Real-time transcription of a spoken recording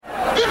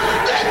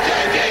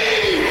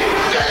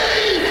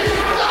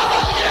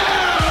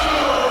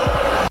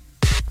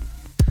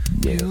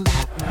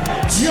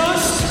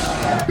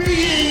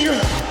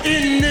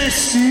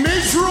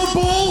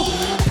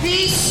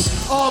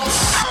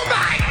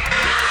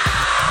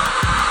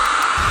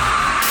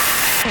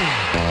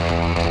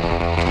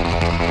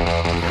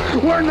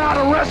We're not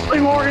a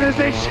wrestling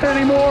organization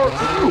anymore.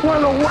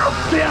 We're the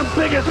world's damn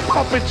biggest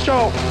puppet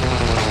show.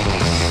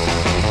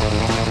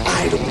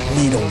 I don't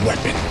need a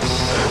weapon.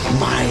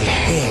 My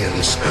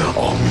hands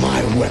are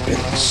my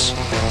weapons.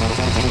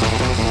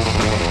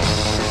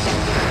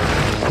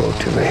 Quote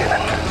to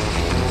Raven,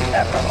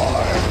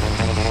 nevermore.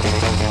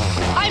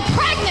 I'm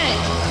pregnant!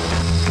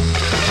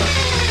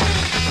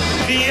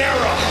 The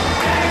era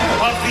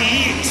of the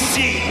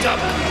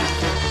ECW.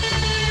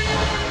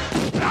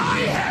 I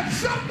have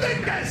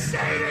something to say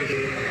to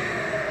you!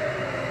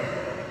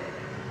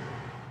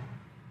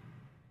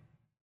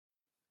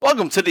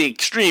 Welcome to the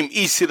Extreme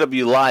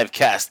ECW Live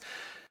Cast.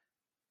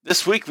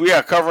 This week we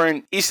are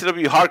covering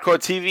ECW Hardcore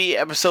TV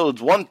episodes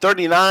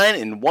 139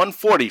 and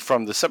 140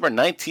 from December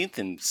 19th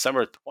and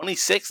December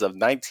 26th of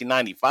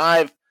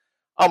 1995.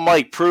 I'm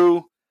Mike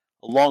Prue,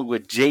 along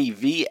with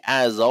JV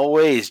as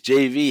always.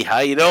 JV, how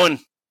you doing?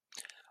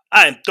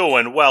 I'm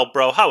doing well,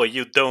 bro. How are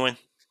you doing?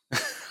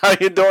 How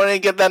you doing?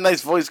 And get that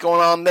nice voice going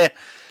on there.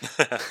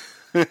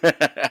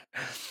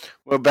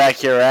 We're back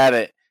here at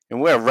it, and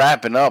we're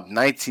wrapping up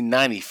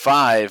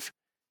 1995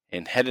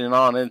 and heading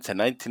on into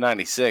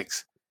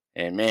 1996.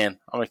 And man,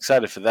 I'm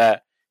excited for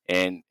that.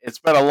 And it's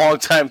been a long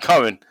time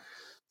coming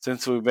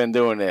since we've been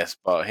doing this,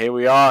 but here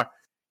we are,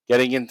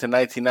 getting into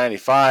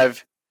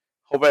 1995.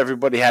 Hope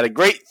everybody had a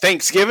great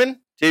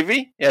Thanksgiving.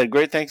 JV, you had a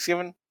great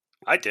Thanksgiving?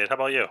 I did. How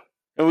about you?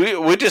 And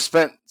we just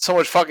spent so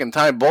much fucking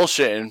time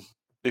bullshitting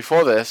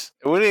before this.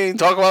 And we didn't even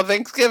talk about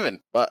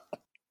Thanksgiving. But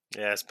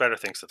yeah, it's better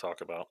things to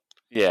talk about.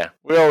 Yeah,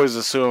 we always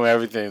assume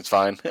everything's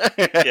fine.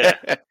 Yeah.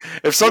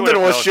 If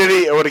something was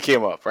shitty, it would have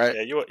came up, right?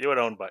 Yeah, you would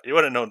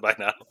have known by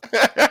now.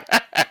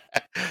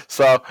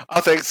 So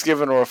our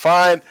Thanksgiving were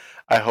fine.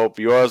 I hope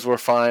yours were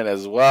fine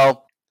as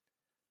well.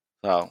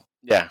 So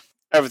yeah,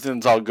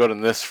 everything's all good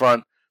on this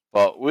front.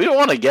 But we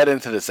want to get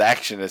into this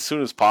action as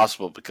soon as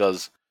possible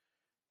because,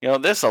 you know,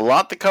 there's a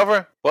lot to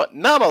cover, but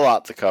not a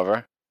lot to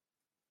cover.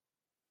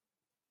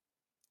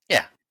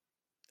 Yeah.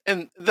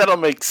 And that'll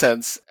make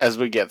sense as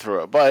we get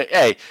through it. But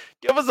hey,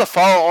 give us a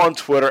follow on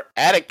Twitter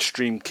at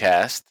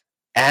ExtremeCast,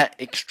 at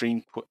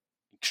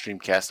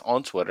ExtremeCast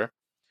on Twitter.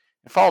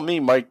 And follow me,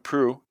 Mike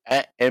Prue,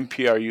 at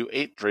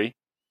MPRU83.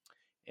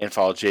 And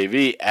follow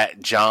JV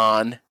at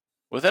John,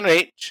 with an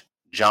H,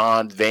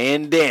 John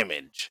Van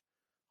Damage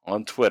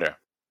on Twitter.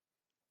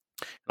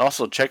 And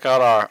also check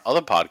out our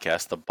other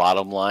podcast, the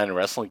Bottom Line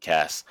Wrestling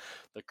Cast,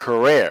 the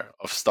career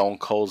of Stone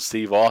Cold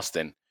Steve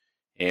Austin.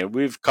 And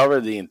we've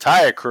covered the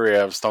entire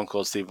career of Stone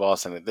Cold Steve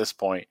Austin at this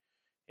point.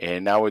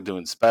 And now we're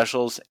doing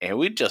specials. And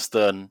we just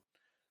done,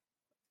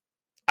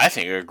 I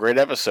think, a great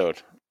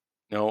episode.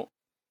 You know,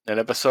 an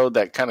episode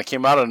that kind of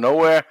came out of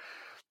nowhere.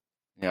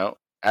 You know,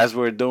 as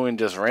we're doing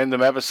just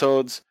random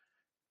episodes.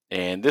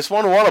 And this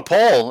one won a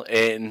poll.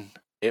 And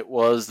it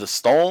was the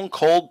Stone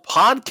Cold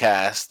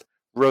Podcast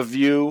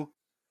review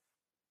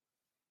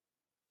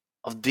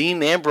of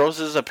Dean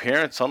Ambrose's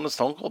appearance on the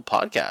Stone Cold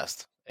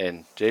Podcast.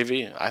 And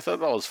JV, I thought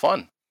that was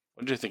fun.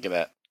 What did you think of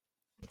that?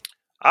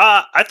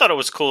 I thought it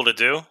was cool to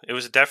do. It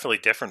was definitely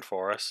different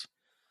for us.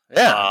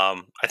 Yeah.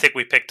 I think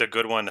we picked a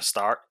good one to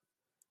start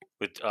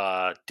with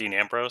Dean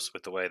Ambrose,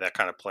 with the way that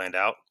kind of planned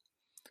out.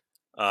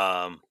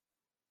 I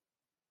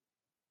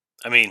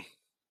mean,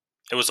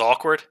 it was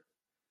awkward.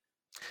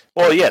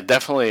 Well, yeah,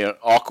 definitely an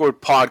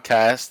awkward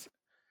podcast.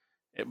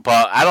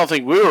 But I don't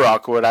think we were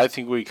awkward. I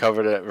think we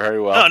covered it very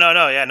well.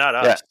 No. Yeah, not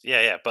us.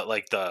 Yeah. But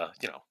like the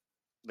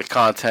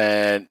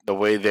content, the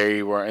way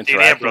they were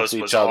interacting with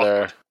each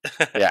other.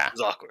 Yeah. It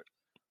was awkward.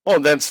 Well,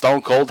 then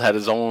Stone Cold had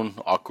his own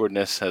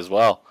awkwardness as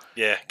well.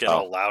 Yeah, getting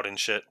all loud and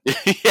shit.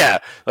 Yeah,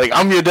 like,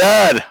 I'm your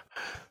dad.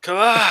 Come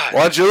on.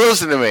 Why don't you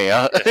listen to me?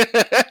 Huh?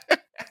 Yeah.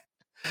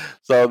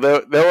 So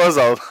there was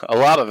a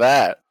lot of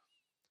that.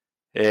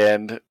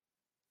 And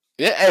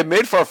yeah, it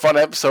made for a fun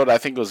episode. I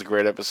think it was a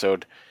great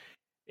episode.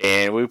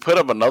 And we put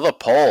up another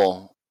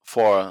poll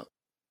for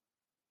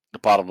the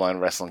Bottom Line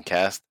Wrestling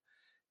Cast.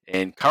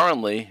 And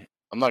currently,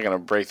 I'm not going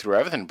to break through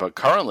everything, but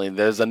currently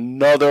there's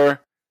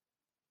another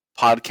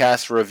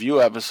podcast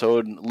review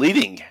episode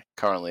leading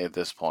currently at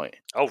this point.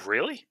 Oh,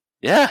 really?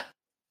 Yeah.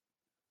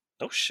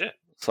 Oh, shit.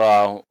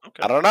 So,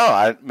 okay. I don't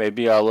know.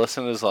 Maybe our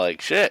listeners are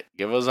like, shit,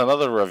 give us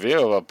another review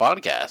of a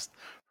podcast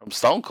from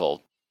Stone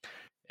Cold.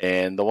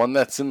 And the one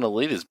that's in the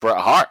lead is Bret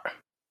Hart.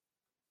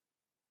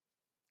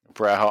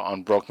 Bret Hart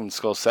on Broken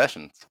Skull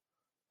Sessions.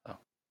 So,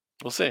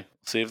 we'll see.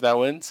 See if that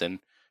wins, and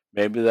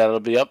maybe that'll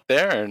be up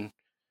there. And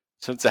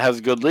since it has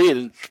a good lead,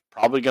 it's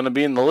probably going to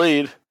be in the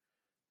lead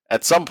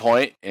at some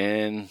point,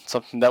 and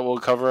something that we'll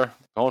cover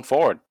going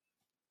forward.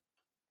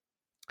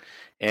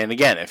 And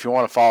again, if you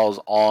want to follow us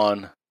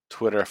on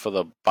Twitter for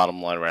the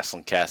Bottom Line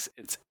Wrestling Cast,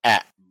 it's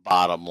at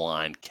Bottom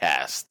Line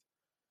Cast.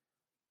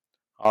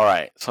 All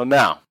right, so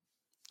now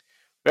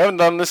we haven't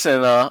done this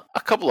in a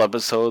couple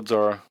episodes,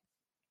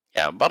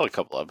 about a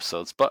couple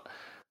episodes, but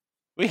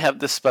we have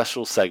this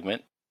special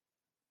segment.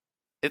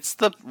 It's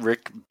the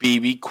Rick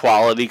Beebe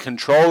Quality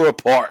Control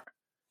Report.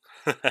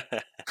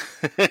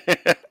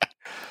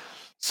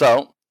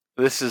 So,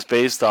 this is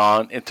based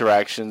on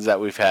interactions that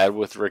we've had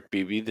with Rick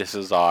Beebe. This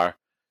is our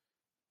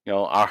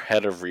our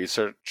head of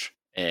research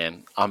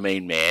and our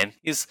main man.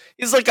 He's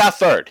like our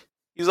third.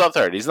 He's our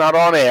third. He's not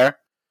on air,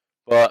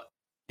 but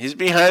he's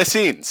behind the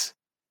scenes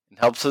and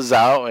helps us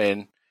out,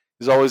 and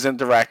he's always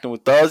interacting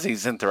with us.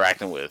 He's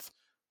interacting with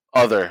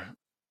other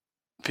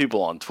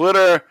people on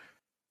Twitter.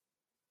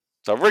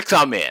 So Rick's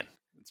our man.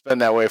 It's been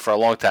that way for a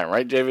long time,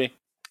 right, JV?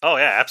 Oh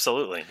yeah,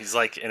 absolutely. He's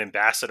like an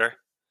ambassador.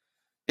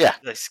 Yeah.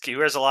 He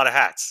wears a lot of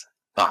hats.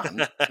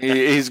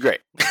 He's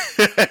great.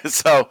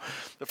 So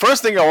the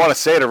first thing I want to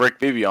say to Rick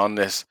Beebe on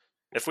this,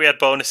 if we had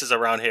bonuses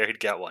around here, he'd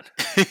get one.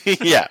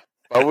 Yeah,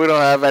 but we don't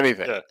have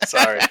anything. Yeah,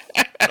 sorry,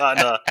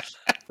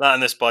 not in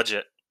this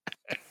budget.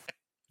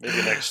 Maybe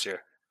next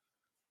year.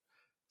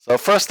 So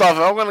first off,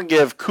 I'm going to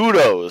give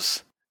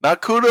kudos.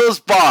 Not kudos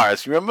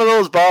bars. You remember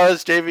those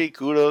bars, JV?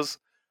 Kudos.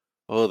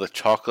 Oh, the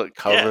chocolate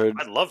covered.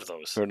 Yeah, I love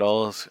those.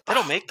 Granolas. They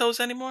don't make those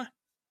anymore?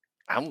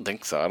 I don't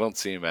think so. I don't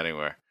see them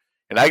anywhere.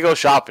 And I go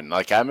shopping.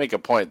 Like, I make a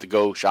point to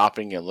go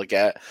shopping and look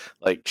at,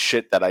 like,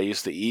 shit that I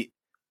used to eat.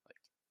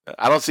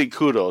 I don't see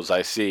kudos.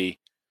 I see,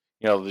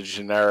 the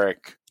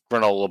generic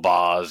granola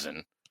bars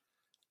and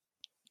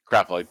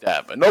crap like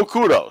that. But no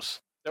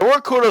kudos. There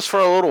were kudos for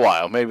a little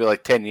while, maybe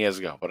like 10 years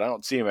ago, but I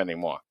don't see them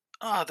anymore.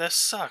 Oh, that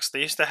sucks.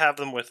 They used to have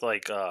them with,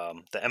 like,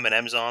 the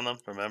M&Ms on them,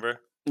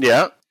 remember?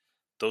 Yeah.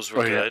 Those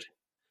were good.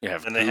 You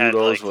have and kudos they had,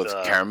 like, with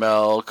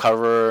caramel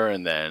cover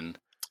and then...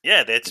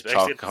 Yeah, they had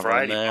chocolate cover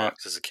variety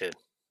box as a kid.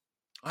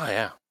 Oh,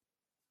 yeah.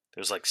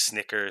 There was, like,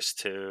 Snickers,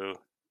 too.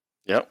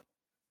 Yep.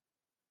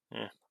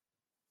 Yeah.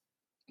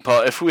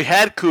 But if we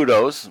had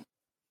kudos,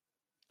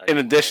 in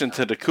addition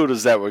to the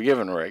kudos that we're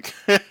giving Rick,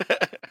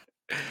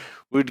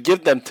 we'd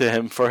give them to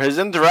him for his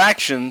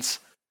interactions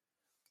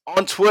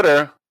on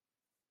Twitter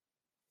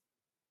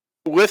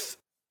with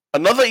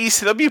another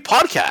ECW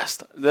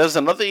podcast. There's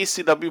another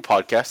ECW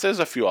podcast. There's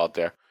a few out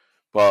there.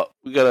 But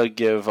we got to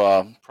give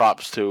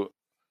props to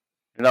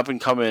an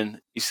up-and-coming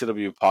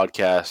ECW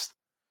podcast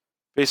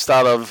based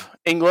out of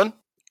England.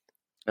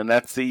 And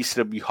that's the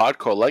ECW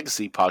Hardcore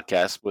Legacy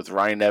podcast with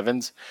Ryan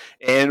Evans.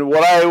 And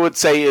what I would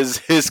say is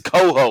his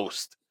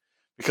co-host.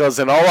 Because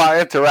in all our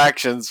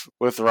interactions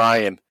with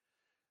Ryan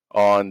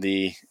on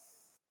the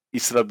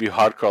ECW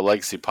Hardcore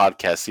Legacy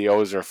podcast, he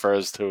always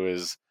refers to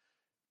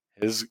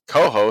his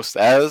co-host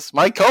as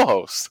my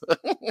co-host.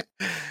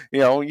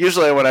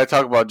 Usually when I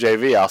talk about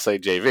JV, I'll say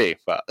JV.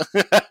 But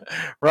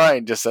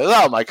Ryan just says,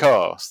 oh, my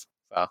co-host.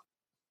 So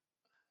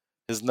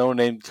his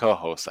no-name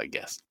co-host, I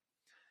guess.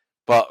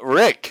 But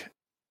Rick...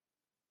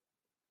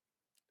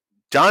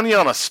 Johnny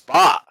on a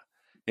spot.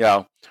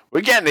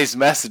 We're getting these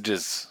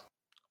messages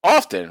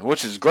often,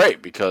 which is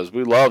great because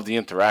we love the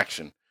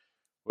interaction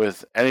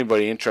with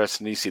anybody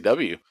interested in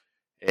ECW.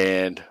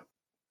 And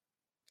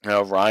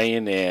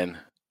Ryan and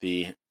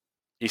the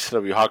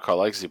ECW Hardcore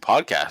Legacy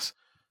podcast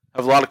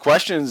have a lot of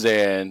questions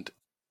and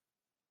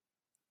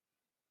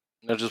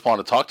they just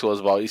want to talk to us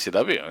about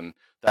ECW, and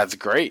that's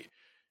great.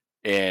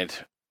 And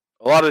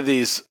a lot of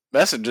these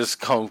messages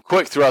come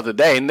quick throughout the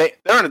day, and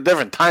they're in a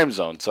different time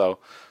zone, so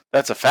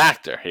that's a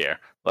factor here.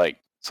 Like,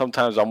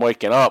 sometimes I'm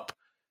waking up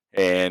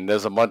and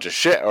there's a bunch of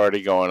shit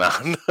already going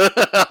on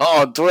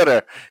on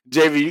Twitter.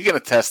 JV, you can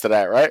attest to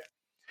that, right?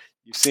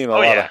 You've seen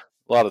a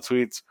lot of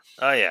tweets.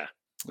 Oh yeah.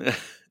 And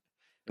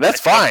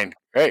that's fine.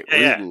 Right?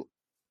 Yeah,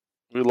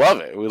 we love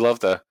it. We love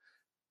to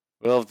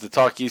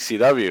talk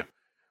ECW.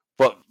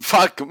 But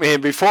fuck,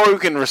 man, before we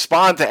can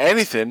respond to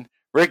anything,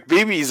 Rick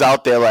Beebe's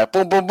out there like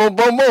boom, boom, boom,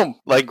 boom, boom,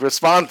 like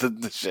respond to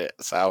the shit.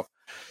 So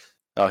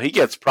he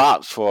gets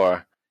props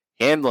for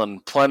handling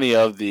plenty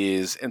of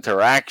these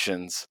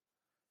interactions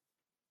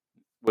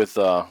with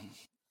the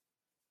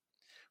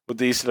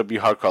ECW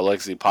Hardcore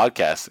Legacy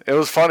podcast. It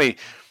was funny.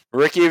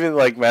 Rick even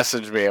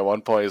messaged me at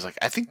one point. He's like,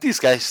 "I think these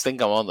guys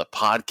think I'm on the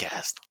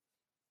podcast."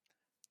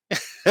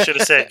 Should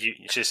have said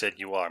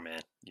you are,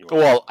 man. You are.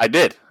 Well, I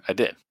did.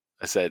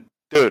 I said,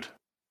 "Dude,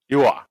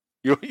 you are."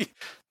 I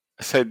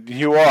said,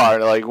 "You are."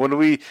 Like when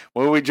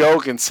we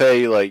joke and say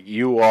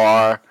you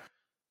are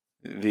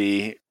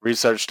the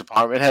research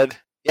department head.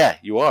 Yeah,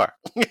 you are.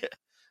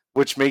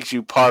 Which makes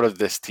you part of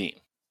this team.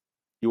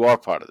 You are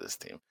part of this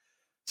team.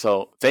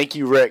 So thank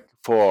you, Rick,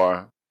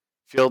 for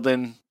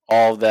fielding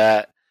all of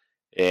that.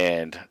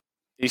 And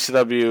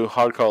ECW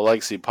Hardcore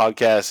Legacy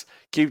podcast,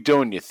 keep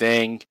doing your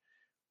thing.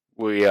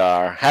 We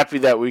are happy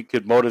that we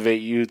could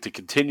motivate you to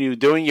continue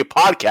doing your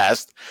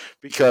podcast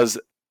because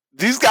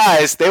these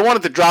guys, they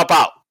wanted to drop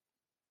out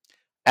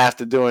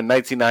after doing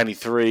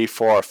 1993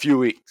 for a few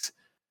weeks.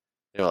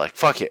 They were like,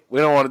 fuck it.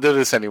 We don't want to do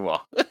this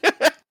anymore.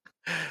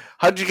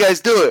 How'd you guys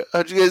do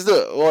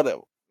it?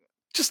 Whatever.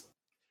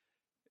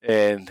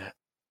 And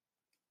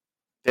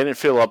they didn't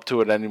feel up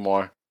to it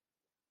anymore.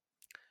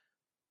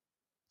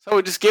 So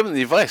we just gave them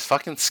the advice.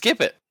 Fucking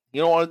skip it.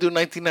 You don't want to do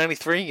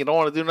 1993? You don't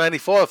want to do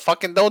 94?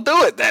 Fucking don't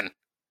do it then.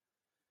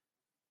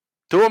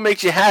 Do what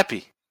makes you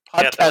happy.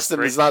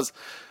 Podcasting is not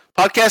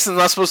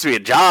supposed to be a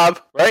job,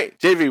 right?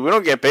 JV, we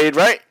don't get paid,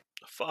 right?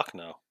 Fuck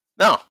no.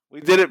 No,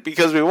 we did it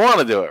because we want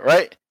to do it,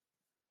 right?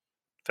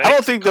 I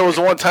don't think there was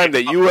one time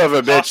that you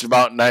ever bitched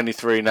about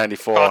 93,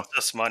 94. Cost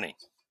us money.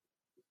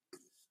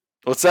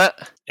 What's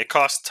that? It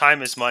costs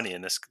time is money,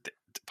 and this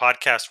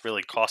podcast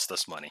really cost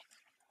us money.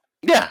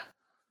 Yeah.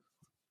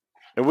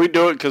 And we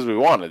do it because we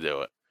want to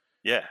do it.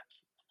 Yeah.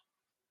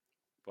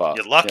 Well,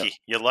 You're lucky.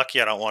 You're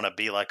lucky I don't want to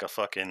be like a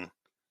fucking...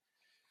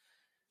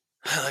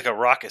 like a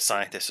rocket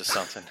scientist or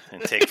something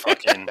and take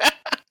fucking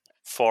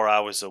 4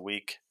 hours a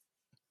week.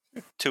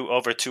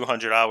 Over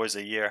 200 hours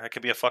a year. I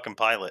could be a fucking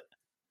pilot.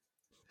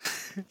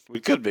 We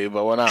could be,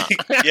 but we're not.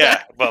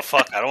 Yeah, but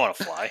fuck, I don't want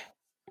to fly.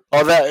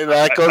 Oh,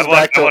 that goes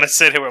back to... I want to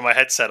sit here with my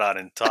headset on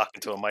and talk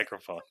into a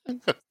microphone.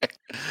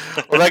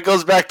 Well, that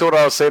goes back to what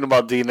I was saying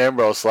about Dean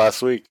Ambrose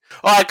last week.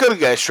 Oh, I could have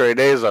got straight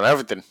A's on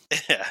everything.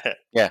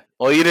 Yeah.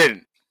 Well, you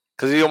didn't,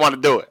 because you didn't want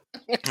to do it.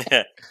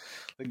 Yeah.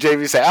 Like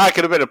JV said, I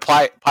could have been a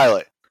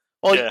pilot.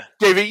 Well, Yeah.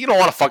 JV, you don't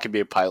want to fucking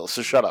be a pilot,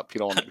 so shut up. You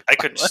don't want to be a I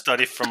could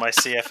study for my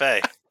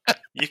CFA.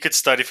 You could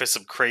study for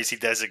some crazy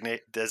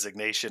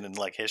designation in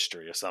like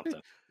history or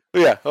something.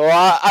 Yeah,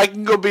 well, I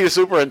can go be a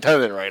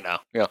superintendent right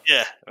now. Yeah.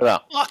 Yeah. No.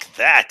 Fuck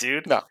that,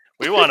 dude. No.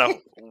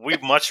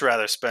 We'd much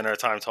rather spend our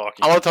time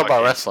talking. I want to talk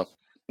about wrestling.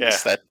 Yeah.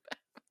 Instead.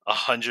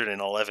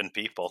 111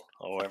 people,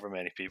 or however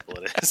many people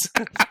it is.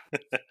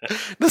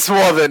 There's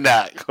more than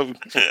that.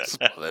 There's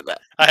more than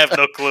that. I have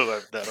no clue.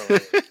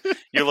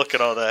 You look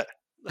at all that.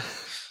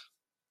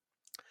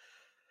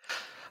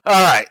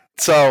 All right.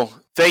 So,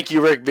 thank you,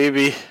 Rick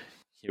Beebe.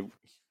 You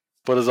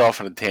put us off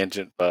on a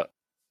tangent, but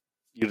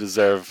you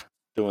deserve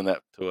doing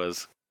that to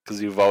us because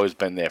you've always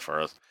been there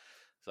for us.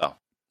 So,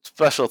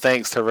 special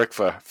thanks to Rick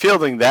for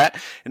fielding that.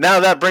 And now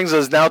that brings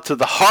us now to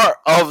the heart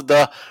of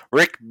the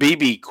Rick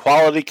Beebe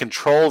Quality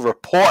Control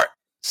Report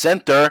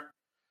Center.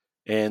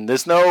 And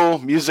there's no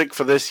music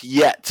for this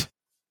yet.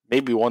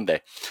 Maybe one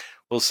day.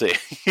 We'll see.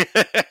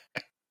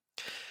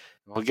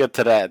 We'll get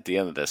to that at the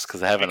end of this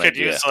because I have an idea. You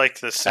could use like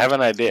the I have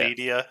an idea.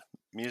 Media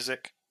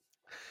music.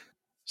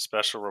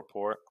 Special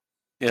report.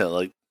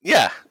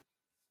 Yeah.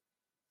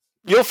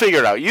 You'll figure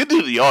it out. You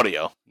do the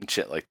audio and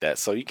shit like that,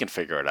 so you can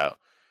figure it out.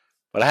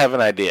 But I have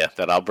an idea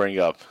that I'll bring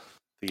up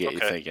to get you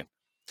thinking.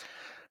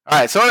 All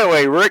right, so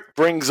anyway, Rick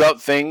brings up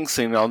things.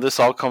 This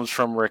all comes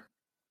from Rick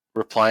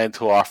replying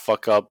to our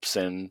fuck-ups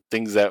and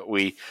things that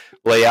we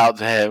lay out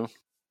to him.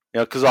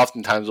 Because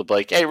oftentimes we'll be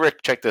like, hey,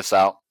 Rick, check this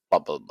out, blah,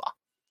 blah, blah.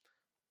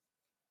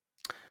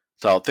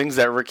 So things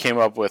that Rick came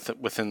up with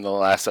within the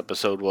last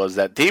episode was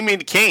that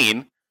Damien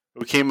Kane,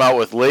 who came out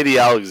with Lady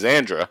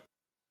Alexandra,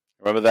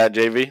 remember that,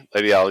 JV?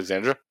 Lady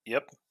Alexandra?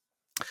 Yep.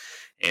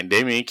 And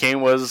Damien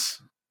Kane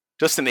was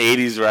just an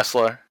 80s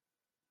wrestler.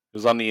 He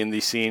was on the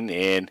indie scene,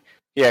 and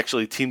he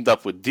actually teamed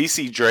up with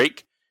DC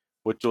Drake,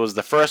 which was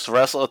the first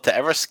wrestler to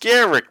ever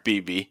scare Rick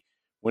Beebe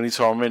when he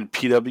saw him in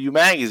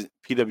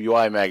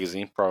PWI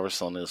magazine, Pro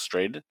Wrestling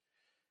Illustrated.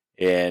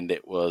 And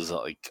it was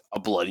like a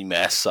bloody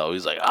mess, so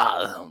he's like,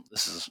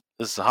 this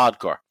is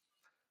hardcore.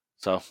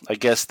 So I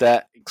guess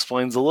that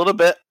explains a little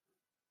bit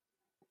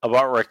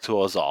about Rick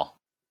to us all.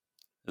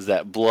 Is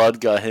that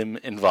blood got him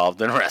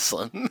involved in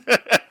wrestling.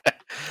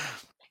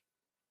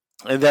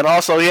 And then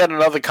also he had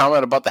another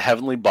comment about the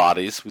heavenly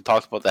bodies. We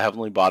talked about the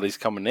heavenly bodies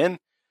coming in,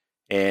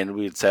 and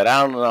we had said,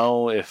 I don't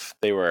know if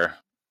they were,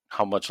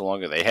 how much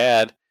longer they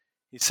had.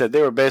 He said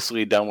they were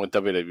basically done with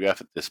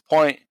WWF at this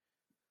point,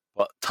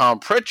 but Tom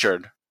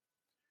Pritchard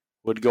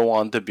would go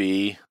on to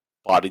be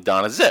Body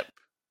Donna Zip,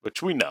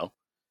 which we know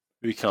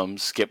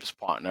becomes Skip's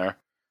partner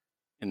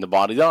in the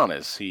Body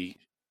Donnas. He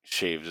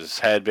shaves his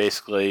head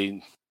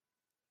basically,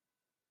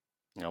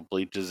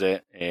 bleaches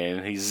it,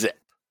 and he's Zip.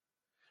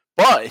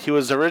 But he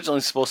was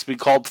originally supposed to be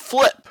called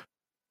Flip.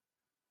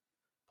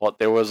 But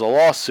there was a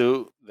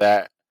lawsuit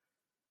that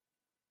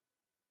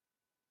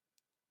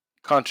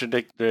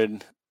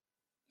contradicted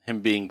him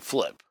being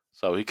Flip.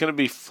 So he couldn't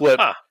be Flip,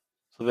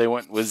 so they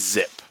went with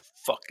Zip.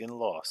 Fucking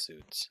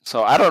lawsuits.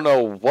 So I don't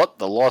know what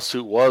the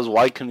lawsuit was.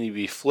 Why couldn't he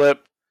be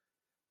Flip?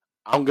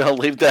 I'm going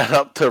to leave that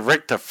up to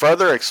Rick to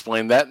further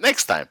explain that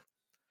next time.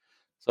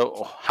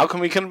 So how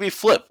come he couldn't be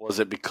Flip? Was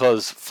it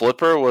because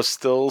Flipper was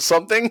still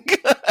something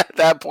at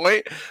that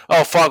point?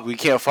 Oh, fuck, we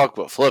can't fuck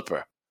with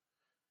Flipper.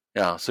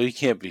 Yeah, so he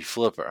can't be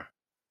Flipper.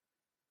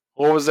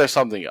 Or was there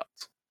something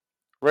else?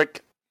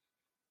 Rick,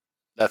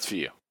 that's for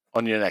you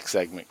on your next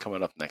segment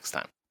coming up next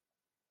time.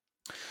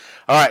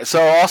 All right,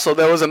 so also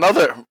there was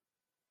another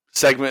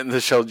segment in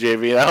the show,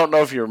 JV, and I don't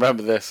know if you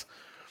remember this.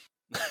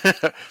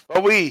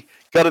 But we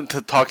got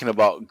into talking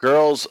about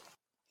girls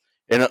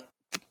in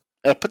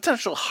a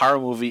potential horror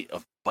movie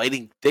of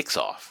biting dicks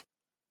off.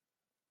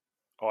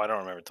 Oh, I don't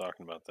remember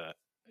talking about that.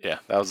 Yeah,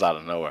 that was out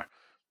of nowhere.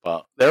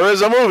 But there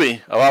is a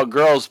movie about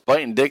girls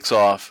biting dicks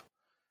off,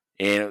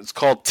 and it's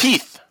called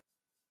Teeth.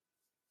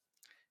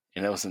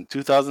 And it was in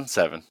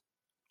 2007.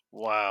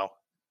 Wow.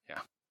 Yeah.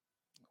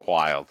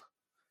 Wild.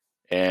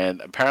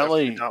 And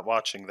apparently... Definitely not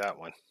watching that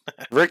one.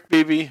 Rick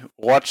Beebe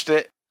watched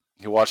it.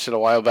 He watched it a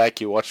while back.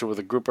 He watched it with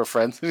a group of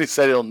friends, and he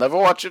said he'll never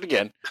watch it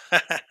again.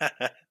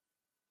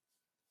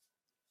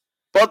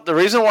 But the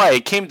reason why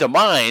it came to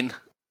mind,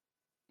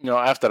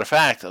 after the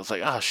fact, I was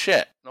like, oh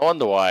shit, no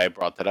wonder why I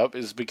brought that up,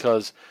 is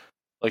because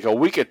like a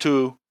week or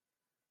two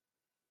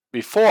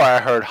before I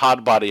heard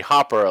Hot Body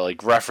Hopper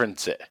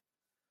reference it.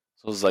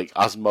 So it was like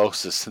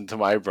osmosis into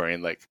my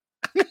brain, like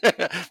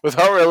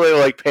without really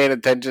like paying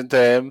attention to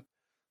him.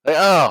 Like,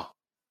 oh,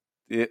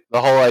 the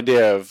whole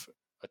idea of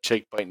a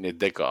chick biting your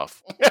dick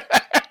off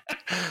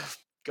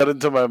got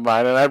into my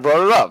mind, and I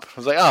brought it up. I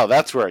was like, oh,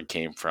 that's where it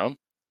came from.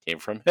 It came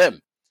from him.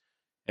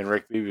 And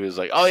Rick Beebe was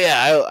like, oh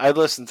yeah, I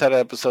listened to that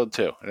episode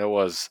too, and it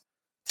was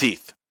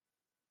Teeth.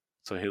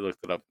 So he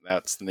looked it up.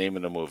 That's the name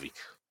of the movie,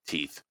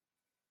 Teeth.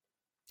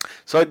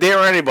 So I dare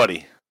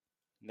anybody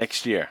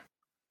next year,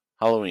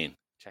 Halloween,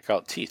 check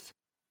out Teeth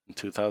in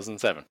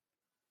 2007.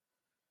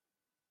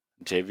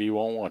 JV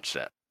won't watch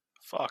that.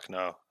 Fuck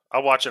no.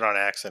 I'll watch it on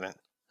accident.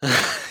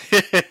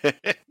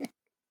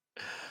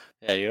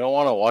 Yeah, you don't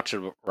want to watch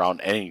it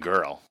around any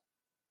girl.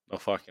 No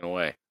fucking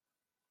way.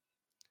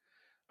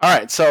 All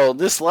right, so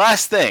this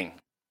last thing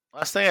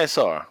I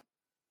saw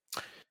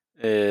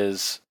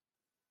is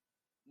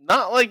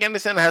not like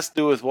anything that has to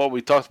do with what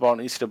we talked about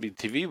on ECW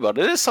TV, but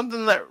it is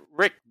something that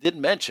Rick did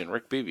mention,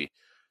 Rick Beebe.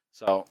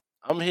 So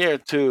I'm here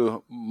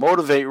to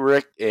motivate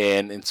Rick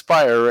and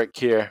inspire Rick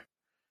here,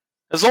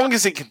 as long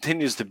as he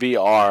continues to be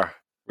our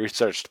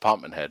research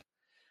department head.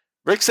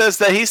 Rick says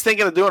that he's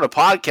thinking of doing a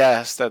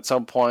podcast at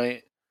some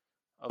point,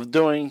 of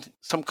doing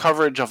some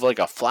coverage of like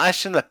a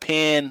flash in the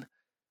pan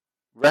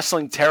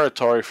wrestling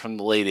territory from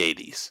the late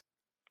 80s,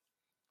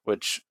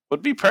 which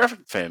would be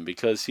perfect for him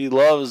because he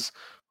loves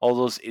all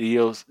those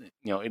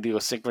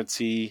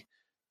idiosyncrasy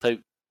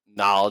type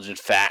knowledge and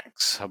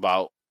facts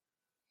about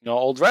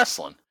old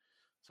wrestling.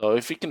 So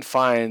if he can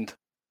find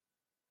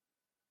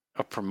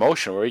a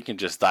promotion where he can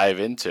just dive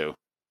into,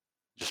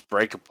 just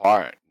break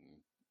apart,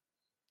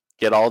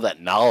 get all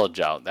that knowledge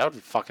out, that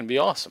would fucking be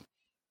awesome.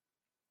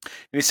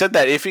 And he said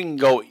that if he can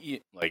go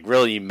like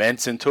really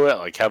immense into it,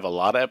 like have a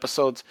lot of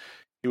episodes,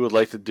 he would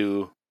like to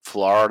do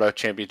Florida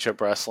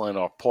Championship Wrestling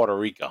or Puerto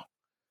Rico.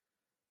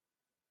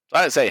 So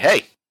I'd say,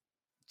 hey,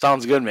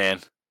 sounds good, man.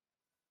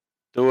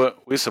 Do it.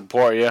 We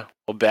support you.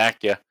 We'll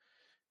back you.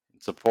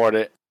 Support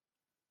it.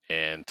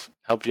 And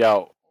help you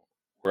out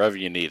wherever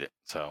you need it.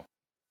 So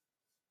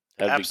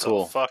that'd be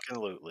cool.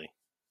 Absolutely.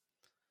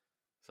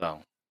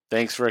 So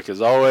thanks, Rick,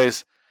 as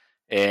always.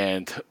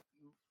 And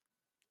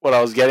what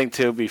I was getting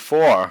to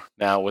before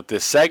now with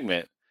this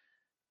segment,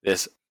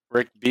 this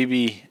Rick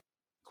Beebe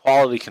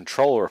Quality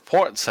Control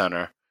Report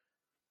Center,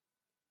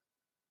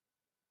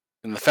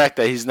 and the fact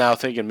that he's now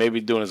thinking maybe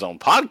doing his own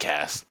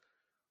podcast.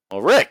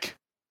 Well, Rick,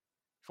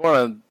 if you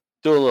want to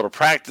do a little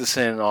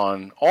practicing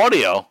on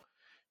audio,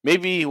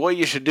 maybe what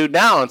you should do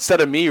now,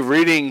 instead of me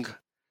reading,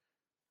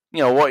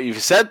 what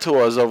you've said to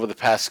us over the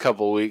past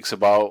couple of weeks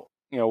about,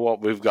 what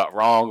we've got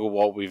wrong or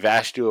what we've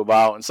asked you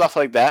about and stuff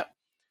like that,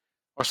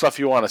 or stuff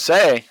you want to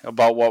say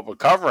about what we're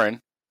covering,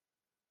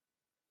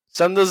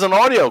 send us an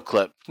audio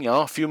clip,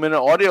 a few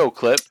minute audio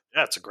clip.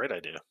 Yeah, it's a great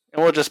idea.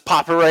 And we'll just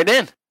pop it right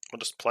in. We'll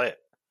just play it.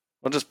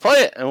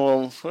 And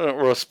we'll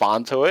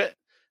respond to it.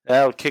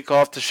 That'll kick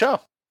off the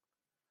show.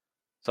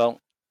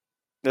 So,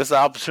 there's the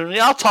opportunity.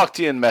 I'll talk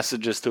to you in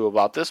messages too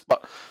about this,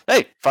 but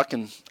hey, I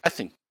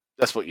think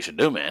that's what you should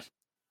do, man.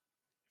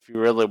 If you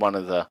really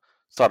wanted to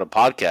start a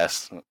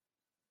podcast,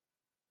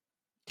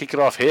 kick it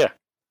off here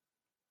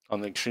on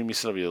the Extreme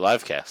ECW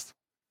Livecast.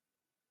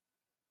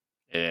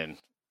 And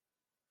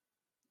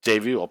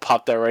JV will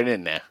pop that right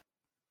in there.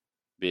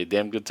 Be a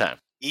damn good time.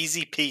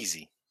 Easy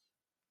peasy.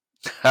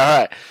 All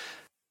right.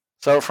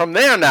 So from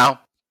there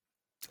now,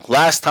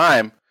 last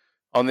time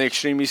on the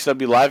Extreme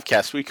ECW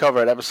Livecast, we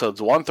covered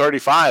episodes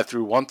 135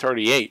 through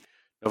 138,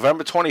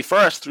 November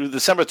 21st through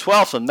December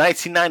 12th of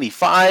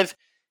 1995.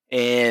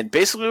 And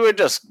basically, we're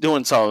just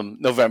doing some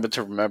November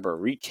to Remember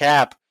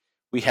recap.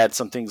 We had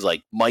some things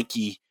like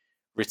Mikey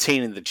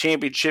retaining the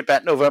championship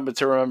at November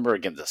to Remember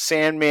against the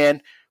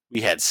Sandman.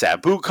 We had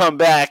Sabu come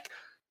back.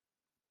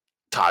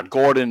 Todd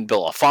Gordon,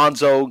 Bill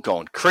Alfonso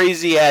going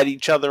crazy at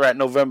each other at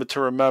November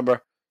to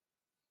Remember.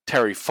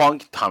 Terry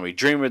Funk, Tommy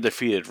Dreamer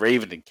defeated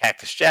Raven and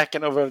Cactus Jack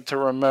in November to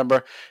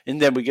Remember.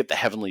 And then we get the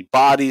Heavenly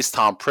Bodies,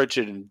 Tom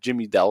Pritchard and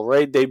Jimmy Del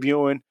Rey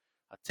debuting,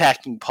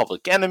 attacking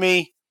Public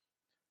Enemy.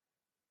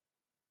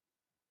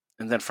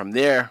 And then from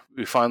there,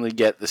 we finally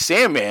get the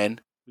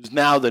Sandman, who's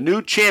now the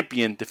new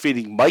champion,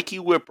 defeating Mikey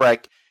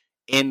Whipwreck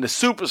and the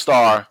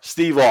superstar,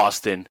 Steve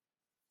Austin.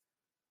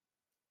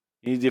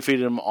 He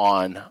defeated him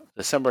on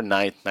December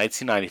 9th,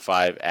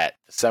 1995 at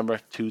December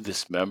to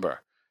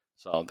Dismember.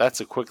 So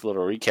that's a quick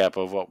little recap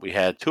of what we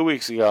had 2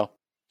 weeks ago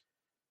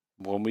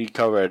when we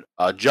covered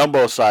a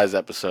jumbo-size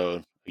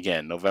episode,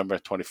 again, November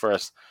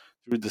 21st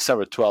through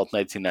December 12th,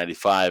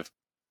 1995.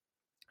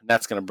 And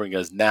that's going to bring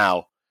us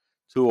now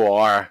to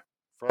our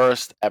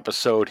first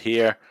episode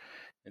here,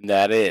 and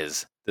that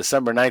is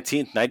December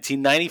 19th,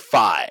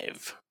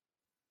 1995.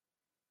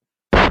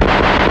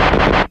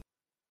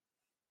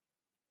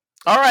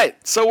 All right,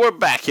 so we're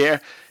back here,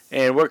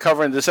 and we're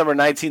covering December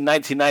 19th,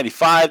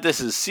 1995.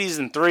 This is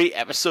Season 3,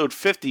 Episode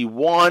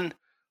 51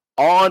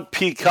 on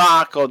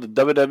Peacock or the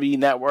WWE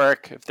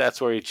Network, if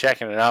that's where you're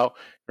checking it out.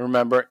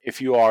 Remember,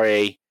 if you are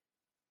a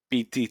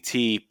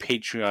BTT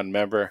Patreon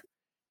member,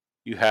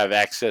 you have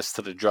access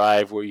to the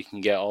drive where you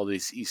can get all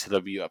these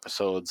ECW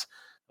episodes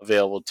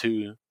available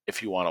to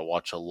if you want to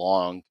watch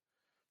along.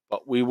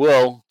 But we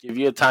will give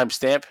you a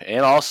timestamp.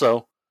 And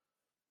also,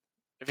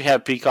 if you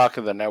have Peacock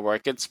or the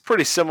network, it's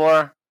pretty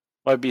similar.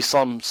 Might be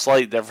some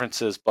slight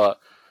differences, but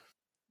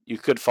you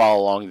could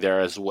follow along there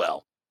as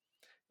well.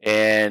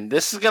 And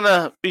this is going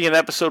to be an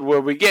episode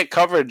where we get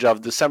coverage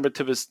of December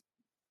to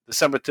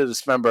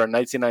Dismember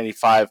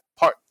 1995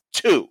 Part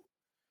 2.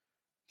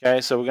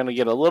 Okay, so we're going to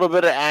get a little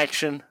bit of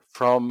action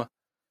from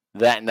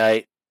that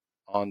night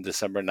on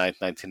December 9th,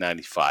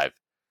 1995.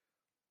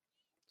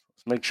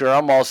 Let's make sure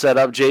I'm all set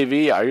up.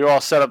 JV, are you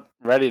all set up,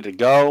 ready to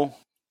go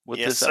with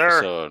Yes, this sir.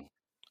 episode?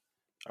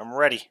 I'm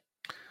ready.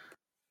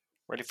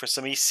 Ready for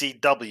some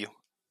ECW.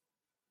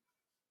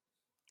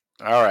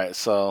 All right,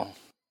 so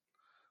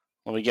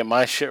let me get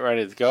my shit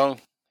ready to go.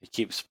 It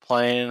keeps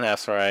playing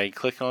after I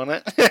click on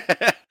it.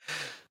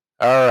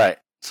 All right,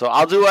 so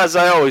I'll do as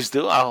I always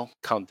do. I'll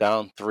count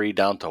down 3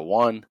 down to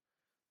 1,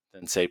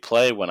 then say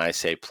play. When I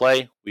say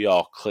play, we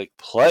all click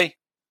play.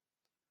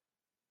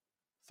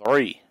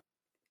 3,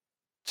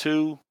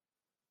 2,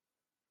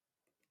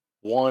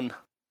 1,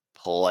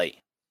 play.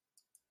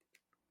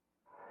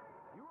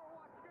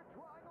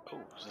 Oh,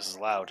 this is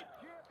loud.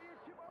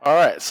 All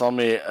right, so let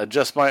me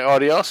adjust my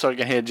audio so I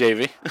can hear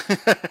JV.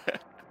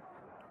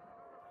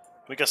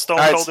 We got Stone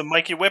Cold and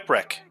Mikey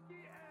Whipwreck.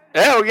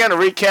 Yeah, we're getting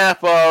a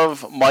recap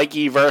of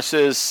Mikey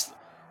versus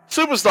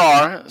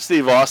Superstar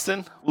Steve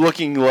Austin,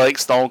 looking like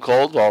Stone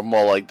Cold, or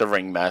more like the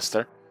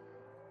Ringmaster.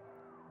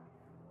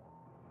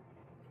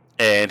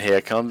 And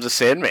here comes the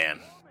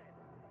Sandman.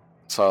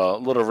 So a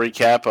little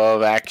recap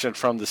of action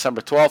from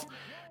December 12th.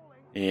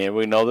 And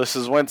we know this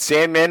is when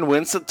Sandman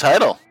wins the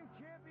title.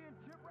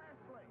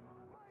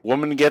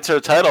 Woman gets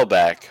her title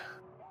back.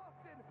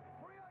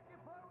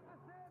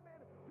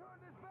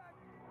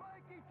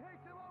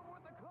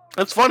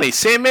 It's funny,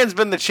 Sandman's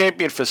been the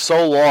champion for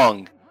so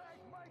long.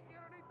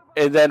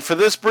 And then for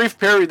this brief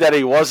period that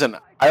he wasn't,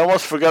 I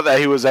almost forgot that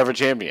he was ever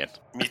champion.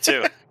 Me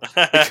too.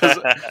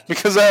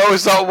 because I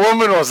always thought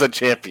Woman was a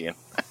champion.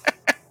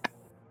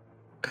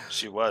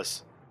 She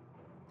was.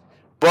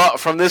 But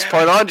from this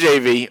point on,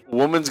 JV,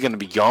 Woman's going to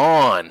be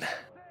gone.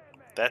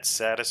 That's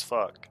sad as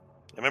fuck.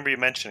 I remember you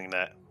mentioning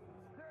that.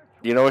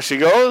 You know where she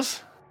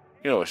goes?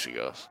 You know where she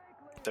goes.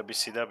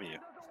 WCW.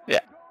 Yeah.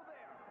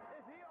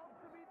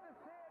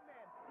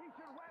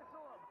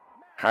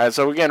 Alright,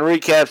 so we're getting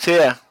recaps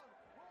here.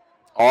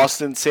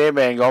 Austin,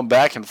 Sandman going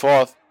back and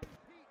forth.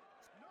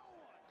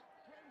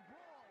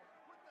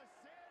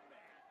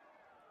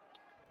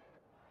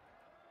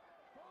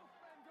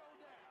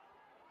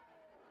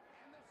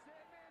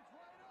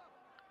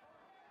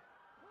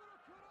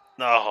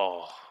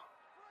 No.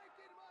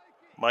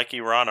 Mikey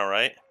Rana,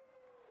 right?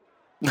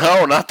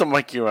 No, not the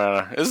Mikey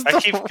Rana.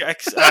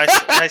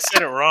 I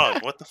said it wrong.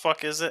 What the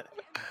fuck is it?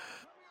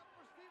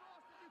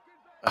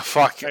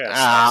 Fuck.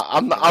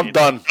 I'm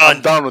done.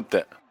 I'm done with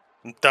it.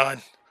 I'm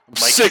done. I'm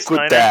sick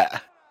with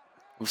that.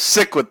 I'm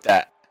sick with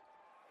that.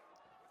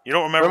 You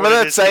don't remember that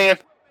what it is? saying?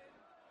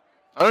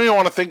 I don't even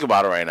want to think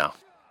about it right now.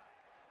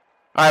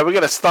 All right, we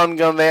got a stun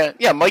gun there.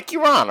 Yeah, Mikey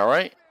Rana,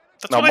 right?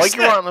 That's no, what Mikey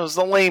I said. Rana was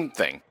the lame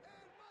thing.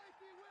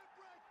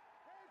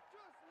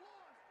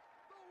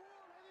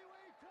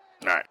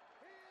 All right.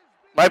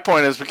 My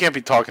point is, we can't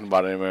be talking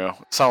about it anymore.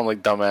 Sound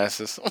like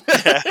dumbasses.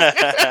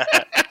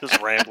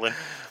 Just rambling.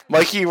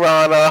 Mikey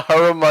Rana,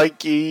 her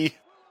Mikey.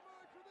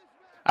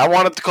 I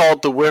wanted to call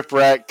it the whip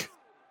wreck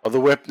or the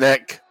whip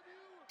neck.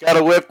 Got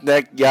a whip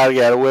neck, gotta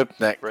get a whip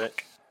neck.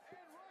 Rick.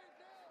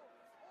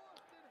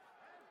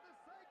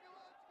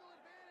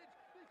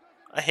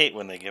 I hate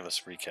when they give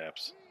us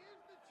recaps.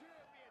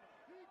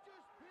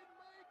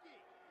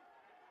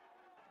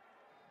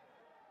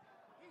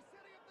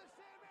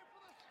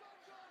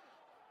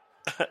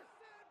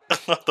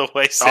 The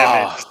way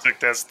Sandman just took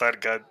that stun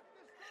gun.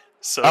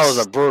 So that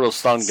was a brutal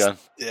stun gun.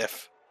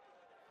 Stiff.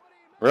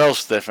 Real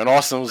stiff. And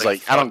Austin was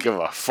like, I don't give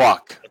a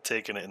fuck I'm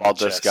taking it in about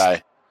the this chest.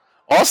 guy.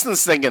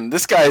 Austin's thinking,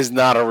 this guy is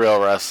not a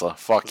real wrestler.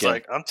 Fuck He's him.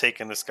 like, I'm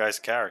taking this guy's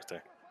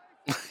character.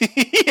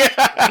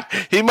 Yeah,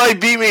 he might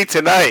beat me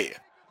tonight,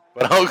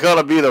 but I'm going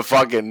to be the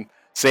fucking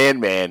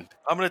Sandman.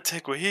 I'm going to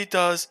take what he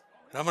does,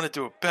 and I'm going to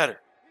do it better.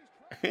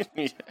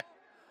 Yeah.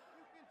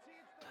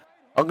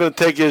 I'm going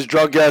to take his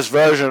drug-ass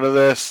version of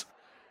this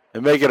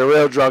and make it a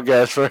real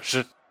drug-ass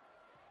version.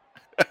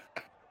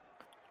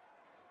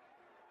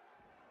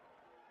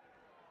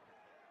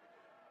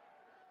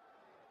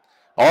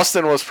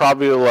 Austin was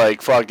probably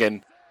like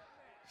fucking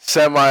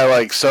semi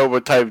like sober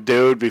type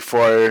dude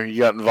before he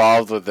got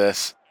involved with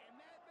this.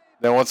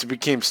 Then once he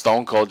became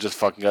Stone Cold, just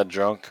fucking got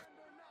drunk.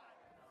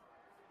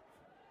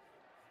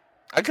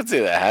 I could see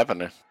that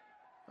happening.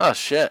 Oh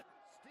shit.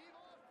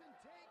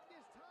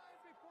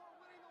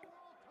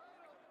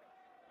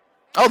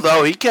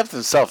 Although he kept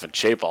himself in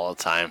shape all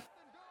the time.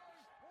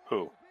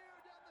 Who?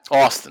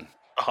 Austin.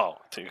 Oh, I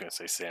thought you were going to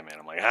say Sandman.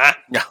 I'm like, huh?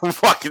 Yeah, I'm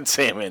fucking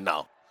Sandman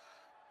now.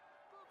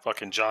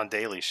 Fucking John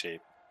Daly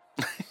shape.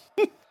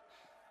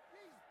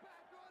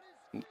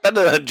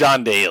 Better than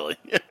John Daly.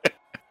 Yeah,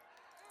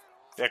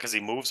 because he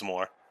moves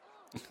more.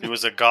 If he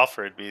was a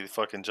golfer, it'd be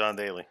fucking John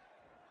Daly.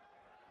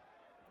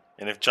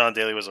 And if John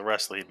Daly was a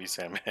wrestler, he'd be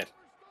Sandman.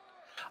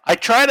 I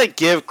try to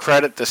give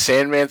credit to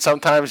Sandman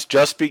sometimes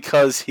just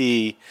because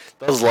he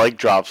does leg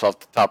drops off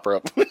the top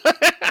rope.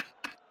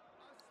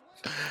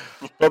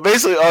 But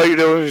basically all you're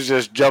doing is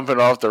just jumping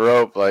off the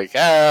rope like,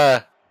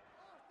 I've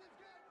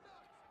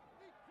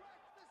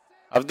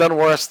done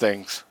worse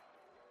things.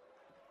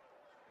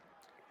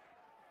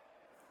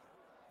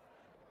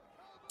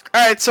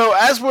 Alright, so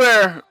as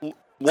we're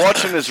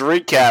watching this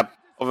recap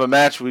of a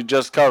match we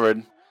just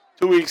covered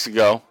 2 weeks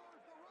ago,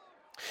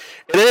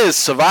 it is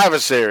Survivor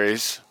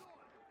Series.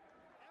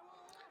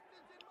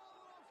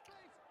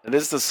 It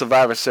is the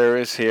Survivor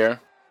Series here.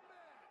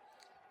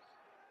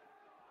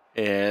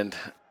 And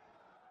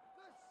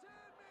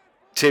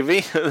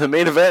TV, the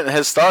main event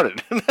has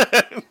started.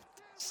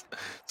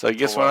 So I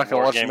guess we're not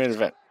going to watch the main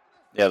event.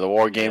 Yeah, the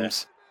War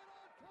Games.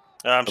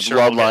 Yeah. I'm the sure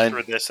we'll Bloodline. get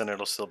through this and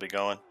it'll still be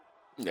going.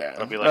 Yeah,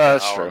 It'll be like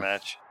an hour true.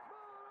 match.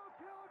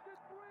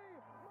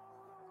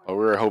 Well,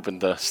 we were hoping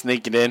to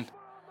sneak it in.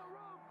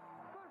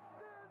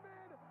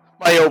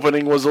 My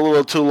opening was a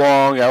little too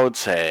long, I would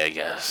say, I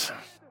guess.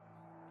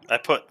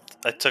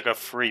 I took a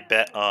free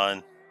bet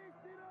on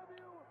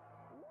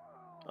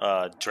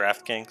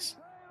DraftKings.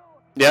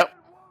 Yep.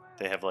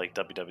 They have like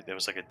WWE. There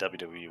was like a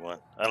WWE one.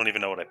 I don't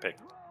even know what I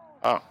picked.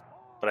 Oh.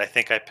 But I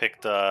think I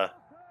picked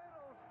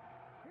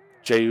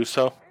Jey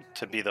Uso?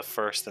 to be the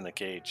first in the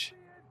cage.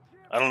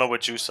 I don't know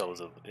what Uso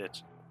was.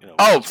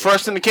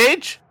 First in the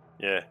cage?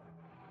 Yeah.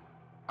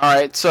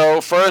 Alright,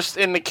 so first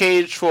in the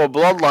cage for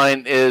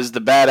Bloodline is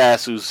the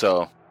Badass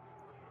Uso.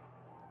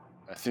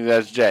 I think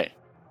that's Jay.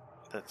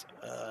 That's.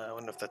 I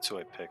wonder if that's who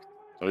I picked.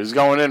 So he's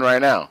going in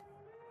right now.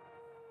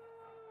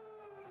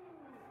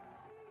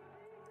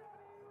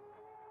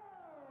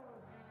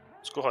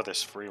 It's cool how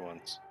there's free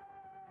ones.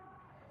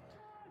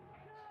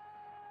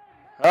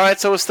 Alright,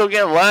 so we're still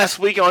getting last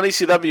week on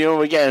ECW, and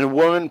we're getting a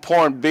woman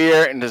pouring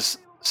beer into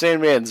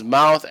Sandman's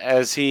mouth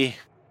as he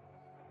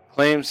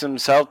claims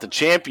himself the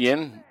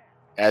champion,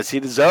 as he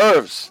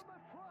deserves.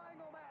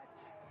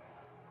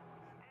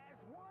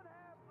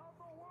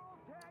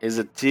 He's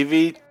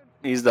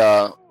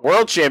the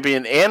world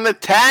champion and the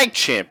tag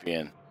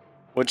champion,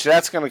 which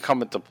that's going to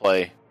come into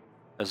play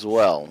as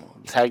well.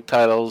 Tag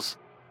titles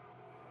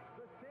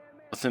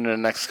within the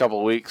next couple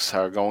of weeks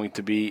are going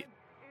to be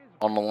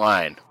on the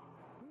line.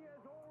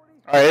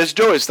 All right, here's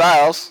Joey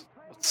Styles.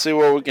 Let's see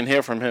what we can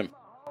hear from him.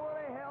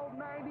 Held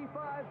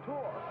 95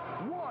 tour,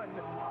 one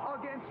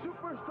against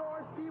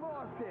superstar Steve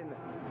Austin,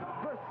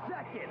 the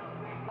second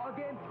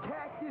against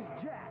Cactus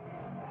Jack,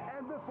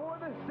 and before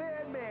the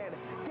Sandman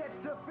gets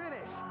to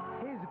finish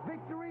his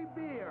victory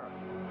beer,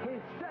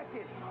 his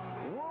second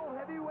World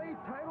Heavyweight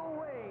title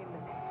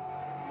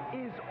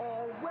reign is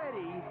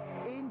already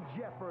in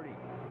jeopardy.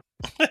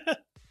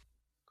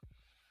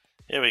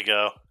 Here we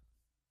go.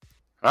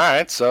 All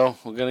right, so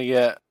we're going to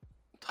get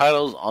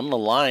titles on the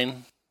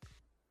line.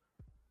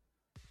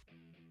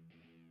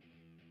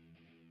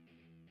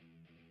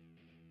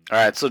 All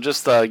right, so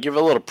just give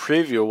a little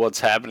preview of what's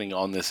happening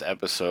on this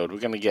episode. We're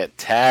going to get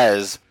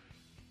Taz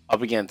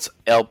up against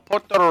El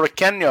Puerto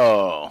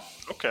Riqueño.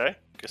 Okay.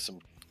 Get some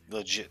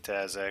legit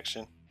Taz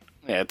action.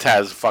 Yeah,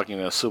 Taz fucking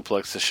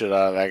suplex the shit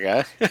out of that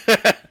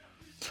guy.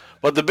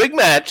 But the big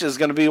match is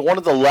going to be one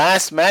of the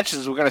last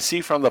matches we're going to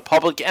see from the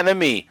Public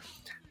Enemy,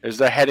 as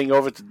they're heading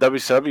over to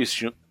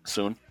WCW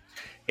soon.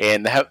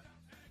 And the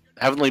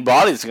Heavenly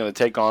Body is going to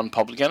take on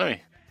Public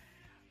Enemy.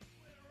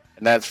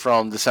 And that's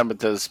from December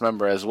to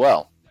Dismember as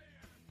well.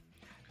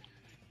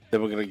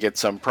 Then we're going to get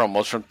some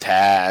promos from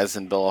Taz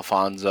and Bill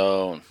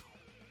Alfonso.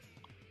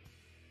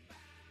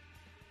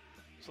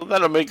 So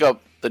that'll make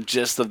up the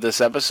gist of this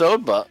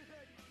episode, but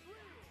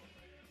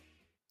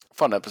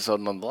fun episode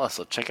nonetheless,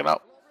 so check it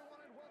out.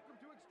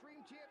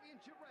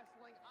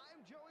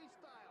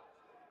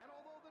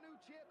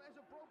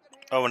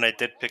 Oh, and I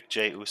did pick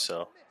Jey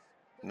Uso.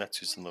 And that's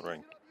who's in the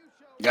ring.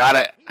 Got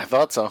it. I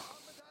thought so.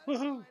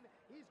 Woohoo.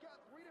 He's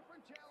got three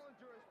different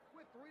challengers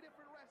with three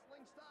different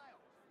wrestling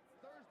styles.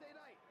 Thursday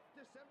night,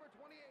 December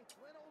 28th,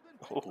 Glenolden,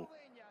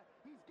 Pennsylvania.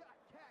 He's got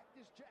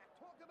Cactus Jack.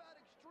 Talk about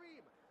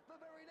extreme. The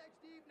very next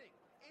evening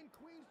in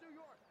Queens, New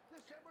York.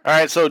 All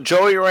right, so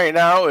Joey right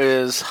now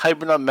is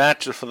hyping up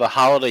matches for the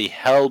Holiday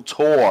Hell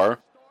Tour,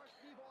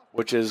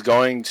 which is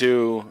going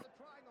to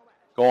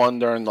go on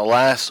during the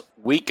last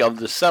week of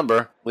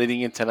December,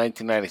 leading into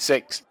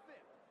 1996.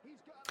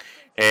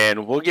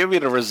 And we'll give you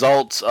the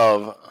results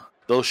of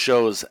those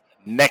shows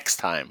next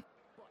time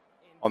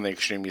on the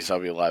Extreme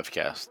ECW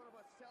livecast.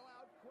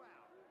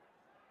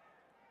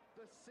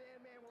 The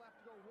Sandman will have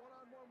to go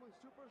one-on-one with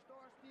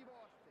superstar Steve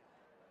Austin,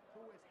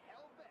 who is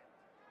hell-bent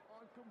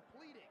on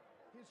completing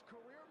his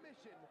career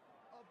mission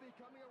of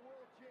becoming a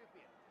world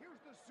champion. Here's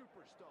the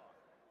superstar.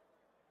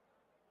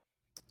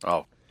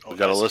 Oh, we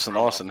got to listen to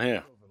Austin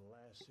here.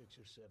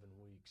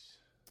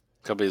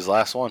 Could be his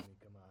last one.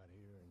 Come out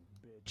here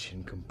and bitch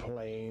and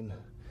complain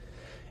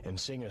and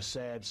sing a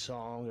sad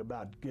song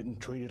about getting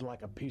treated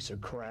like a piece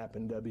of crap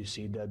in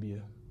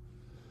WCW.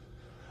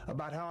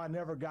 about how I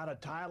never got a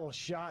title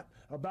shot,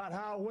 about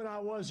how when I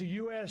was a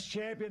U.S.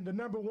 champion, the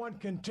 #1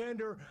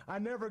 contender, I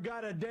never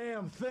got a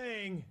damn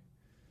thing.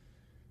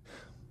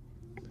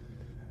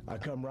 I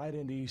come right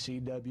into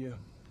ECW,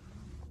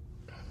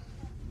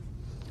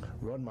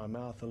 run my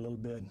mouth a little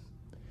bit,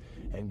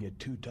 and get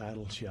 2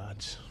 title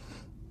shots.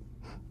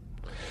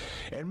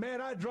 And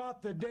man, I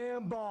dropped the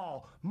damn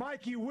ball.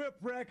 Mikey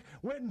Whipwreck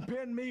went and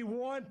pinned me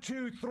 1,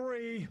 2,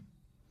 3.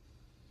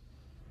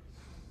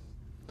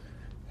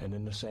 And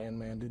then the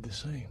Sandman did the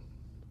same.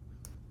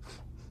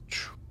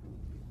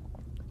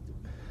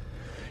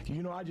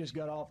 You know, I just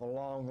got off a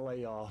long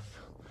layoff.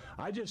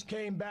 I just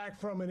came back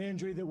from an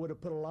injury that would have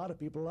put a lot of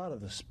people out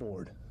of the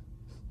sport.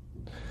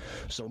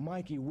 So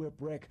Mikey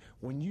Whipwreck,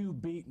 when you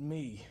beat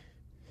me,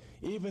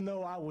 even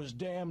though I was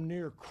damn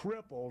near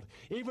crippled,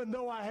 even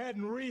though I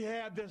hadn't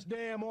rehabbed this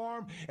damn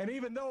arm, and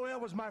even though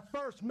that was my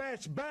first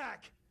match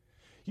back,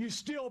 you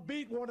still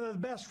beat one of the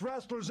best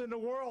wrestlers in the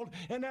world,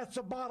 and that's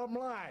the bottom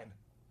line.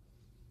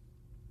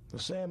 The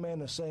Sandman,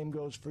 the same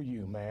goes for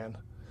you, man.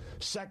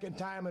 Second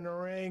time in the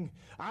ring,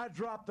 I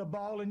drop the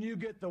ball and you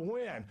get the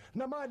win.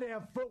 Now, my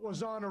damn foot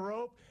was on the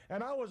rope,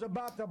 and I was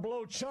about to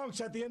blow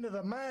chunks at the end of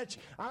the match.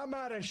 I'm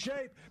out of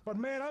shape, but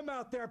man, I'm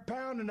out there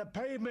pounding the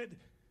pavement.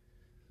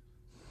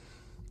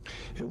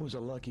 It was a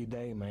lucky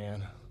day,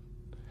 man.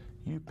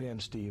 You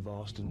pinned Steve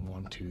Austin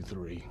 1, 2,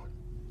 3.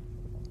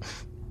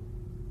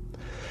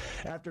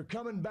 After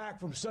coming back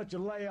from such a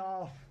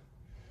layoff,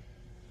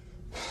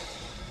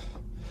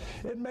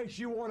 it makes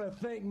you want to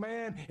think,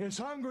 man, as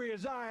hungry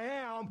as I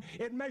am,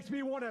 it makes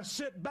me want to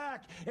sit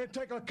back and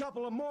take a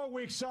couple of more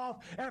weeks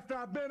off after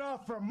I've been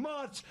off for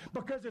months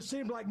because it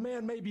seemed like,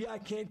 man, maybe I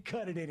can't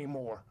cut it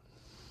anymore.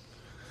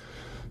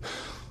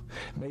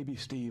 Maybe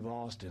Steve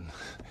Austin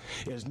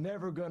is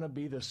never going to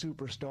be the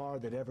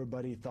superstar that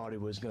everybody thought he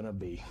was going to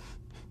be.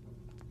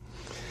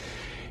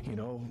 You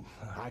know,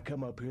 I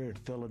come up here at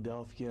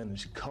Philadelphia and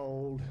it's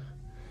cold.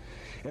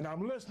 And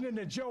I'm listening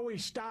to Joey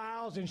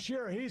Styles, and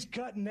sure, he's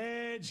cutting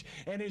edge,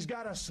 and he's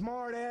got a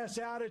smart-ass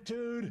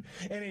attitude,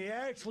 and he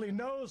actually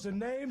knows the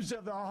names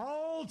of the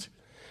holds.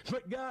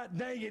 But God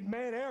dang it,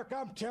 man, Eric,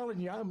 I'm telling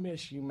you, I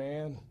miss you,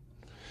 man.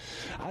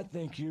 I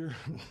think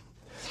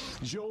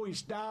Joey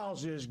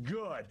Styles is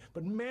good,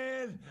 but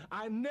man,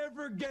 I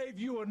never gave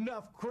you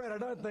enough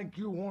credit. I think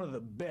you're one of the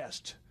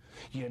best.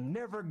 You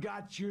never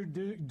got your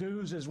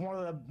dues as one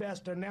of the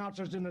best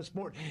announcers in the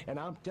sport, and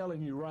I'm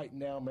telling you right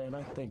now, man,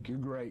 I think you're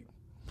great.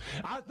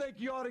 I think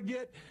you ought to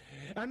get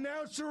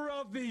Announcer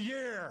of the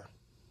Year.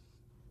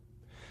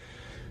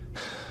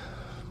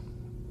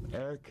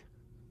 Eric,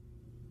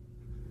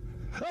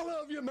 I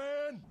love you,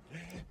 man.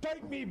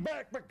 Take me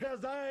back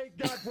because I ain't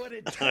got what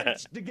it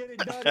takes to get it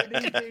done in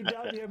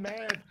ECW,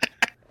 man.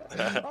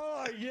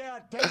 Oh, yeah,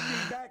 take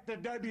me back to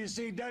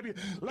WCW.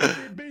 Let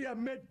me be a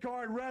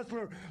mid-card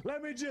wrestler.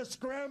 Let me just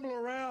scramble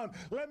around.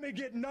 Let me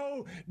get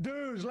no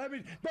dues.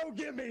 Don't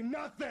give me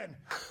nothing.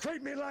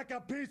 Treat me like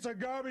a piece of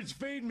garbage.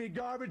 Feed me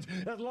garbage.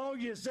 As long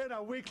as you send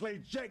a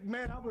weekly check,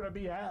 man, I'm going to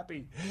be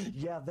happy.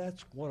 Yeah,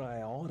 that's what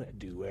I ought to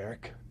do,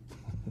 Eric.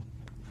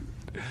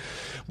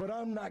 But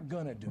I'm not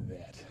going to do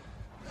that.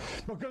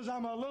 Because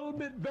I'm a little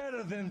bit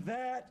better than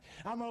that.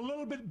 I'm a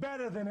little bit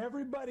better than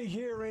everybody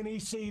here in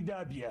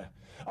ECW.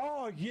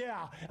 Oh,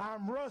 yeah,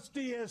 I'm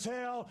rusty as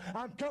hell.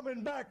 I'm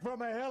coming back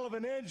from a hell of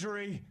an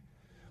injury.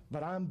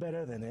 But I'm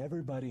better than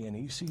everybody in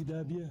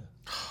ECW.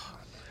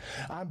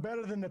 I'm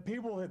better than the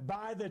people that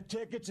buy the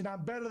tickets, and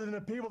I'm better than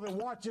the people that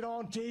watch it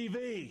on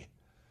TV.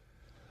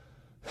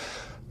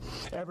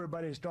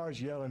 Everybody starts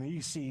yelling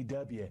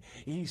ECW,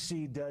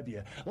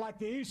 ECW. Like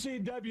the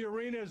ECW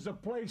arena is the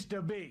place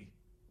to be.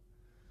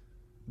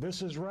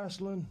 This is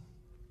wrestling?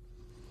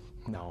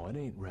 No, it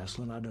ain't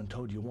wrestling. I done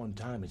told you one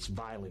time it's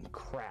violent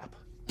crap.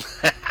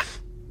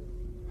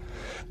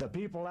 The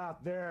people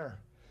out there,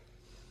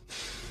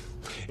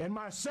 in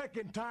my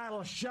second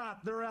title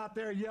shot, they're out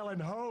there yelling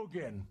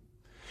Hogan.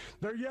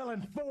 They're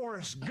yelling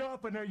Forrest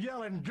Gump, and they're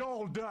yelling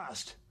Gold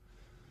Dust.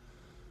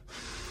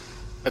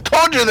 I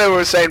told you they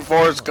were saying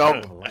Forrest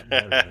Gump.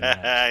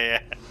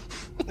 Yeah.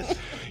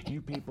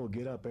 You people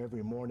get up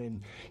every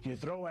morning, you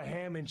throw a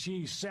ham and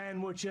cheese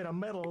sandwich in a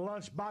metal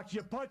lunchbox,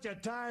 you punch a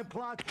time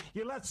clock,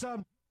 you let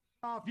some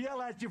off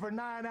yell at you for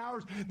 9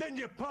 hours, then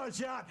you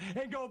punch out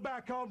and go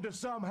back home to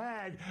some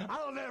hag.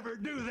 I'll never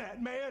do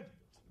that, man.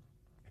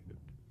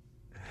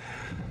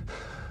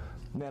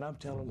 Man, I'm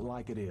telling it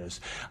like it is.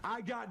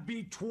 I got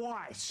beat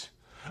twice.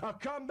 A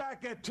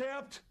comeback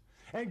attempt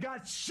and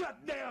got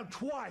shut down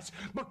twice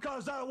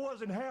because I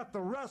wasn't half the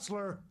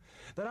wrestler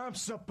that I'm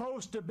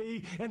supposed to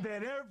be and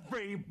that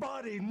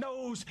everybody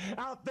knows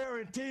out there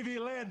in TV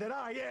land that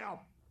I am.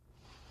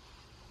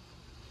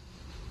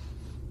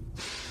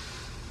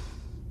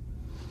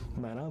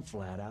 Man, I'm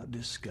flat out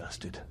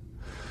disgusted.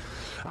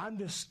 I'm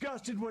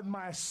disgusted with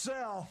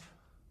myself.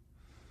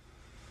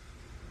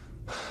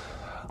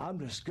 I'm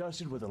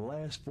disgusted with the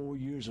last 4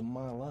 years of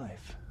my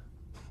life.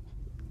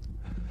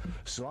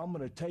 So I'm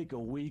going to take a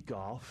week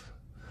off.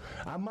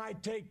 I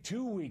might take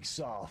 2 weeks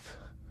off.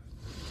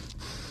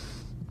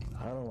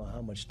 I don't know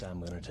how much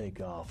time I'm going to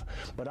take off,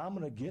 but I'm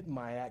going to get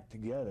my act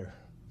together.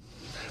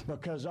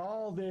 Because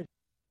all this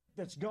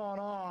that's gone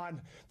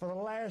on for the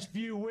last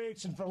few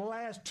weeks and for the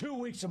last 2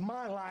 weeks of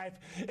my life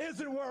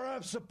isn't where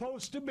I'm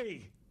supposed to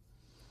be.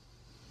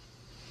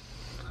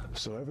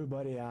 So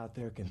everybody out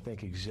there can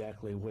think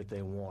exactly what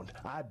they want.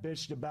 I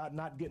bitched about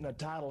not getting a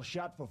title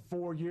shot for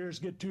 4 years,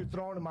 get two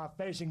thrown in my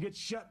face, and get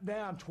shut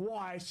down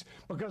twice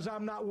because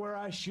I'm not where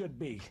I should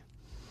be.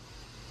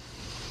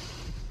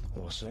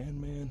 Well,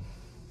 Sandman,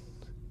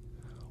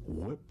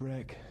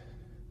 Whipwreck,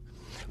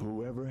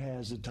 whoever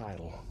has the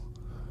title,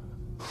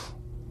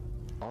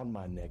 on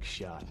my next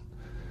shot,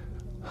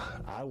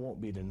 I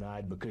won't be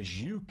denied because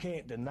you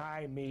can't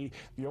deny me.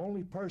 The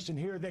only person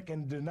here that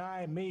can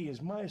deny me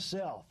is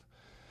myself.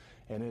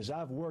 And as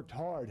I've worked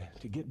hard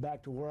to get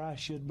back to where I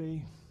should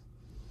be,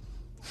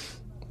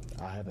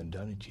 I haven't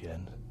done it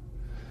yet.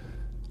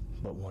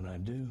 But when I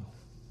do,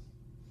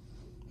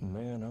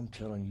 man, I'm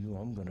telling you,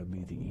 I'm going to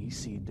be the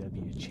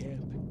ECW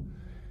champ.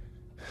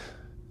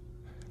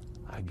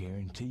 I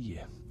guarantee you,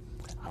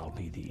 I'll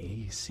be the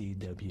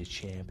ECW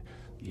champ,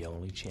 the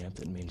only champ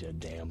that means a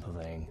damn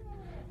thing.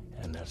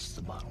 And that's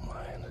the bottom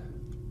line.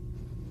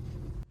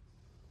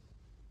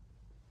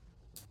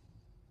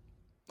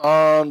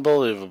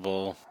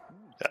 Unbelievable.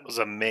 That was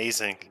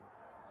amazing.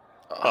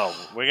 Oh,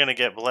 we're going to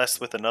get blessed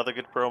with another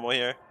good promo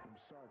here.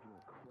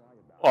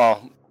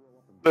 Well,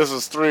 this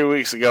was 3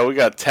 weeks ago. We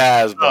got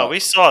Taz. But Oh, we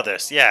saw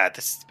this. Yeah,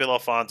 this is Bill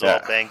Alfonso all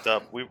Yeah. banged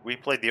up. We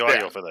played the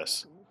audio for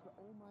this.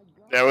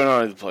 Yeah, we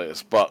don't need to play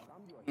this, but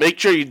make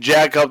sure you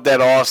jack up that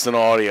Austin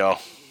audio.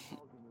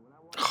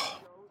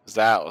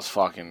 That was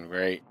fucking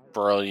great.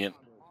 Brilliant.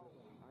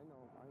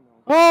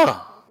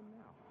 Oh.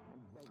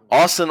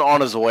 Austin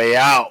on his way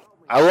out.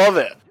 I love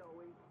it.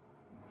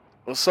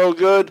 It was so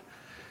good.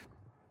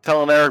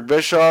 Telling Eric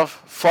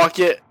Bischoff, fuck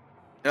it.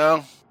 You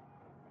know?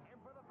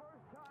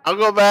 I'll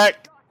go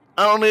back.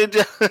 I don't need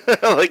you.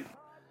 Like,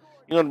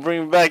 you gonna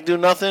bring me back, do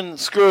nothing?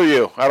 Screw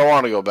you. I don't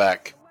want to go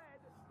back.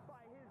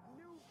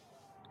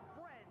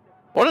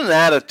 What an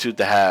attitude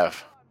to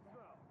have.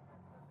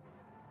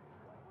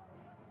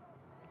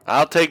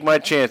 I'll take my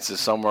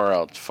chances somewhere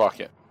else. Fuck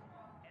it.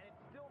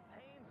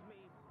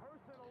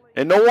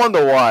 And no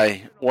wonder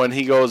why, when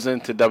he goes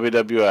into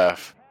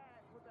WWF,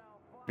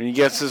 and he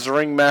gets his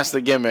ringmaster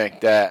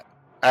gimmick, that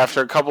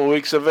after a couple of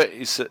weeks of it,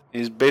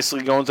 he's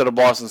basically going to the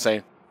boss and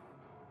saying,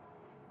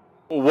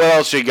 what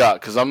else you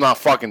got? Because I'm not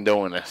fucking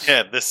doing this.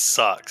 Yeah, this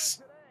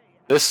sucks.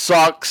 This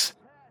sucks.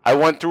 I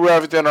went through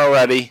everything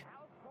already.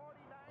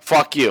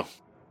 Fuck you.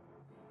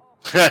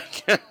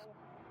 It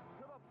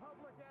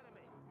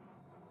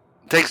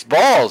takes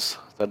balls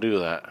to do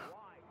that.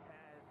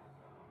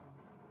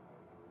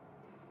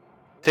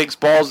 It takes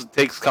balls, it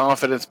takes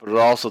confidence, but it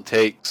also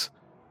takes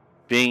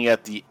being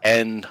at the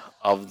end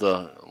of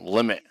the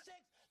limit.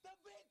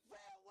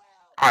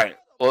 Alright,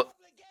 well,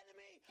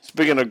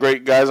 speaking of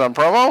great guys on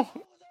promo,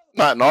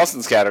 not in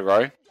Austin's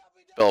category,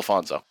 Bill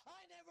Alfonso.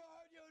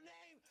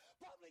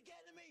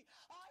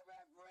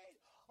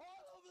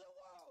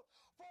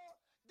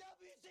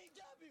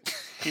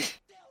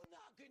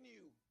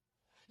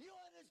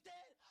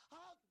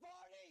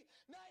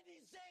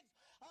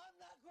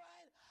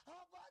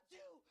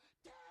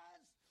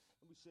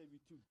 Save you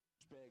two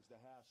bags the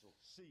hassle.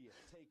 See ya.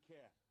 Take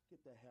care. Get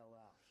the hell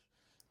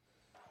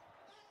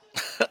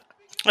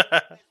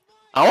out.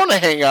 I want to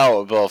hang out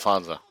with Bill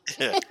Alfonso.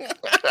 Yeah.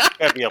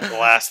 That'd be a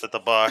blast at the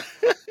bar.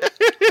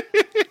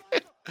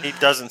 He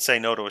doesn't say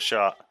no to a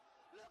shot.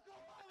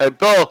 Hey,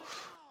 Bill,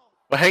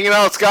 we're hanging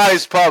out at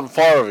Sky's Pub in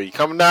Florida. You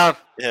coming down?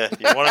 Yeah,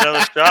 you want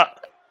another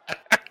shot?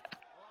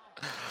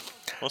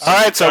 All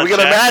right, so we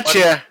got a match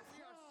here.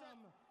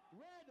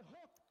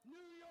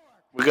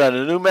 We got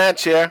a new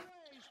match here.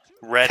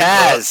 Red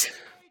Taz. Hook.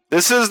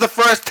 This is the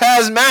first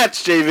Taz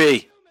match,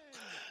 JV.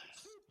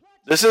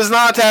 This is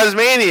not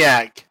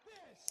Tasmaniac.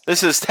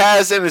 This is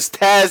Taz in his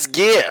Taz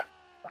gear.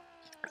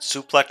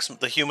 Suplex,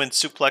 the human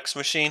suplex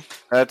machine.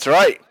 That's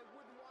right.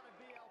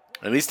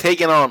 And he's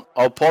taking on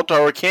El Puerto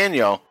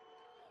Ricano.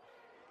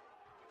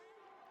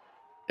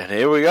 And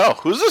here we go.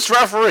 Who's this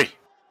referee?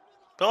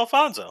 Bill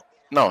Alfonso.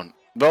 No,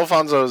 Bill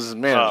Alfonso is his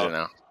manager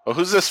now. But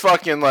who's this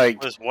fucking, like,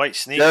 With his white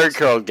sneakers. Jerry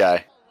Curl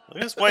guy? Look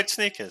at his white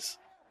sneakers.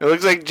 It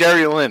looks like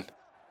Jerry Lynn.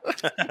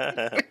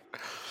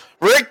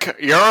 Rick,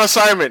 you're on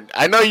assignment.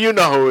 I know you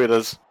know who it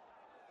is.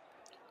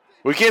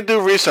 We can't do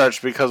research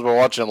because we're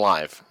watching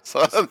live.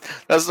 So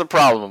that's the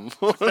problem.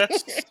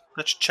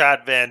 That's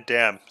Chad Van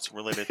Dam. It's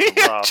related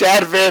to Rob.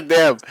 Chad Van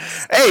Dam.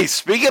 Hey,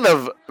 speaking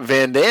of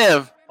Van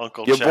Dam,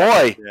 Uncle your Chad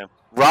boy, Van Dam.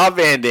 Rob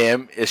Van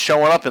Dam, is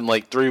showing up in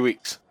like 3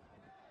 weeks.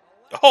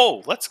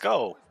 Oh, let's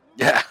go.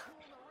 Yeah.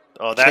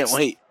 Oh, Can't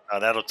wait.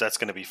 That's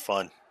going to be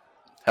fun.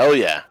 Hell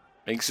yeah.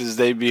 Makes his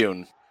debut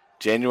in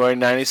January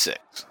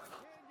 96.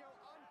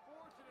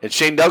 And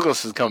Shane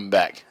Douglas is coming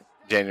back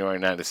January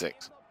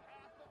 96.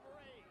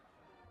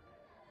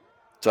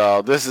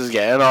 So this is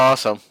getting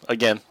awesome.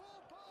 Again.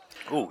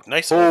 Ooh,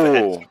 nice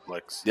overhead Ooh.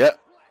 suplex. Yep.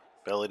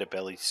 Belly to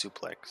belly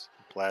suplex.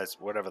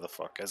 Whatever the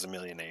fuck. Has a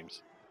million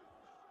names.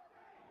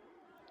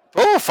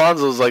 Bill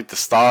Alfonso's like the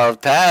star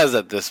of Taz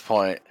at this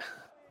point.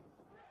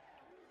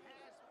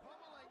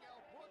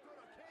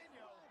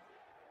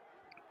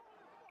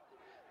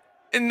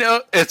 And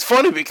it's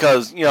funny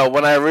because,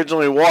 when I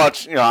originally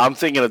watched, I'm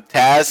thinking of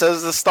Taz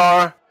as the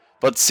star,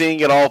 but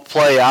seeing it all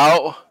play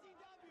out,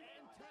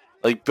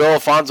 like Bill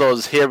Alfonso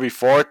was here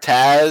before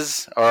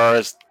Taz,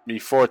 or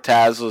before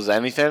Taz was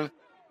anything.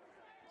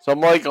 So I'm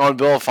like on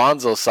Bill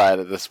Alfonso's side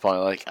at this point,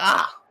 like,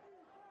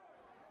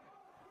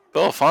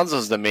 Bill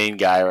Alfonso's the main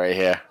guy right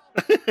here.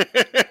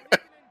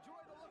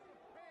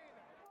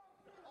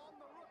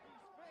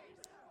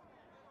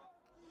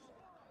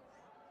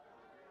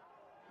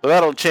 But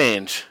that'll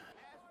change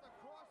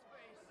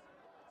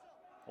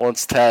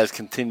once Taz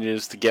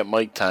continues to get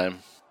mic time.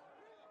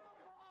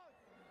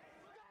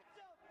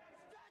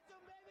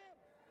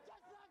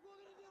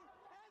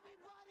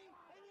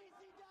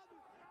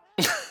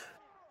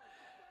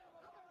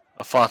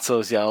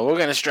 Alfonso's yelling, we're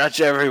going to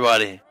stretch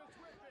everybody.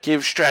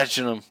 Keep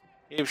stretching them.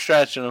 Keep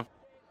stretching them.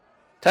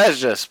 Taz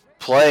just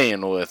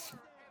playing with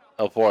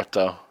El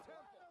Porto.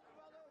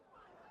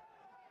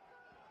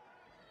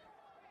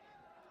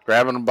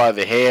 Grabbing him by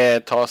the hair,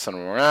 tossing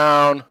him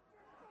around.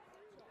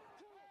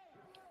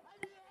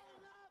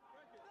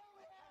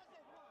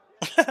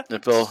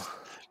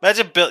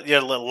 Imagine Bill,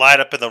 you're light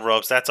up in the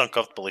ropes. That's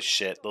uncomfortable as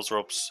shit. Those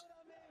ropes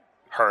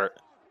hurt.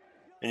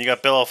 And you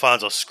got Bill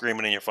Alfonso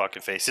screaming in your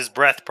fucking face. His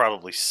breath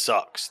probably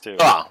sucks, too.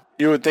 Oh,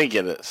 you would think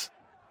it is.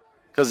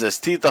 Because his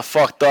teeth are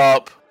fucked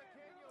up.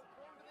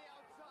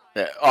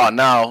 Yeah. Oh,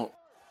 now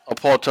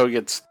Porto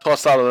gets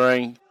tossed out of the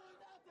ring.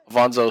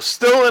 Alfonso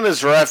still in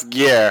his ref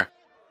gear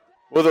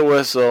with a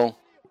whistle,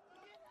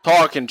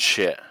 talking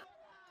shit.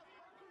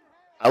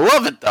 I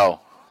love it, though.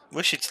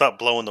 Wish he'd stop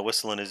blowing the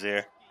whistle in his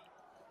ear.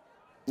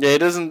 Yeah, he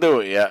doesn't do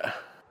it yet.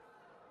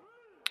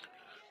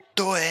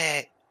 Do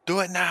it.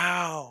 Do it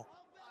now.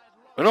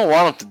 We don't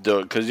want him to do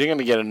it because you're going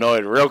to get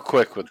annoyed real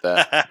quick with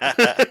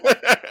that.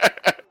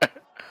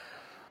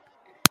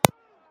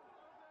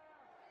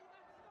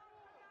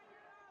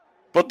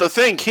 But the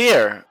thing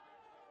here,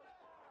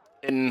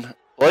 in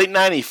late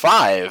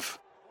 95,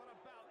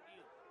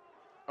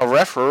 a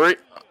referee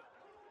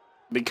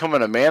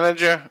becoming a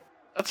manager,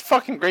 that's a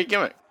fucking great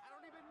gimmick.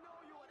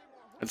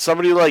 And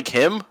somebody like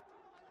him,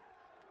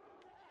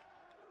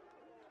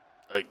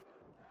 like,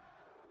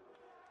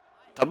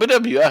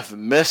 WWF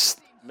missed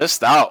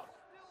out.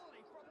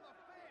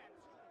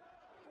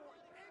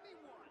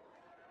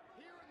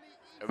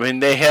 I mean,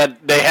 they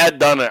had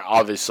done it,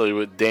 obviously,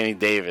 with Danny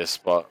Davis,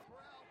 but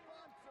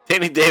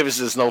Danny Davis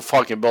is no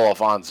fucking Bill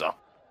Alfonso.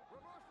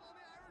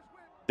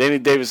 Danny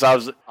Davis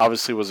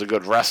obviously was a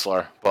good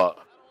wrestler, but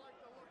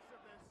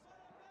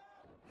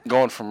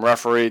going from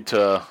referee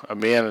to a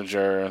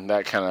manager and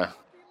that kind of,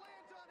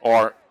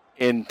 or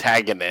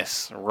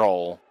antagonist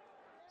role,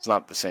 it's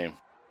not the same.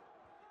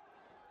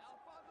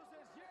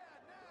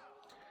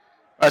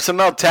 Alright, so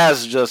now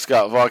Taz just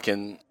got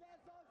fucking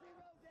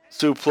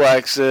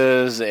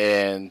suplexes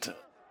and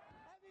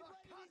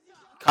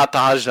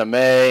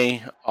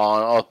Katahajime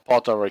on El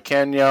Puerto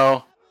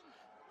Riqueño.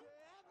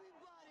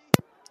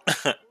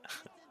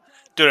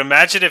 Dude,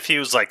 imagine if he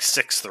was like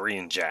 6'3"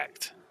 and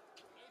jacked.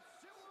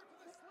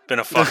 Been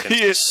a fucking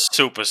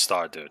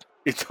superstar, dude.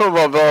 You talking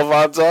about Bill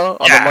Alfonso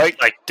on the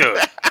mic? Like, dude.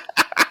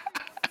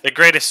 The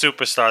greatest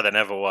superstar that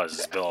ever was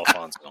is Bill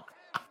Alfonso.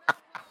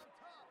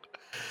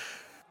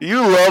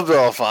 You love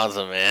Bill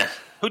Alfonso, man.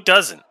 Who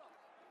doesn't?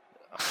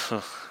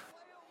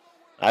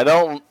 I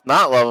don't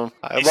not love him.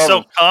 He's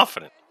so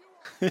confident.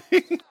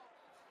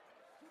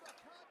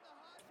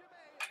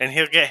 And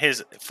he'll get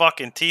his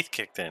fucking teeth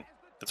kicked in.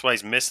 That's why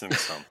he's missing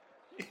some.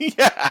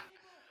 Yeah.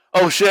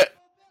 Oh, shit.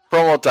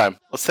 Promo time.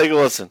 Let's take a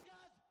listen.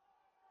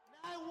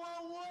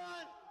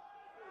 911,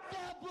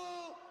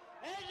 Taboo,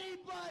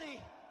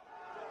 anybody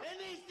in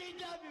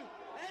ECW,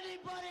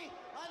 anybody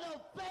on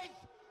the face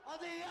of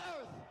the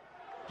earth.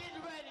 Get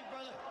ready,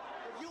 brother.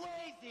 You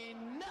ain't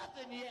seen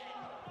nothing yet.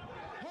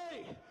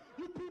 Hey,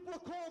 you people are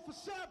calling for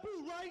Sabu,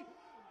 right?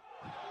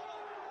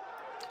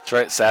 That's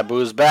right.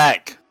 Sabu's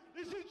back.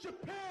 It's in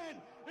Japan,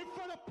 in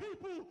front of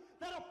people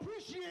that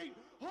appreciate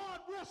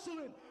hard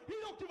wrestling. He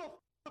don't give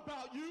a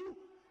about you,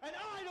 and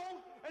I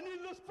don't, and then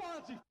let's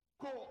Fonzie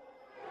call.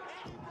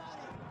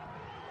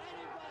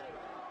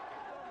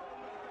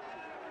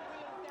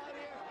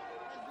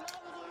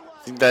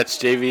 I think that's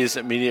JV's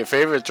immediate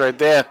favorites right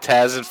there.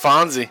 Taz and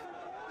Fonzie.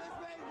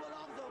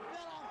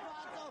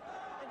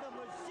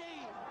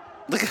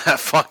 Look at that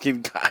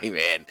fucking guy,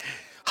 man.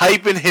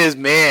 Hyping his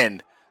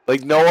man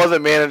like no other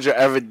manager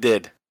ever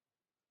did.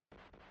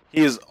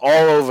 He is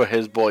all over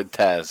his boy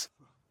Taz.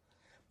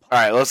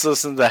 Alright, let's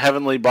listen to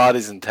Heavenly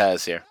Bodies and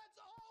Taz here. That's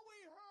all we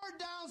heard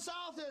down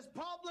south is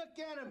Public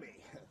Enemy.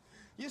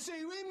 You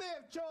see, we may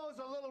have chose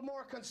a little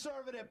more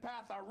conservative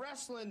path of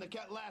wrestling the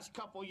last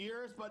couple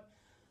years, but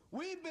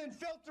we've been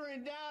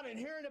filtering down and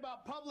hearing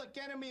about Public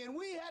Enemy, and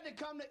we had to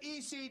come to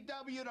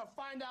ECW to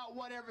find out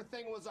what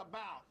everything was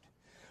about.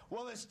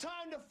 Well, it's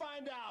time to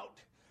find out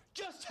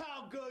just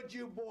how good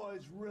you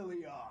boys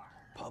really are.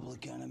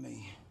 Public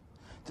Enemy.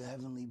 The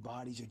heavenly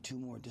bodies are 2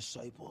 more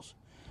disciples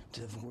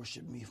that have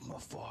worshipped me from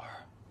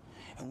afar.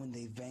 And when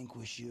they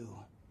vanquish you,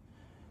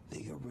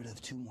 they get rid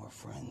of 2 more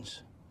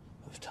friends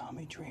of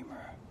Tommy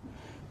Dreamer.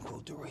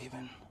 Quote the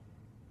Raven,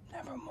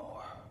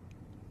 nevermore.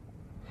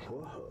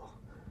 Whoa.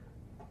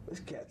 This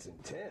cat's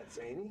intense,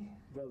 ain't he?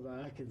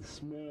 Brother, I can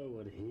smell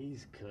what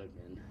he's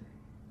cooking.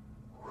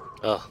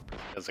 Oh,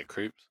 as it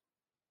creeps.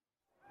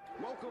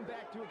 Welcome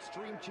back to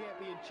Extreme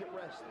Championship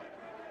Wrestling.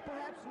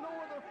 Perhaps no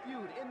other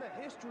feud in the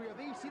history of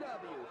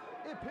ECW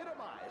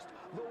epitomized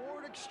the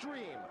word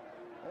extreme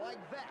like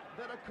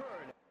that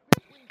occurred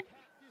between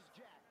Cactus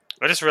Jack.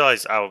 I just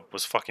realized I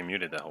was fucking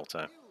muted that whole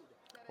time.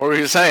 What were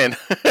you saying?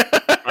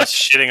 I was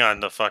shitting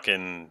on the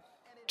fucking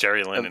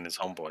Jerry Lynn and his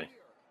homeboy.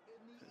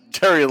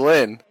 Jerry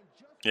Lynn.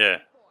 Yeah.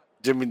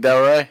 Jimmy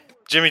Delray.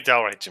 Jerry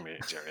Lynn.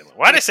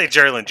 Why did I say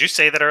Jerry Lynn? Did you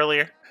say that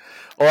earlier?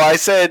 Well, I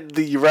said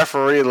the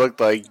referee looked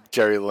like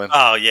Jerry Lynn.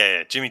 Oh,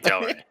 yeah. Jimmy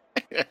Delray.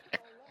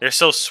 They're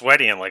so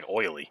sweaty and, like,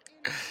 oily.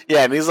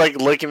 Yeah, and he's, like,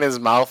 licking his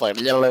mouth like...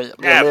 Yeah,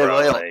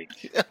 bro, like...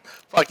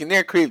 Fucking,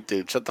 you're a creep,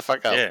 dude. Shut the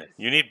fuck up. Yeah,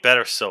 you need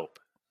better soap.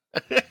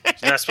 You're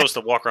not supposed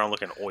to walk around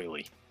looking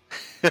oily.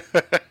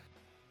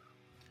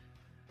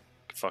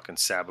 Fucking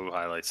Sabu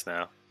highlights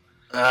now.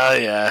 Oh,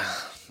 yeah.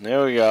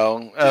 There we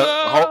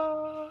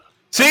go.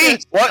 See?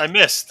 What? I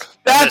missed.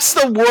 That's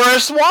the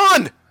worst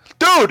one!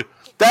 Dude!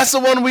 That's the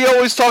one we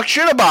always talk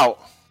shit about.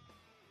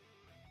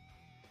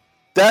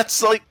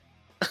 That's like...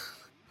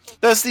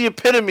 That's the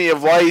epitome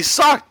of why he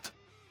sucked.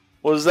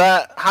 Was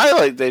that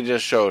highlight they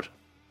just showed.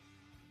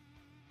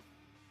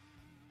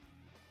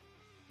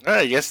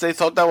 I guess they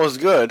thought that was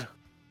good.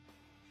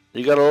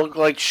 You gotta look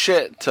like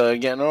shit to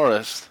get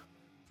noticed.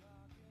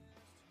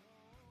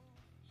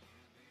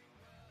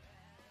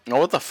 Oh,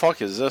 what the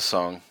fuck is this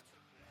song?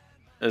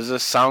 Is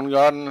this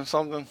Soundgarden or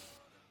something?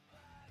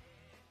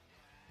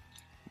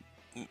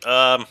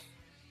 Not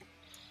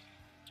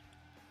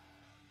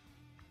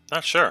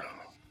sure.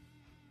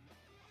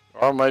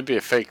 Or it might be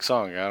a fake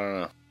song. I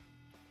don't know.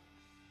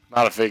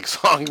 Not a fake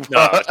song, but...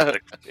 No, it's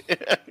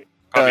like,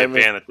 probably a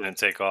band that didn't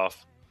take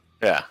off.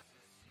 Yeah.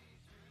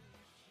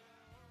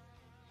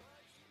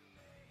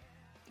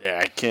 Yeah,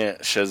 I can't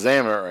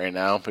Shazam it right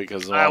now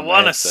because... I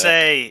want to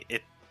say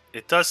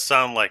it does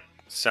sound like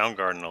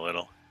Soundgarden a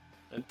little.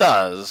 It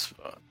does,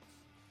 but...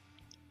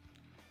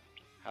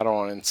 I don't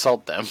want to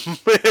insult them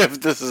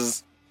if this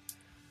is...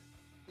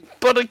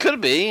 But it could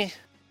be.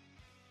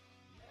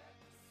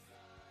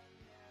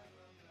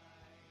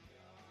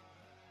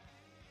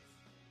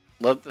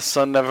 Let the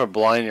sun never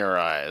blind your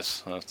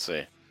eyes. Let's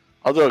see.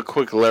 I'll do a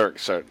quick lyric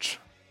search.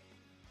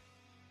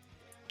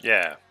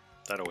 Yeah,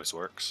 that always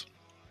works.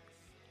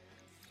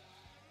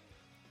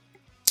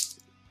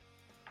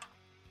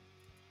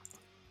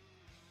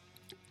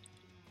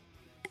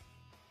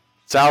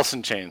 It's Alice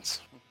in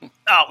Chains.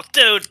 Oh,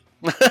 dude!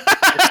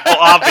 It's so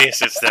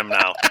obvious it's them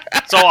now.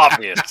 So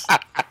obvious.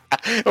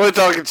 We're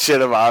talking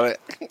shit about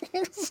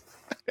it.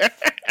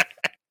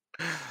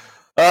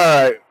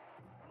 Alright.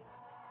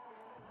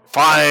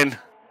 Fine.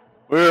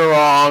 We were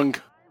wrong.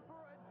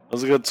 It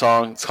was a good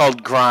song. It's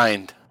called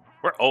Grind.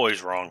 We're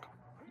always wrong.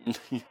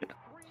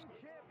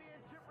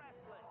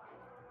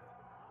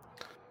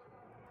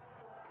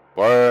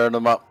 Word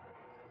them up.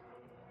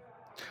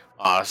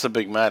 Ah, it's a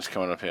big match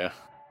coming up here.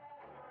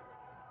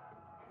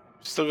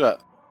 Still got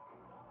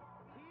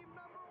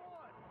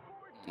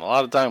a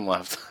lot of time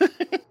left.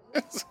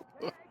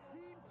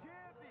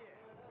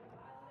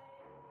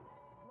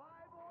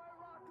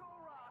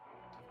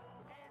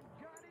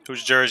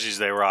 Whose jerseys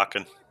they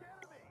rocking?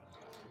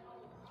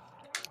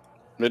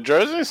 The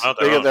jerseys? Oh,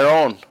 they get their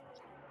own.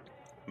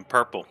 And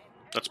purple.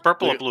 That's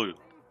purple or blue?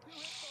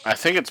 I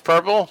think it's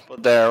purple,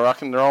 but they're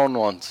rocking their own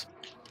ones.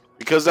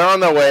 Because they're on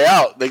their way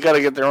out. They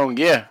gotta get their own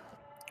gear.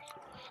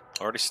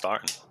 Already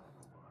starting.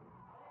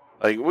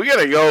 Like, we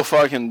gotta go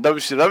fucking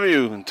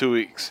WCW in 2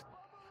 weeks.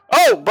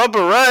 Oh,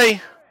 Bubba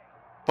Ray.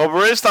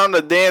 Bubba Ray's time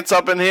to dance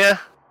up in here.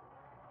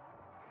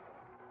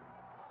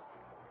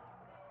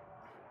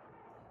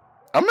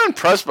 I'm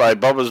impressed by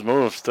Bubba's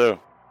moves, too.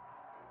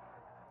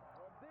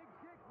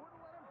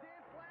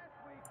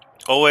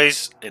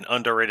 Always an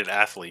underrated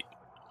athlete.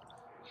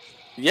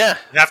 Yeah.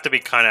 You have to be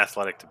kind of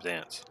athletic to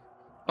dance.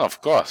 Oh,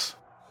 of course.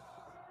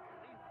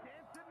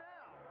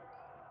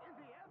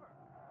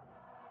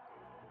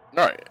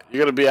 Alright, you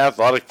gotta be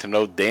athletic to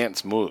know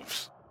dance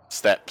moves.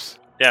 Steps.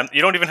 Yeah,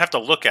 you don't even have to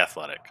look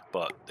athletic,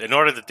 but in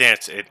order to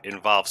dance, it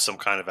involves some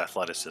kind of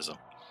athleticism.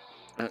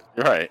 You're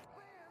right.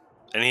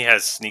 And he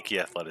has sneaky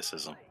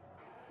athleticism.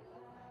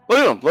 Look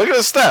at him. Look at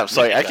his steps.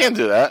 Like, I can't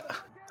do that.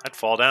 I'd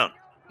fall down.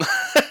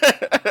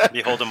 I'd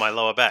be holding my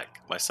lower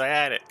back, my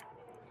sciatic.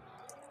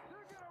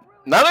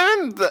 Not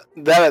even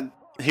that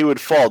he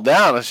would fall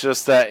down. It's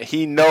just that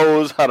he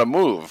knows how to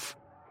move.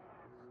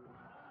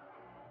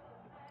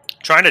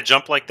 Trying to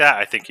jump like that,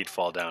 I think he'd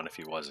fall down if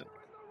he wasn't.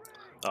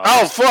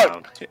 Oh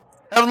fuck!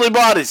 Heavenly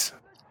bodies.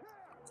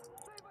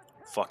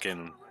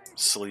 Fucking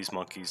sleaze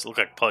monkeys. Look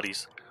like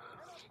putties.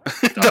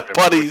 The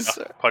putties.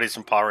 Putties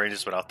from Power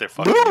Rangers, but out there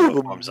fucking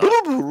arms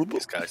up.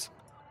 These guys.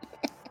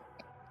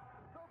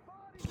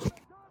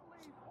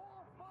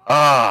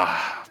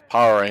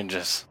 Power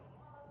Rangers.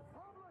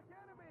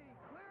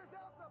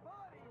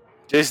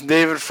 Jason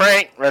David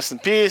Frank, rest in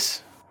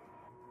peace.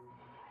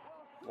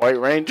 White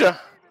Ranger,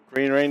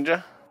 Green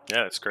Ranger.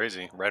 Yeah, it's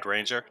crazy. Red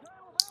Ranger.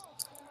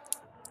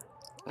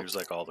 He was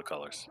like all the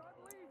colors.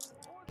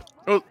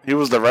 Oh, he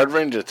was the Red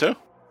Ranger too?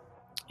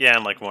 Yeah,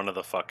 and like one of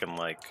the fucking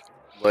like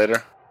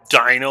Later.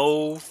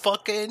 Dino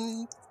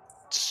fucking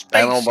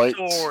space Dinobites.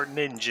 Thor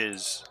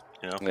ninjas.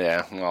 You know?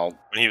 Yeah, well.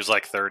 When he was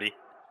like 30.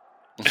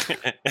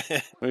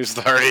 He was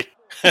 30.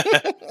 He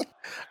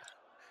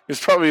was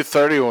probably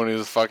 30 when he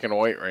was fucking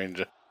White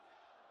Ranger.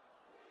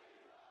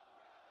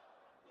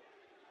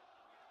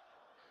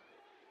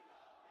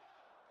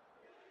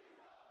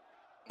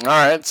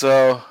 Alright,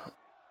 so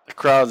the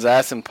crowd's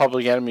asking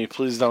Public Enemy,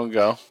 please don't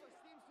go.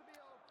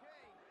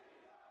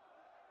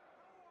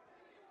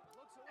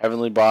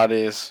 Heavenly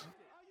Bodies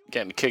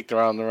getting kicked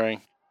around the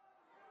ring.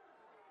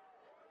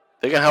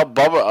 They can help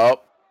Bubba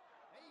up.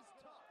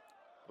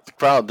 But the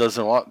crowd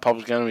doesn't want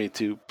Public Enemy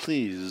to.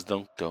 Please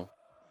don't go.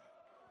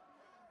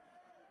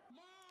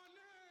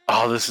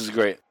 Oh, this is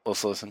great.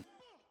 Let's listen.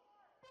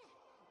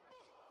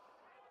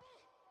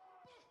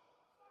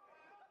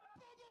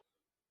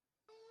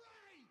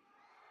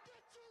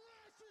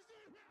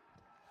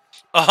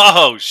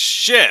 Oh,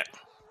 shit.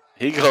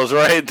 He goes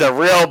right to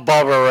real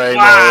Bubba Ray.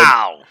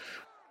 Wow. Mode.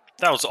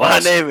 That was My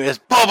awesome. name is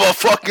Bubba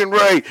fucking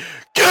Ray.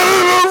 Get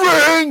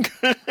in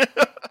the ring.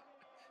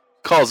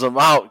 Calls him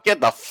out.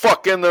 Get the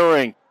fuck in the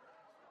ring.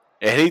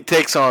 And he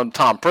takes on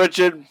Tom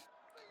Pritchard.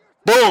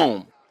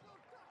 Boom.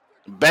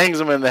 Bangs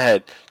him in the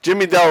head.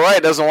 Jimmy Del Rey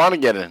doesn't want to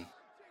get in.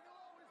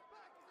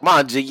 Come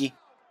on, Jiggy.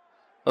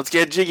 Let's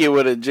get jiggy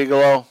with it,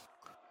 Gigolo.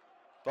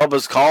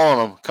 Bubba's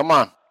calling him. Come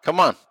on. Come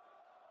on.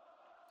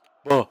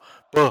 Buh,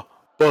 buh,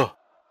 buh.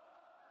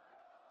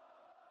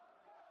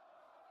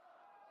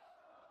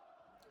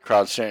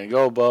 Crowd's chanting,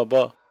 go,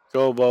 Bubba.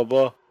 Go,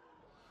 Bubba.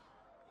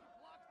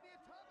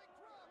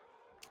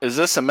 Is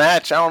this a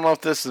match? I don't know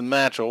if this is a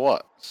match or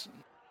what.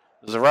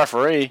 There's a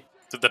referee.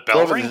 Did the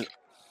bell ring?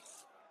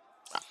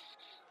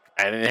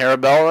 I didn't hear a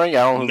bell ring.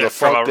 I don't know who the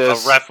fuck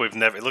this. A ref we've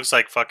never. It looks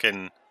like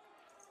fucking.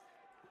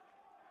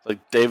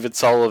 Like David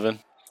Sullivan.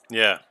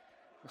 Yeah.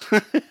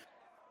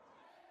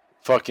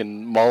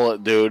 Fucking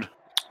mullet dude.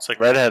 It's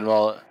like redhead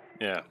mullet.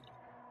 Yeah.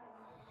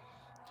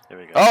 Here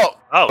we go.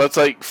 Oh, that's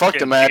like fuck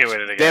the match.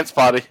 Dance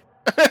party.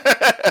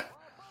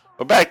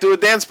 We're back to a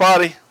dance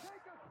party.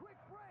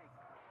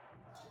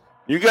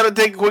 You gotta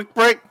take a quick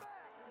break.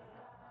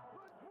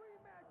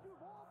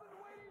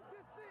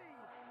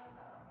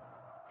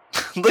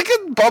 Look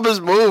at Bubba's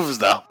moves,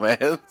 though, man.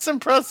 It's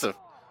impressive.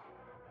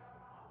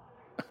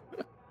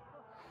 Look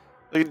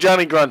at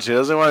Johnny Grunch. He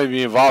doesn't want to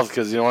be involved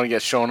because he don't want to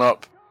get shown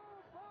up.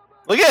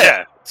 Look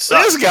at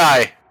this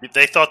guy.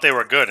 They thought they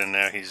were good, and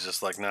now he's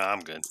just like, nah,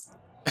 I'm good.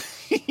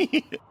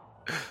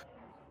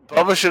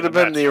 Bubba should have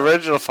been the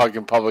original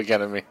fucking Public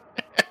Enemy.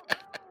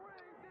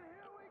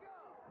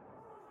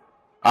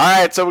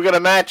 Alright, so we got a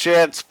match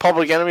here. It's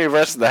Public Enemy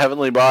versus the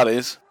Heavenly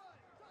Bodies.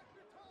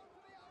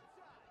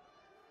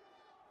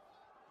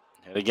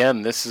 And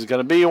again, this is going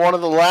to be one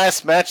of the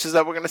last matches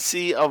that we're going to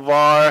see of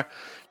our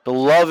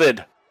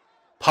beloved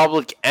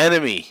Public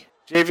Enemy.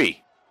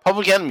 JV,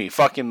 Public Enemy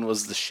fucking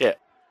was the shit.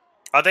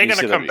 Are they going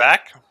to come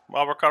back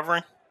while we're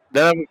covering?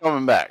 They're not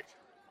coming back.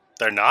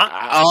 They're not?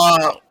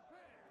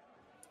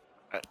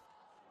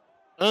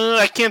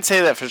 I can't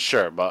say that for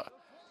sure, but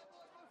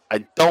I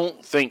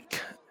don't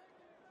think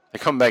they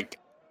come back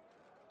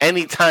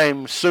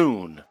anytime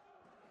soon.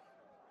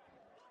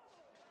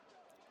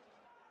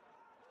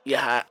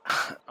 Yeah,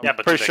 I'm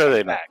pretty sure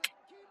they're back.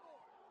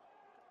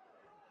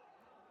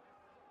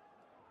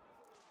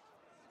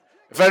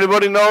 If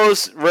anybody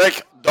knows,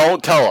 Rick,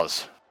 don't tell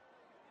us.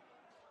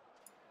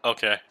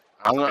 Okay.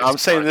 I'm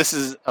saying this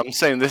is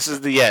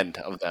the end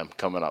of them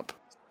coming up.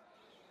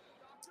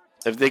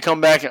 If they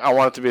come back, I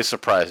want it to be a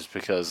surprise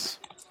because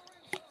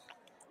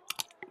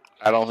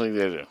I don't think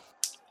they do.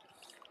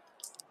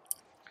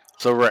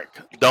 So Rick,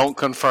 don't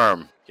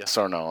confirm yes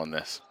or no on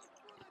this.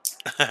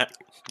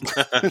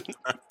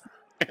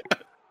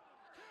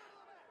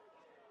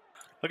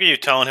 Look at you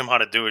telling him how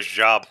to do his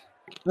job.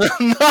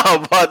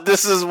 No, but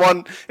this is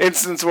one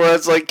instance where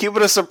it's like, keep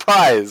it a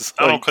surprise.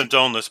 I don't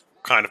condone this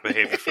kind of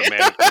behavior from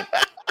management.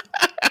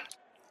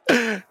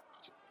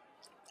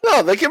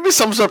 No, there can be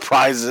some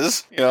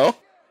surprises, you know.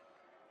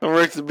 And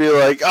Rick to be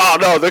like, oh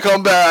no, they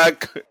come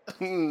back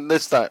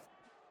this time.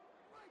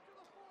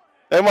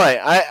 They might.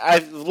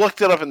 I've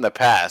looked it up in the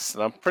past,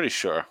 and I'm pretty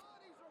sure.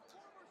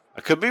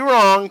 I could be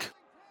wrong.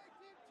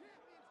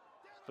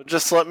 But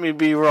just let me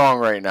be wrong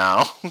right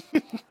now.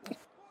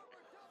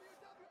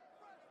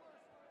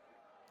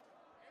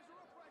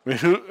 I mean,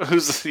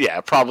 who's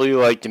probably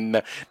like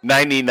in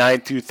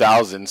 99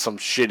 2000 some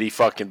shitty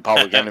fucking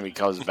Public Enemy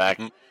comes back.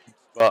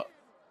 But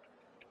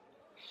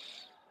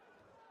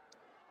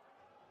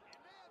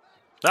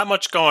not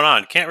much going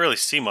on. Can't really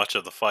see much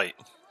of the fight.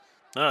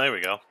 Oh, there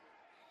we go.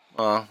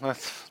 Oh,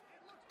 that's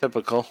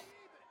typical.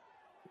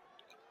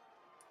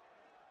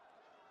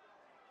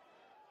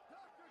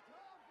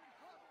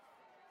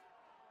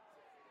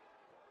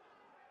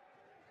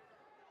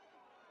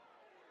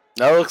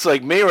 That looks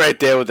like me right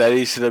there with that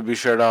ECW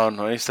shirt on.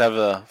 I used to have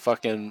the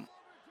fucking...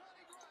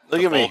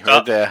 Look at me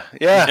right there.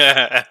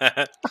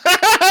 Yeah.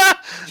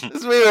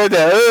 It's me right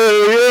there.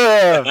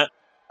 Oh,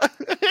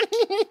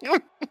 yeah.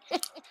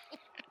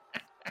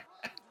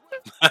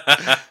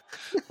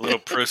 Little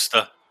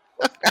Prusta.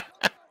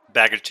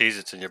 Bag of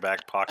Cheez-Its in your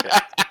back pocket.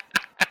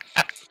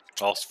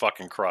 All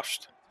fucking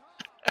crushed.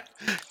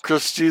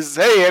 Crushed cheese.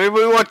 Hey,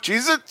 anybody want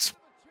Cheez-Its?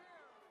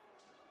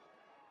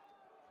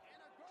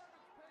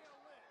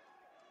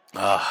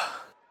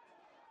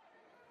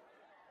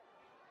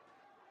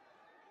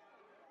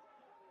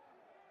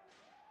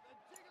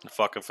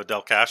 Fucking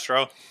Fidel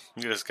Castro.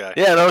 Look at this guy.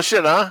 Yeah, no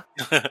shit, huh?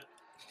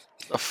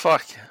 The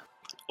fuck?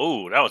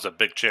 Ooh, that was a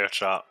big chair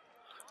shot.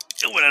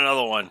 Doing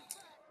another one.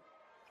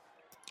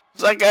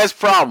 What's that guy's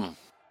problem?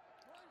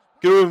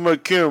 Get with my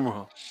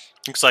camera.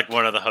 Looks like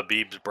one of the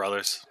Habib's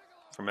brothers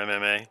from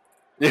MMA.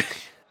 Yeah.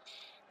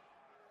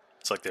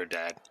 It's like their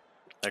dad.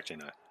 Actually,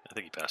 not. I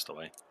think he passed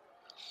away.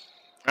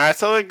 Alright,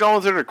 so they're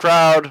going through the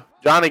crowd.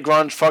 Johnny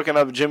Grunge fucking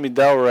up Jimmy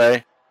Del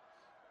Rey.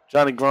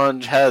 Johnny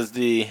Grunge has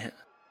the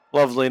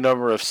lovely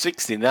number of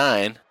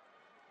 69,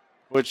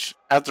 which,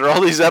 after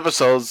all these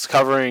episodes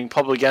covering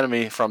Public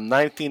Enemy from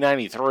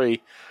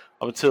 1993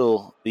 up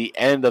until the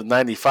end of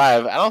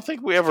 95, I don't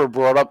think we ever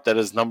brought up that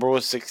his number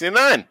was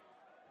 69.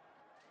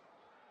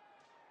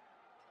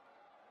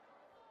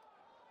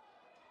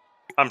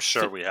 I'm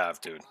sure we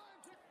have, dude.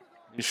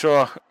 You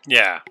sure?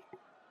 Yeah.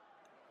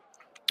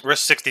 We're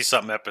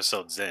 60-something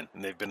episodes in,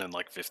 and they've been in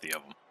like 50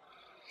 of them.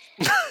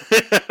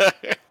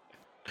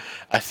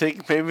 I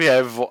think maybe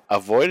I've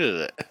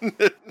avoided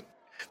it.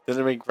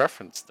 Didn't make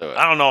reference to it.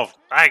 I don't know.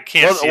 I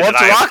can't see what's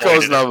that I Rocco's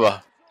avoided it.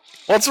 number?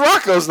 What's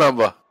Rocco's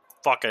number?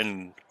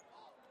 Fucking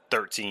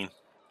 13.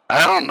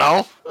 I don't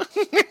know.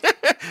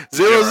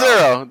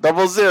 00,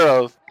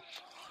 00.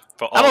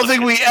 For all I don't the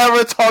think we bitches.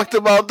 ever talked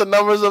about the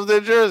numbers of their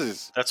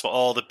jerseys. That's for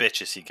all the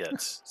bitches he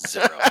gets.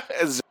 0.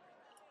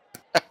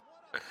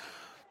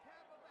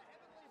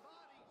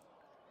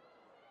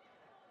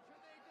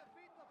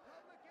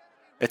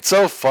 It's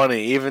so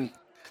funny, even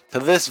to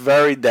this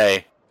very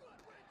day,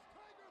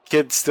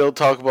 kids still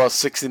talk about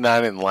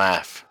 69 and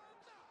laugh.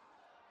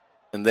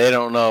 And they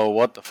don't know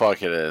what the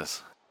fuck it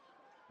is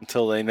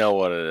until they know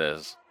what it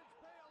is.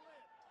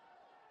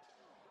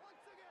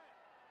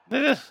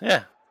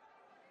 Yeah.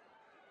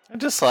 I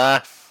just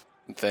laugh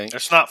and think.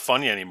 It's not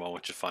funny anymore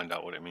once you find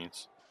out what it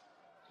means.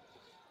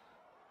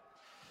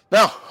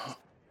 No.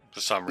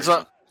 For some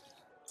reason.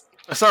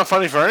 It's not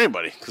funny for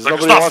anybody. It's not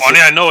funny.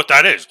 I know what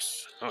that is.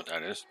 I know what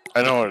that is.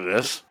 I know what it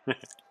is.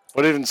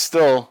 But even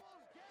still,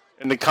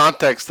 in the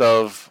context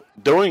of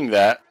doing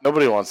that,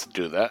 nobody wants to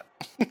do that.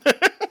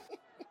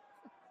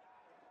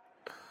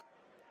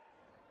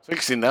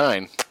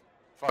 69.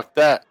 Fuck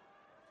that.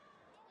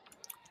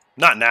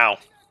 Not now.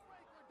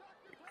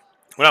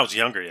 When I was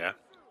younger, yeah.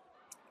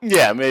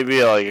 Yeah,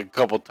 maybe like a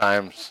couple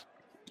times.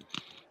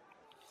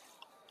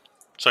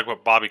 It's like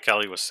what Bobby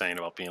Kelly was saying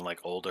about being like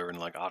older and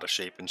like out of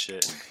shape and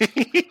shit.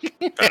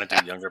 And trying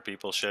to do younger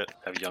people shit.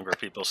 Have younger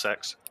people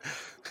sex.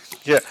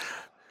 Yeah.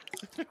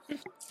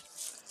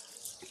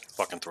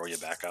 Fucking throw you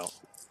back out.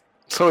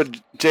 So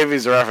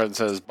JV's reference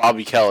is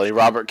Bobby Kelly,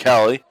 Robert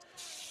Kelly.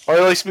 Or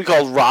he likes to be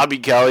called Robbie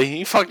Kelly.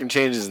 He fucking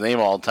changes his name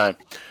all the time.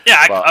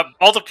 Yeah,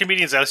 all the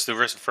comedians I used to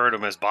refer to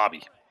him as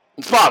Bobby.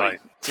 It's Bobby. Right.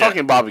 It's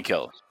fucking Bobby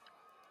Kelly.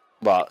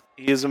 But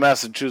he is a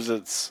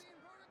Massachusetts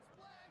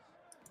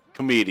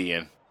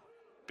comedian.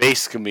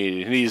 Bass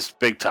comedian. He's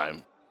big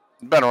time.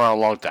 Been around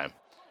a long time.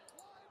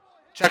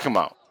 Check him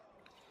out.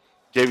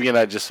 JV and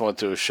I just went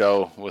to a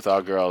show with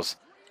our girls.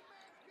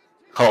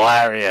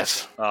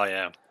 Hilarious. Oh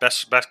yeah,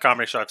 best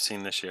comedy show I've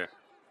seen this year.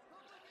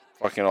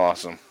 Fucking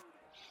awesome.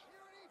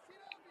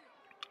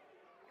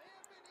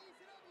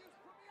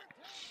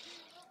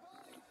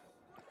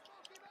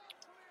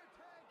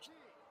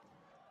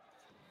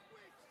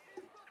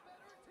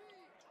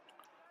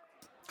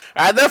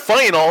 They're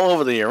fighting all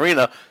over the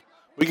arena.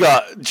 We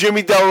got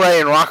Jimmy Del Rey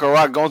and Rocco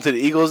Rock going to the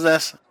Eagles'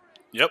 Nest.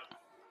 Yep.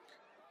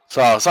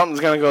 So something's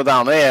going to go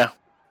down there.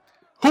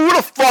 Who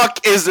the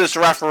fuck is this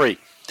referee?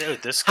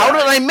 Dude, this guy. How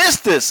did I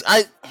miss this?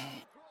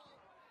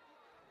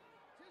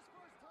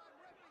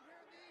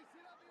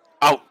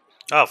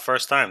 Oh,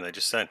 first time, they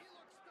just said.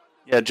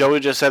 Yeah, Joey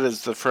just said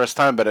it's the first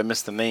time, but I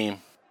missed the name.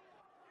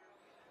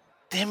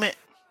 Damn it.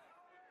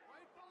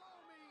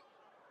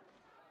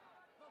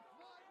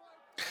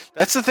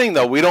 That's the thing,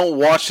 though. We don't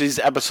watch these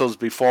episodes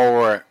before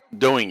we're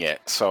doing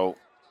it. So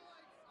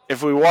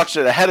if we watched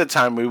it ahead of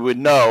time, we would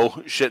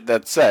know shit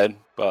that's said.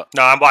 But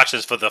No, I'm watching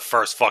this for the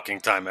first fucking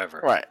time ever.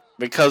 right.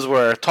 Because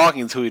we're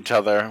talking to each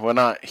other, we're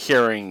not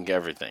hearing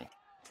everything.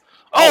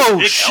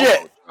 Oh,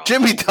 shit.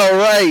 Jimmy Del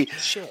Rey.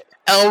 Shit.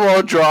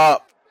 Elbow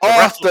drop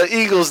off the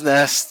Eagles'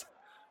 Nest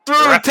through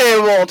the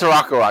table to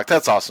Rocco Rock.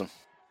 That's awesome.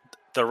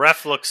 The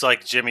ref looks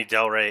like Jimmy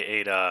Del Rey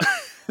ate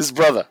his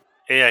brother.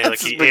 Yeah, like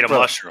That's he his big ate a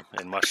brother. mushroom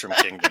in Mushroom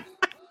Kingdom.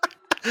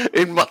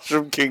 In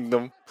Mushroom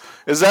Kingdom.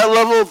 Is that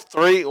level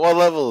 3? What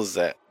level is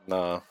that?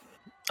 No.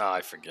 Oh,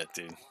 I forget,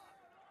 dude.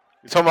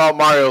 You're talking about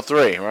Mario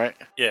 3, right?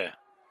 Yeah.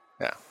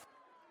 Yeah.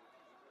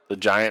 The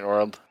Giant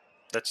World.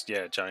 That's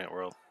Giant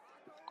World.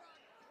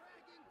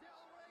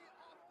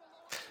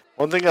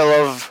 One thing I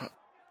love,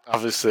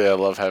 obviously, I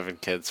love having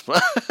kids.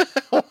 But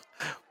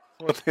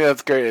one thing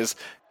that's great is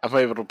I'm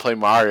able to play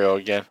Mario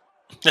again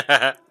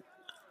in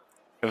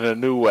a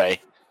new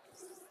way.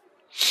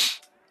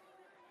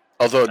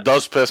 Although it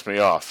does piss me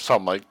off. So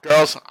I'm like,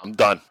 girls, I'm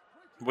done.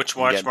 Which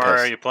Mario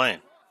are you playing?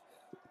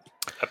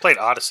 I played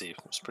Odyssey. It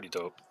was pretty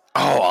dope.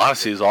 Oh,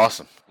 Odyssey is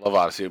awesome. Love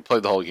Odyssey. I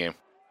played the whole game.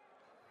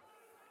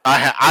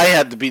 I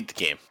had to beat the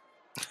game.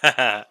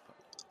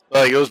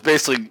 Like, it was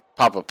basically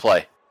Papa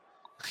play.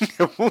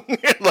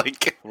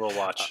 Like, we'll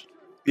watch.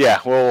 Yeah,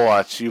 we'll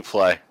watch. You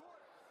play.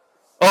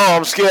 Oh,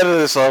 I'm scared of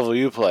this level.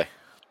 You play.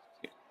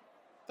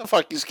 The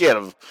fuck you scared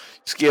of? You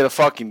scared of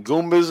fucking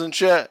Goombas and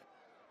shit?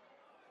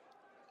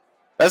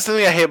 That's the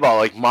thing I hate about,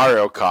 like,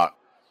 Mario Kart.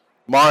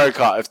 Mario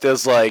Kart, if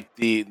there's, like,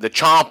 the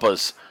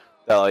chompers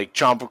that, like,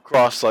 chomp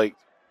across, like,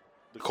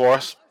 the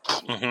course,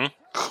 they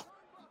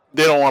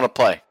don't want to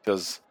play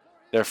because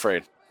they're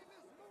afraid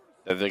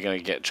that they're going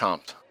to get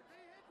chomped.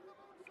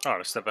 Oh,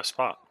 that's the best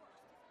spot.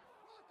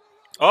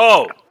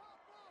 Oh!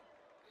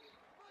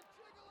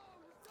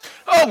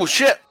 Oh,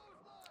 shit!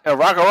 And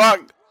rock.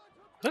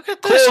 Look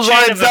at this.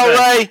 Clothesline Del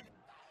Rey.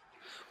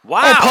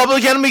 Wow. Oh,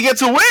 Public Enemy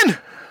gets a win.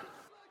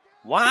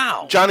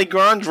 Wow. Johnny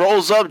Grunge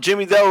rolls up.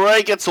 Jimmy Del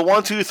Rey gets a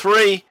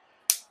 1-2-3.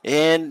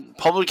 And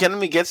Public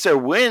Enemy gets their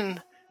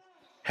win.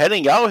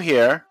 Heading out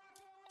here.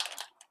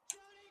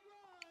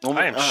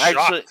 I am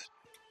shocked.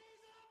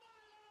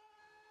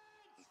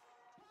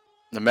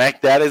 The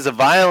Mac Daddies of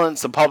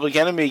Violence, the Public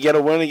Enemy, get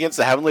a win against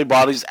the Heavenly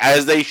Bodies,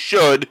 as they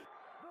should.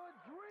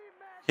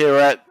 Here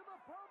at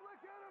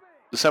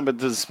December to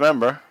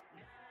Dismember.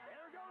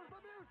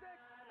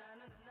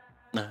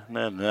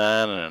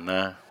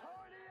 Nah.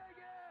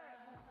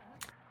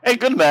 Hey,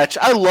 good match.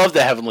 I love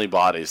the Heavenly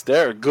Bodies.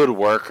 They're good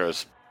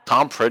workers.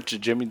 Tom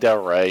Pritchard, Jimmy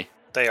Del Rey.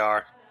 They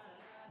are.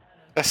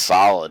 They're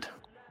solid.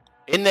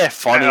 Isn't that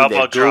funny? That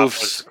elbow drop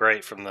was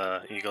great from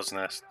the Eagle's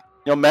Nest.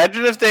 You know,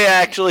 imagine if they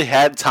actually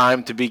had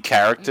time to be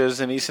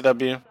characters in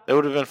ECW. It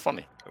would have been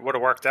funny. It would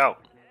have worked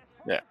out.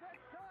 Yeah.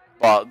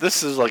 Well,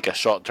 this is like a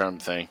short-term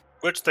thing.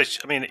 Which they,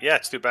 I mean, yeah,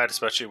 it's too bad,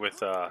 especially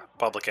with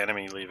Public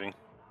Enemy leaving.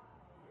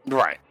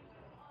 Right.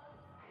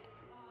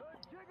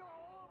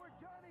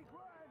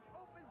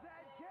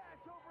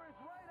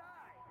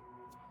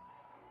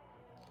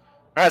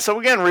 All right, so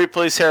we're getting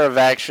replays here of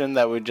action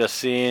that we just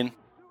seen.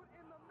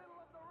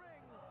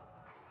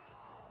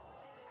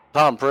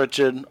 Tom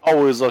Pritchard,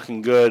 always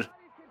looking good.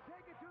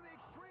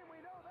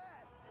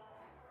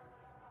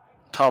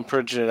 Tom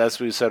Pritchard, as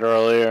we said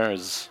earlier,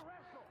 is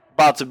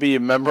about to be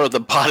a member of the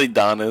Body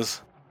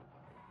Donnas.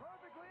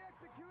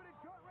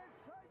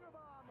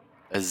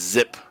 A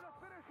Zip.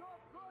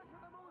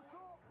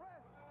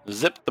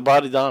 Zip the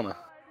Body Donna.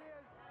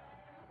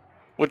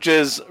 Which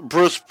is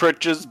Bruce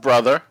Pritchard's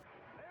brother.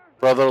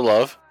 Brother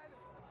Love.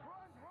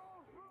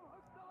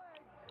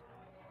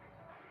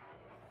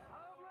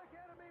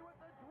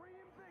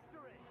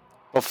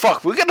 Well,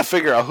 fuck, we gotta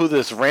figure out who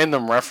this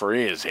random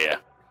referee is here.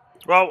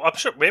 Well, I'm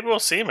sure, maybe we'll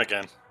see him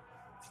again.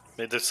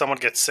 Maybe did someone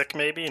get sick,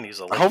 maybe, and he's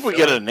a I hope we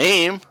get a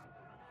name.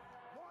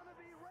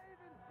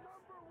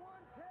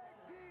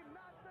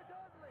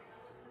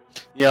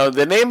 You know,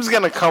 the name's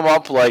gonna come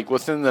up, like,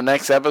 within the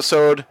next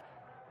episode,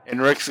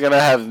 and Rick's gonna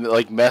have,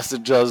 like,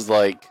 message us,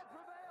 like,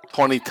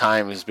 20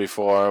 times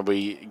before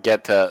we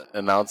get to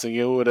announcing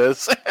who it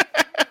is.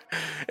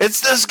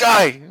 It's this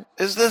guy!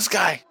 It's this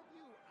guy!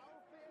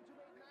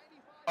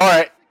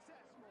 Alright,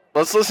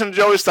 let's listen to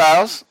Joey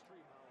Styles.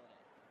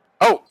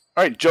 Oh,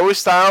 alright, Joey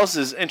Styles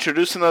is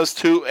introducing us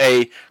to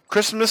a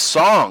Christmas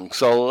song,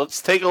 so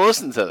let's take a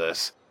listen to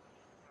this.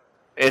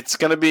 It's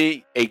going to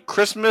be a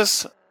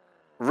Christmas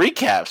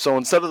recap, so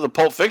instead of the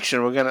Pulp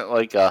Fiction, we're going to,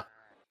 like, a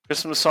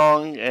Christmas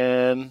song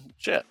and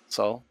shit.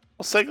 So,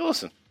 let's take a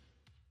listen.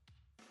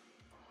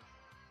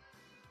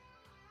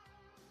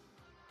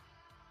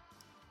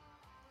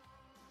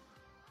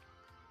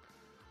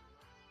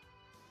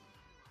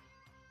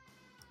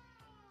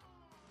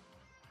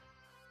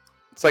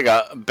 It's like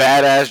a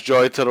badass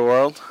joy to the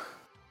world.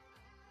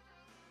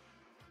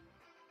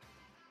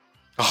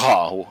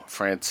 Oh,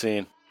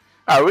 Francine.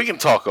 Alright, we can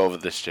talk over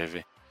this,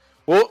 JV.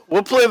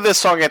 We'll play this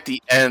song at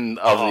the end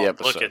of the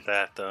episode. Look at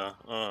that, though.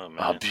 Oh,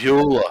 man.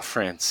 Beulah,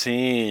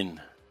 Francine.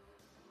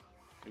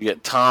 We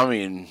get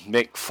Tommy and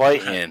Mick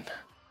fighting.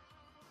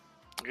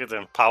 Look at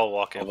them power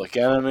walking. Public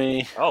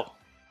Enemy. Oh.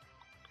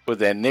 With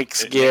their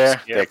Knicks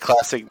gear. Their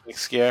classic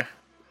Knicks gear.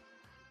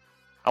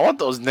 I want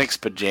those Knicks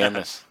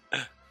pajamas.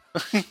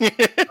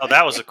 Oh,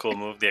 that was a cool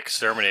move. The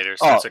Exterminators.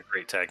 Oh. That's a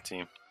great tag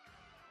team.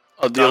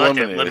 Oh, the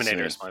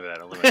Eliminators. My bad.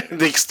 Eliminators.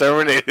 The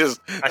Exterminators.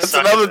 That's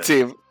another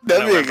team.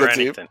 That'd be a good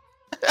team.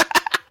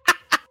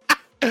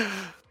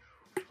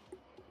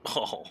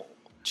 Oh,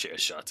 chair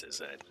shot to his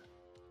head.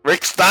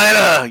 Rick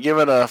Steiner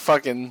giving a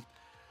fucking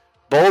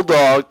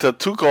bulldog to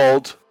Too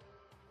Cold.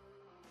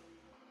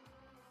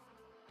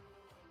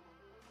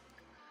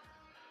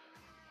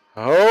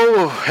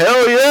 Oh,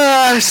 hell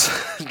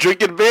yes!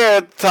 Drinking beer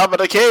at the top of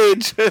the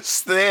cage.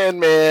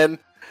 Sandman.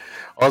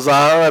 I was like,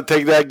 I'm gonna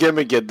take that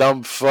gimmick, you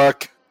dumb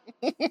fuck.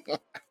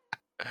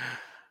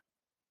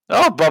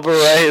 Oh, Bubba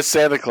Ray is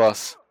Santa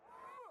Claus.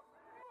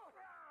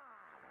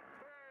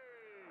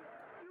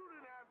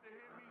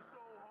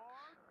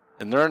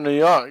 And they're in New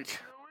York.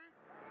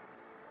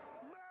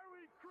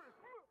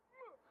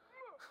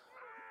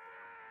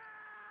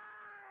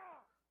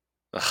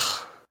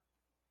 Ugh.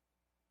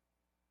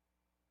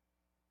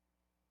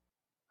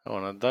 Oh,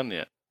 we're not done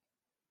yet.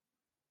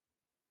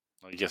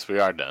 I guess we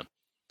are done.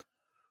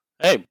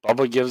 Hey,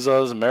 Bubba gives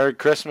us a Merry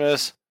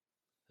Christmas.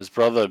 His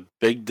brother,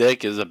 Big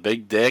Dick, is a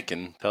big dick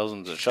and tells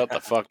him to shut the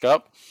fuck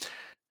up.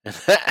 And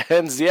that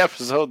ends the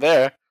episode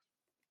there.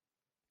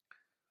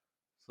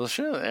 So,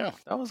 sure, yeah,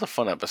 that was a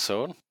fun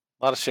episode. A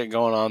lot of shit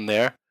going on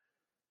there.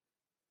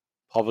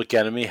 Public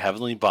Enemy,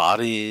 Heavenly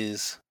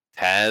Bodies,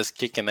 Taz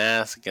kicking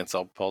ass against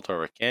El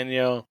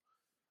Puertorriqueño.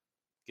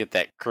 Get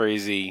that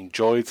crazy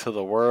Joy to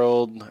the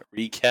World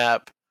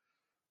recap.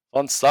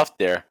 Fun stuff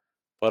there.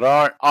 But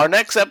our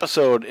next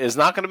episode is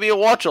not going to be a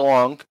watch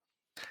along.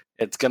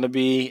 It's going to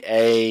be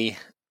a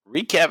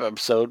recap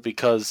episode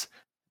because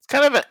it's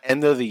kind of an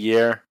end of the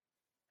year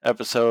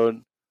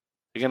episode.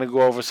 They're going to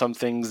go over some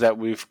things that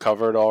we've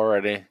covered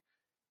already.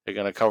 They're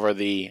going to cover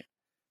the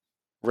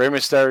Rey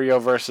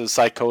Mysterio versus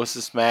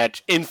Psychosis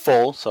match in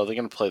full. So they're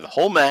going to play the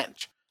whole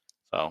match.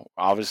 So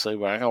obviously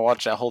we're not going to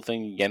watch that whole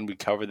thing again. We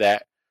covered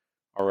that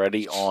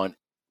already on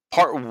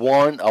part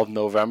 1 of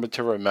November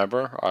to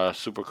Remember, our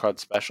Supercard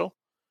special.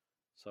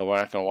 So we're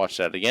not going to watch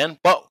that again.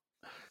 But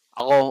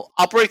I'll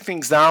break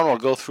things down. I'll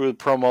go through the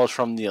promos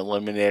from the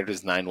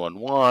Eliminators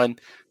 911,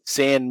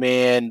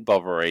 Sandman,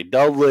 Bubba Ray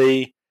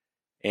Dudley,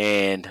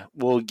 and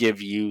we'll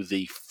give you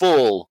the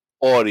full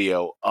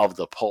audio of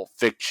the Pulp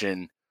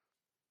Fiction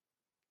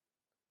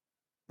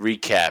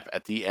recap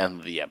at the end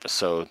of the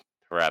episode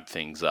to wrap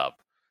things up.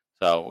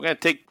 So we're going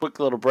to take a quick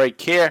little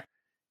break here,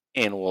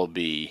 and we'll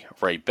be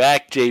right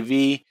back.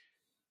 JV,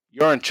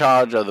 you're in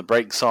charge of the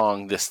break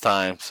song this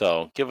time,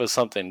 so give us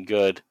something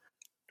good.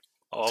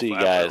 See you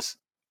guys.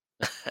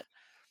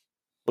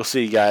 We'll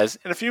see you guys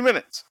in a few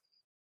minutes.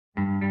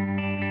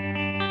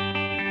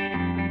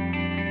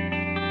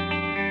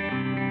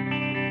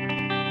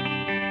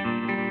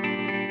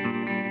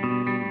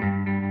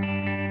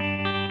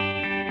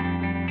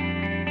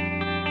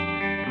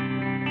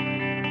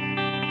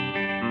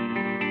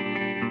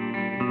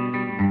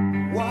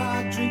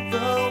 Why drink the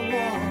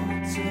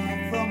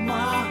water from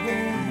my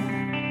hand?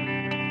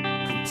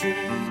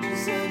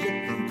 Contagious as you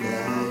think I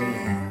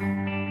am.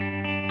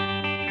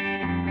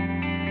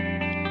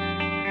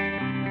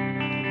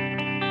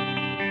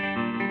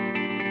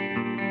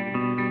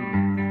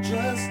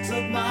 Just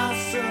took my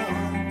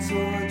son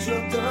towards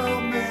your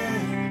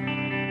domain.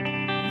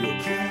 You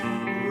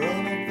can't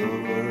run it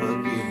over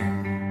again.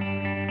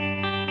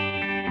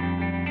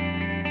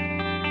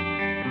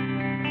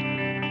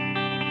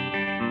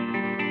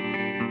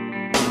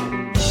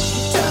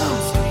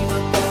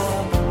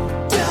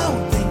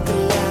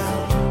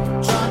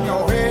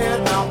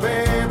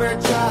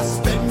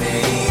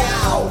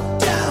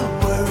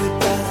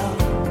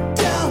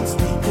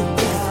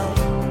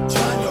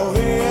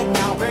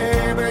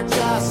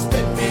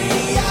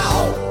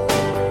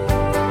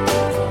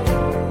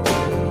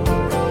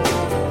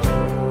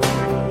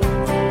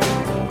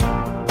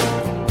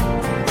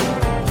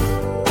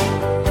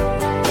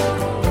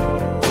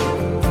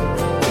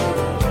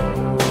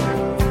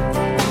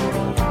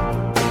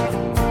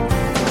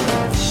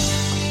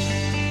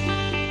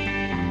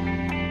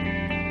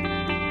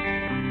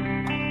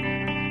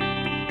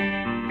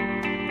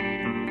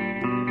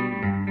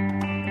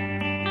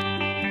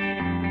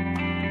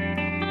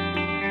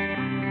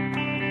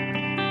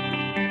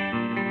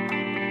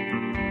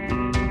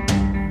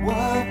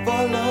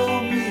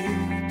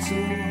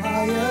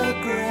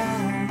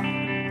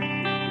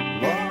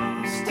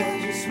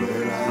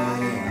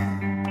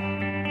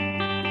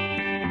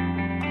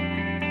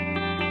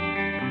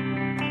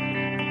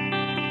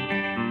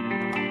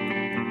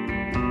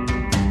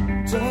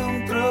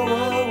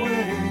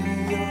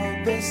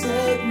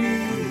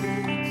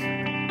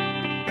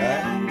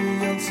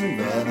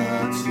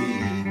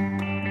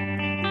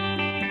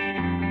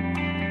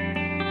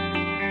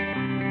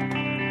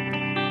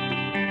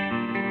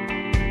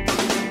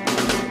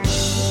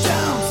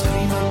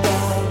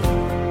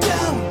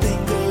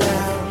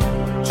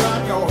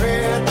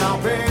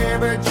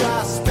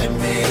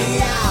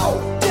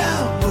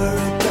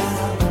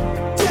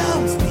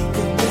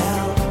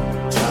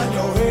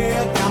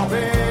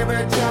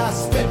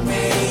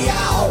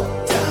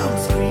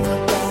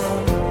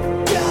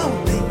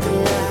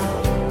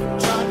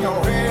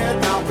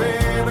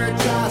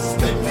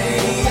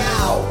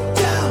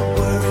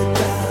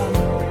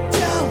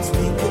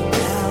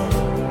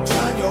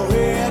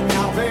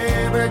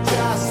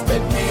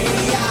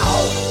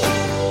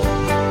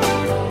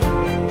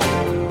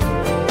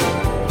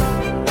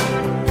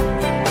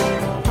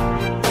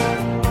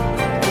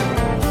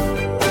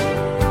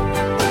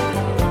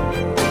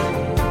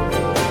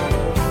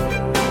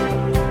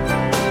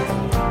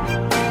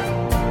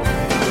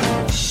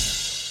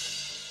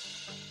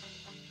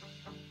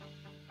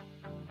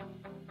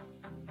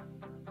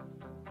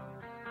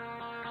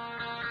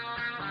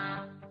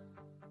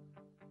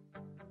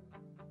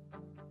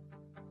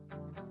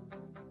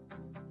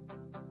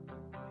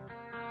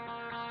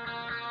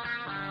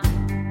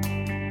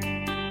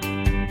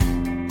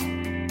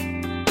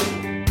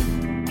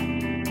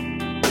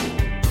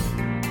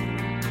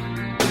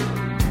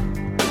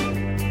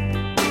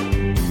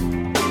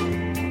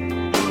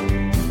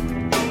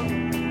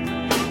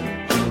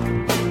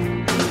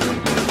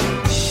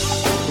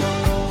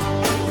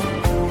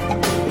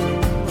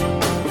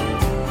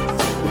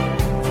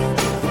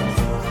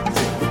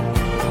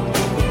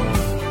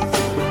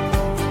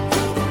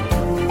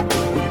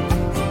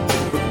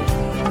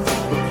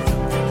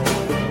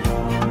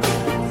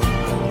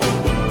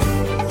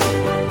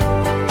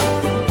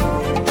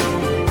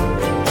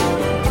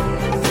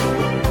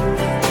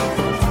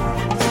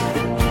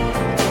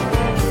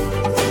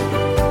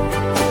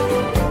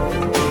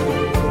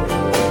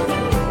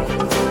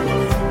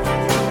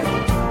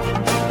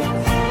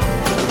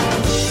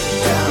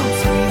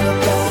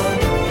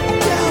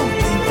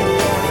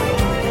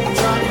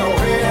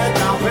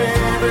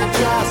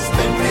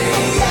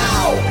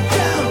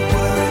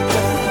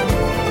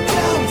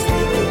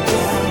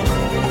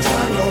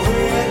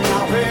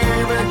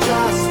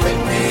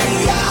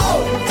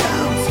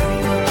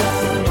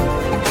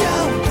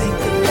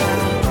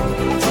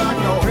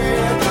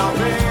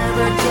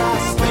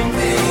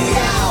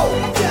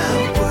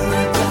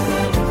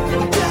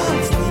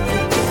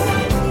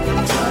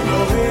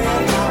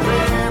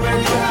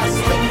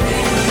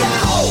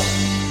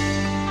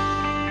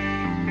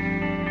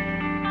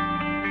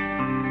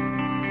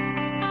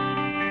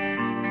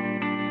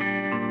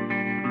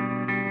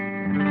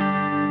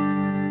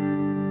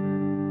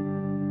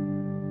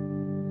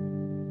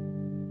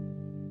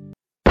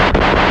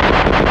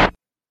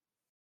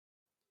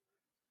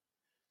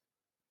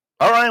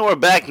 All right, we're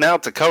back now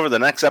to cover the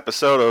next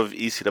episode of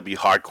ECW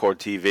Hardcore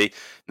TV. And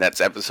that's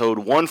episode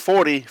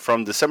 140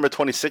 from December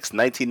 26,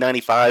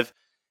 1995.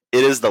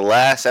 It is the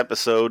last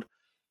episode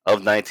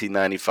of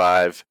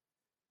 1995.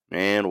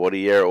 Man, what a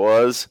year it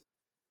was.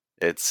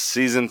 It's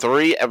season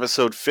 3,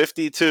 episode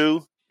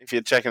 52, if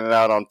you're checking it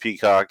out on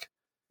Peacock.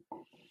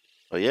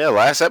 But yeah,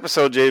 last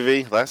episode,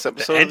 JV. Last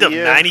episode end of the of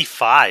year.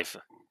 95.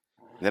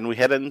 Then we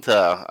head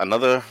into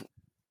another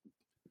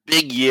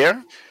big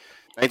year.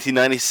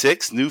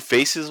 1996, new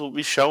faces will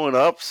be showing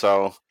up,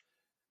 so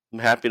I'm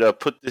happy to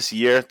put this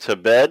year to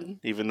bed,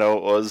 even though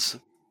it was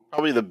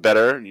probably the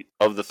better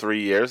of the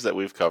 3 years that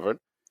we've covered.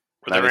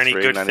 Were there any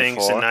good 94.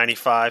 things in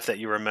 95 that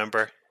you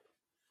remember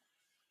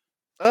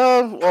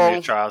Well, from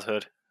your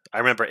childhood? I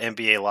remember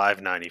NBA Live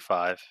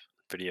 95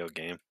 video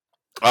game.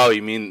 Oh,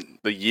 you mean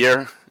the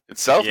year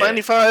itself, Yeah.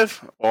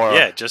 95? Or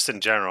Yeah, just in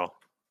general.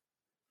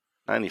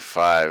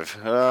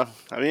 95. I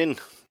mean,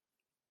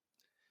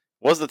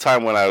 was the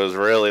time when I was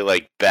really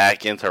like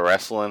back into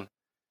wrestling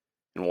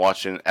and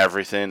watching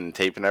everything and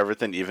taping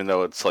everything, even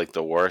though it's like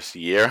the worst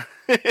year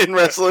in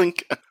wrestling.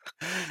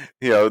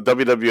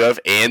 WWF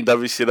and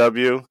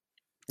WCW.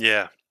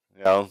 Yeah.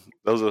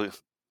 Those are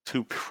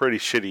 2 pretty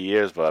shitty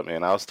years, but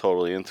man, I was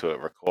totally into it.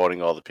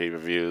 Recording all the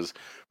pay-per-views,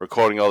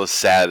 recording all the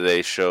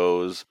Saturday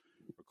shows,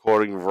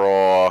 recording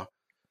Raw,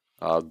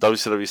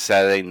 WCW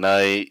Saturday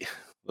Night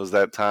was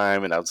that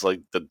time, and that was like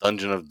the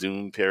Dungeon of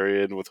Doom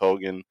period with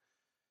Hogan.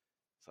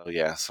 So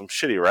yeah, some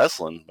shitty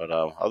wrestling, but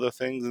other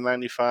things in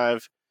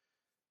 95.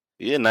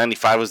 Yeah,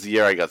 95 was the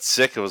year I got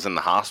sick. I was in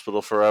the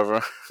hospital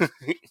forever.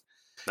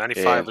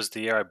 95 was the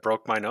year I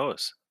broke my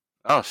nose.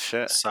 Oh,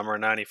 shit. Summer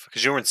 95.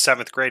 Because you were in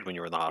 7th grade when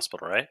you were in the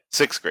hospital, right?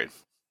 6th grade.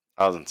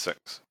 I was in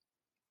 6.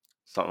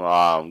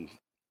 Something,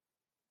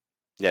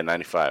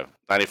 95.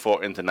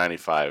 94 into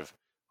 95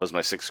 was my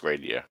 6th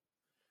grade year.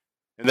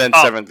 And then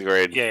 7th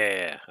grade.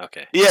 Yeah.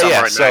 Okay. Yeah,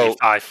 Summer so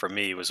 95 for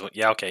me was...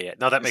 Yeah.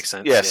 No, that makes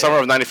sense. Yeah, summer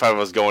of 95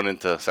 was going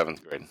into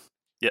 7th grade.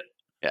 Yep.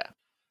 Yeah.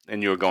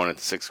 And you were going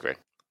into 6th grade.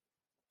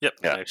 Yep.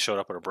 Yeah. I showed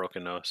up with a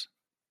broken nose.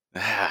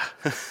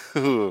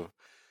 You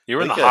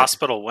were in the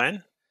hospital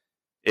when?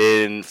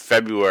 In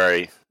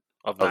February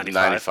of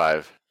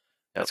 95.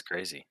 That's Yep.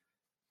 crazy.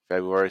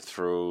 February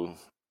through...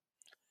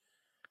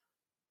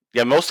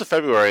 Yeah, most of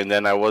February, and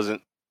then I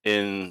wasn't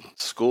in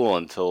school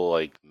until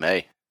like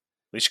May.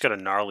 At least you got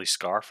a gnarly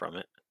scar from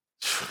it.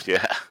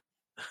 Yeah.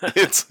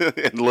 It's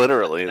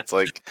literally, it's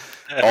like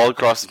all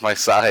across my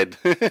side.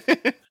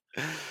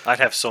 I'd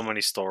have so many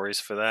stories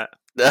for that.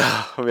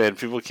 Oh, man,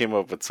 people came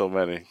up with so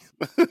many.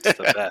 It's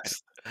the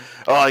best.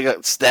 Oh, I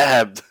got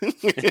stabbed.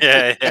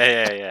 Yeah.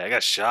 I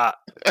got shot.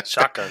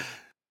 Shotgun.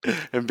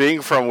 And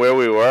being from where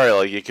we were,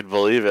 like, you could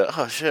believe it.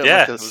 Oh, shit,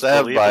 Yeah, I got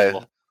stabbed by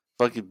a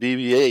fucking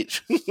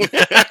BBH.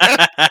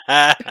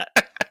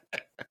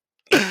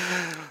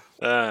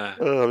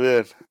 Oh,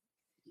 man.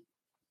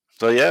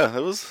 So, yeah, it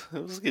was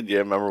a good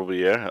year, memorable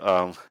year.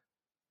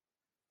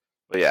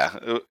 But, yeah,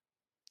 I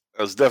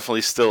was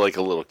definitely still, like,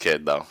 a little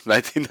kid, though.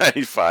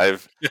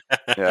 1995.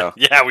 Yeah.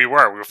 Yeah, we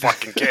were. We were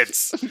fucking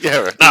kids. Yeah,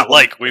 right. Not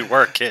like we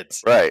were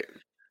kids. Right.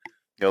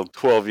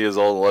 12 years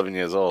old, 11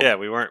 years old. Yeah,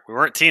 we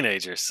weren't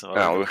teenagers. So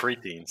No, we were we-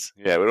 preteens.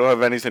 Yeah, we don't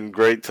have anything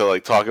great to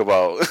like talk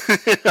about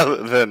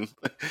other than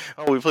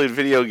we played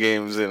video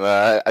games and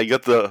I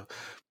got the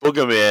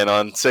Boogerman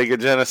on Sega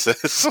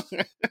Genesis.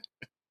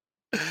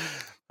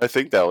 I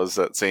think that was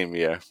that same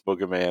year,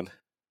 Boogerman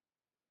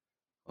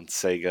on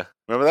Sega.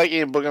 Remember that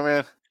game,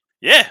 Boogerman?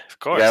 Yeah, of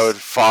course. Yeah, I would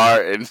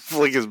fart and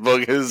flick his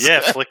boogers.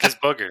 Yeah, flick his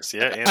boogers.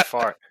 Yeah, and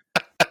fart.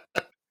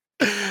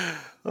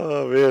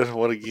 Oh man,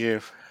 what a game!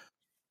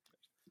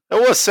 It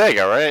was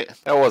Sega, right?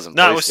 That wasn't.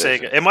 No, it was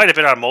PlayStation. Sega. It might have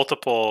been on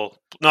multiple.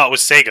 No, it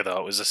was Sega though.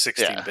 It was a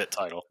 16-bit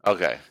title.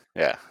 Okay,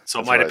 yeah. So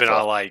it That's might have what I been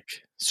on thought. like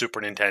Super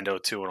Nintendo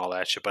too and all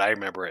that shit. But I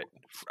remember it.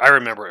 I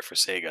remember it for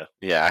Sega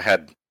Yeah, I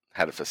had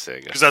it for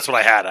Sega. because that's what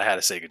I had. I had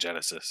a Sega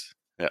Genesis.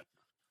 Yeah.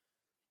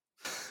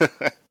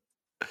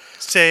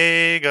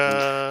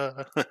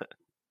 Sega.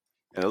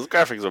 And those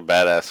graphics were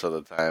badass for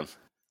the time.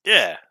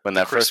 Yeah. When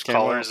that Crisp first came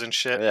colors out. and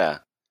shit. Yeah.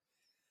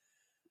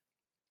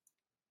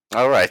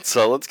 All right,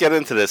 so let's get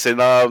into this. In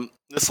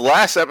this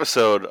last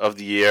episode of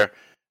the year,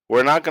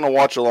 we're not going to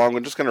watch along. We're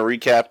just going to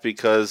recap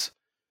because,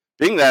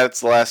 being that it's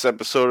the last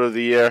episode of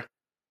the year,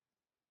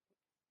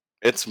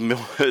 it's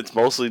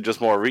mostly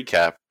just more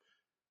recap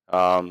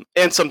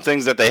and some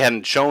things that they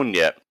hadn't shown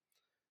yet.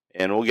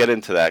 And we'll get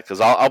into that because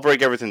I'll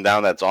break everything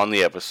down that's on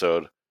the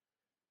episode.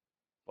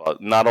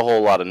 But not a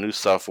whole lot of new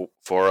stuff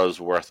for us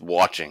worth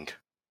watching.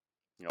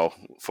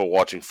 For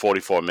watching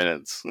 44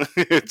 minutes.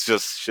 It's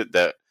just shit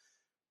that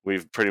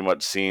we've pretty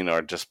much seen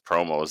or just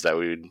promos that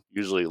we would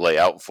usually lay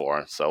out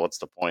for. So what's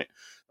the point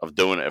of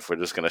doing it if we're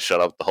just going to shut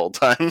up the whole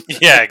time?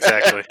 Yeah,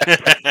 exactly.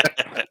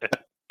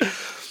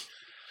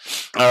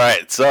 All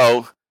right,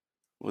 so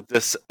with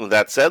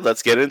that said,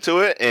 let's get into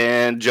it.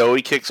 And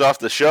Joey kicks off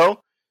the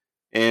show.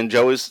 And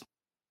he's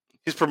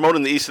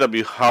promoting the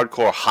ECW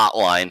Hardcore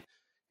Hotline.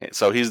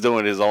 So he's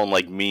doing his own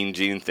like Mean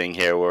Gene thing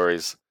here where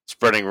he's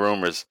spreading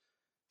rumors.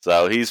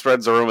 So he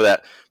spreads the rumor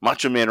that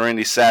Macho Man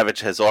Randy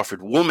Savage has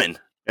offered Woman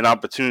an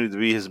opportunity to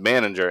be his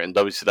manager in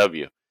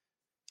WCW.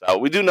 So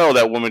we do know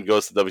that Woman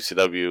goes to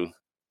WCW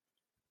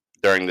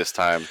during this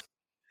time,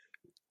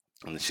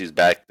 and she's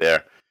back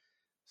there.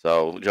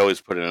 So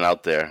Joey's putting it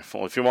out there.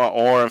 If you want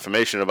more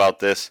information about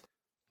this,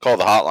 call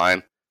the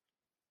hotline.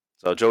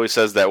 So Joey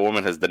says that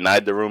Woman has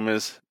denied the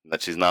rumors and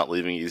that she's not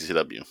leaving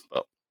ECW.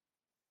 But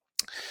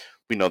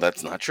we know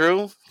that's not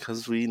true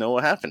because we know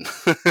what happened.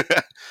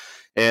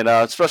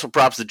 And special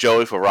props to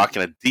Joey for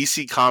rocking a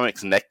DC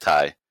Comics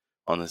necktie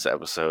on this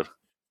episode.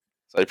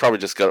 So he probably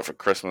just got it for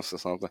Christmas or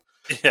something.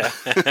 Yeah.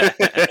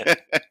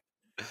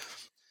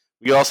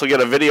 We also get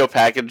a video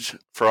package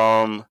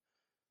from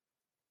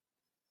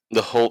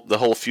the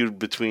whole feud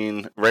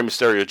between Rey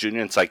Mysterio Jr.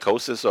 and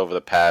Psychosis over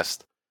the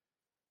past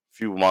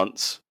few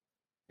months.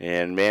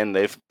 And man,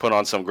 they've put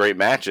on some great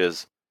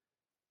matches.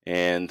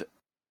 And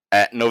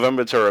at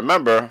November to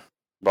Remember,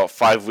 about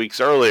 5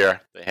 weeks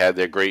earlier, they had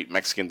their great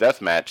Mexican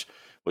Death Match,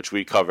 which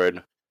we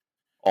covered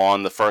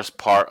on the first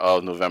part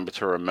of November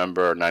to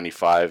Remember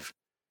 95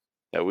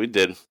 that we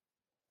did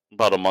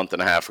about a month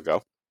and a half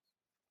ago.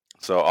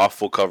 So our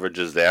full coverage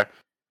is there.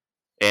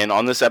 And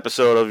on this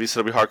episode of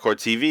ECW Hardcore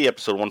TV,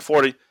 episode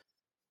 140,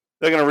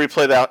 they're going to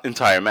replay that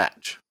entire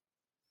match.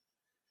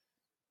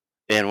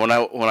 And when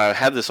I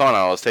had this on,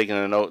 I was taking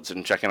the notes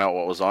and checking out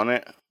what was on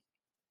it. I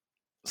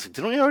was like,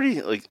 didn't we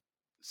already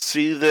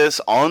see this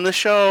on the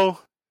show?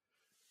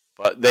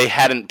 But they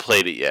hadn't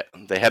played it yet.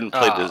 They hadn't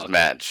played this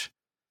match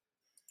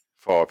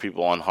for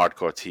people on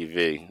Hardcore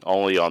TV.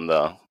 Only on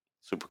the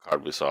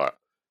Supercard we saw it.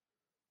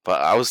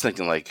 But I was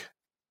thinking,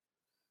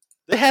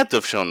 they had to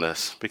have shown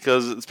this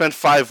because it's been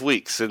 5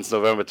 weeks since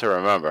November to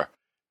Remember.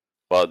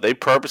 But they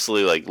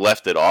purposely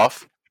left it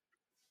off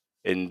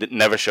and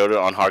never showed it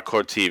on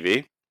Hardcore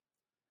TV.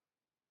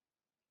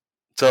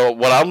 So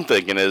what I'm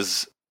thinking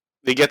is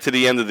they get to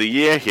the end of the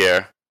year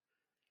here,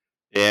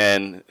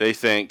 and they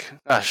think,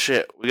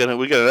 shit, we got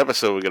an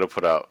episode we got to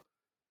put out.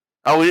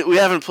 Oh, we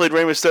haven't played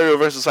Rey Mysterio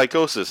versus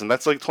Psychosis, and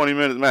that's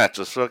 20-minute match.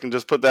 Let's fucking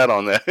just put that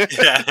on there.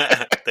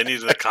 Yeah, they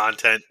needed the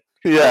content.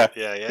 Yeah,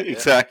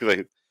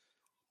 exactly.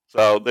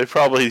 So they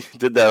probably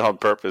did that on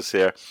purpose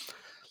here.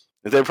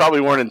 They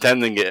probably weren't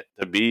intending it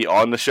to be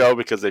on the show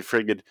because they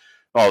figured,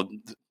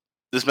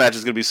 this match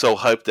is going to be so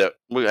hyped that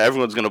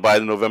everyone's going to buy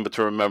the November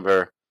to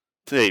Remember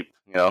tape,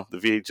 the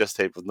VHS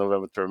tape of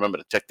November to Remember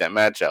to check that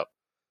match out.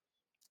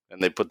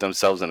 And they put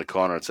themselves in a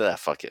corner and said,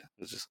 fuck it.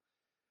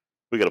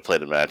 We got to play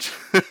the match.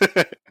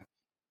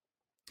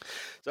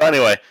 So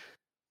anyway,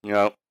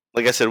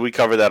 like I said, we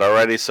covered that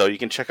already, so you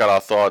can check out our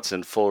thoughts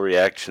and full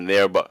reaction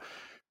there. But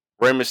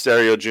Rey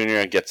Mysterio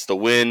Jr. gets the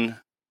win,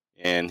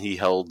 and he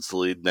holds the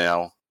lead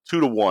now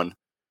 2-1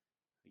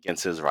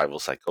 against his rival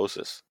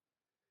Psychosis.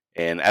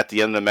 And at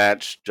the end of the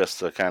match, just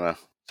to kind of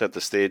set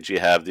the stage, you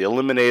have the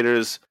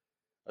Eliminators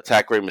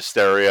attack Rey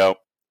Mysterio.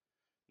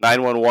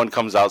 911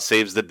 comes out,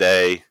 saves the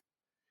day,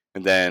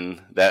 and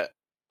then that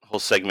whole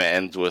segment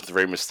ends with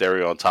Rey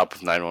Mysterio on top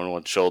of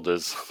 911's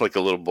shoulders like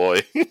a little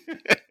boy.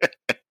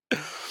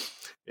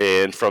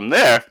 And from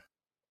there,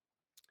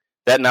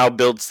 that now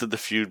builds to the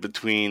feud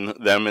between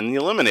them and the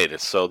Eliminators.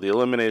 So the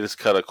Eliminators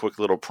cut a quick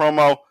little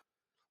promo.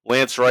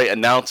 Lance Wright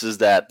announces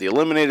that the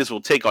Eliminators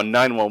will take on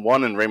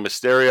 911 and Rey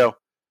Mysterio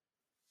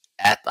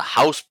at the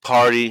house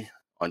party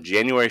on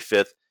January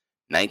 5th,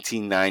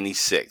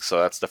 1996.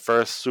 So that's the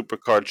first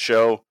Supercard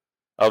show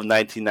of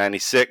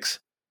 1996.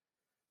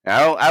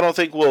 Now, I don't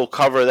think we'll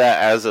cover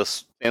that as a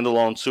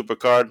standalone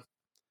Supercard.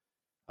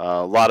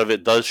 A lot of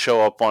it does show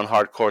up on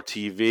Hardcore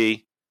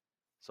TV,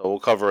 so we'll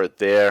cover it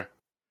there.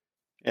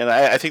 And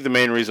I think the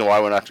main reason why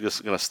we're not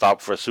just going to stop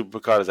for a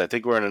Supercard is I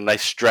think we're in a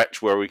nice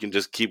stretch where we can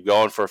just keep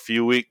going for a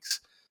few weeks.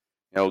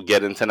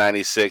 Get into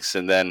 96,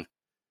 and then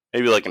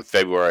maybe in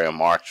February or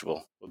March,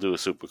 we'll do a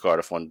Supercard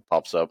if one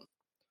pops up.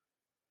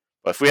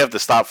 But if we have to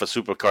stop for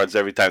Supercards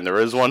every time there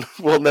is one,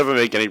 we'll never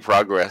make any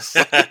progress.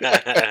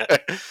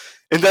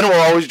 And then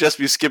we'll always just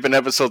be skipping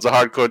episodes of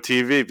Hardcore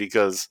TV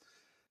because,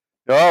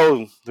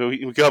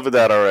 we covered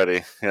that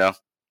already,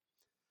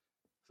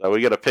 So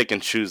we got to pick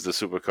and choose the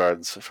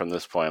Supercards from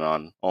this point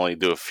on. Only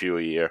do a few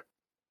a year.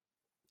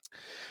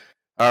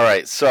 All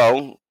right,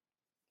 so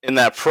in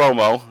that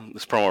promo,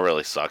 this promo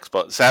really sucks,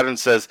 but Saturn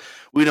says,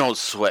 we don't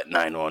sweat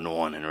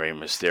 911 and Rey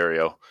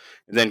Mysterio.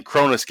 And then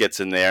Cronus gets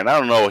in there, and I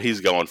don't know what he's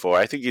going for.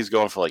 I think he's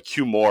going for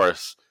Hugh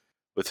Morris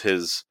with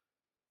his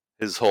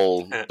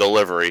whole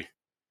delivery.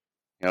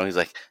 He's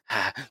like,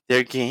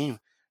 their game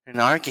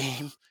and our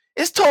game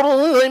is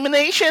total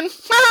elimination. What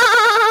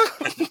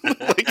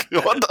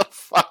the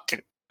fuck?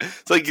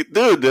 It's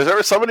dude,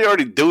 there's somebody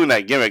already doing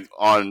that gimmick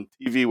on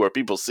TV where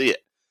people see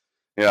it.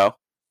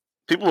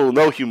 People will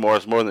know Hugh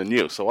Morris more than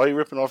you, so why are you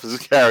ripping off his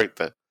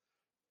character?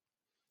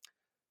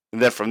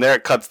 And then from there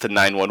it cuts to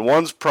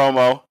 911's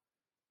promo.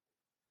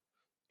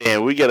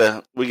 And we get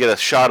a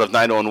shot of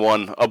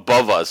 911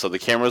 above us, so the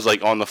camera's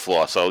on the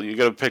floor. So you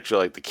get a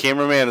picture the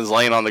cameraman is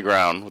laying on the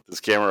ground with his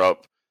camera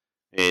up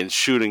and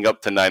shooting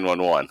up to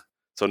 911.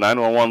 So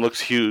 911 looks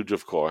huge,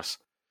 of course.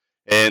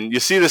 And you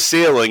see the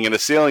ceiling, and the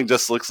ceiling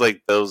just looks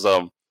like those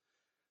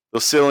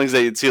ceilings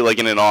that you'd see like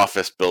in an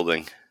office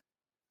building.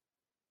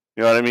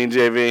 You know what I mean,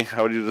 JV?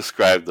 How would you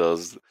describe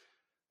those?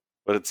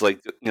 But it's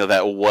like,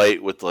 that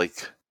white with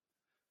like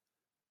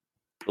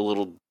a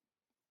little,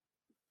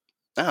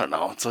 I don't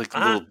know, it's like a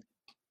little,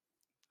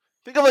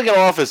 think of like an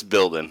office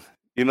building,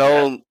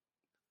 the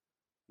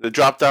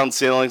drop down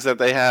ceilings that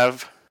they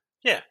have.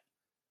 Yeah.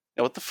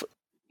 Yeah, what the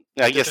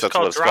yeah, I guess that's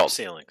what it's drop called.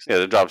 Ceilings. Yeah,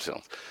 the drop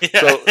ceilings.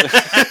 Yeah. So,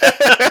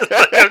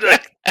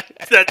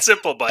 that's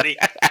simple, buddy.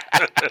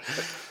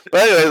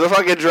 But anyway, the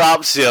fucking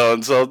drop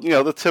ceiling. So,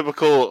 the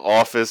typical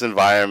office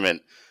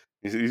environment.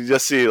 You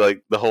just see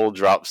like the whole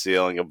drop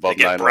ceiling above 911.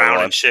 They get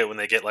brown and shit when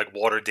they get like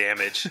water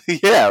damage.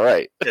 Yeah,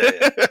 right.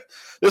 Yeah.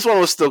 This one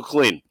was still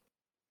clean.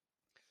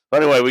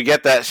 But anyway, we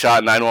get that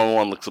shot.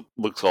 911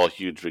 looks all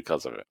huge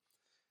because of it.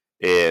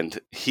 And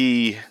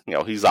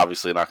he's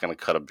obviously not going to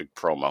cut a big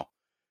promo.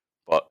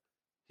 But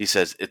he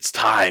says, it's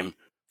time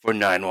for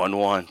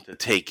 911 to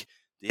take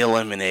the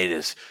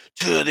Eliminators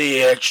to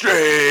the extreme.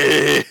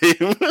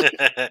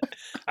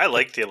 I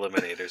like the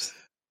Eliminators.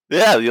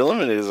 Yeah, the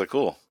Eliminators are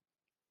cool.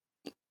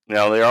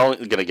 They're only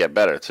going to get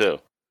better, too.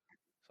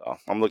 So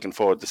I'm looking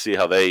forward to see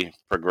how they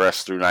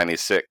progress through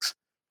 96.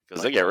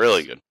 Because they get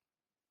really good.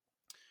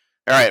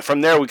 All right,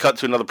 from there we cut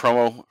to another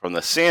promo from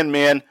the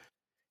Sandman.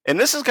 And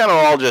this is kind of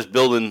all just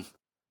building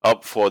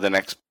up for the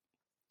next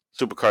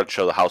Supercard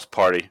show, the House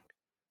Party,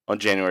 on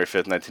January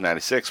 5th,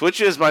 1996, which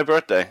is my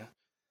birthday.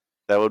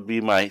 That would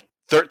be my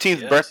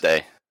 13th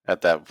birthday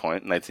at that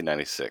point,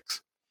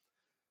 1996.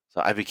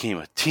 So I became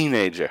a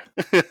teenager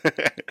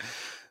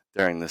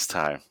during this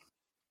time.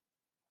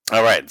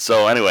 All right,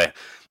 so anyway,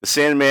 the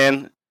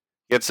Sandman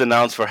gets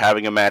announced for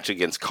having a match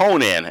against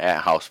Conan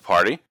at House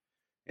Party.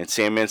 And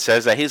Sandman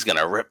says that he's going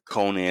to rip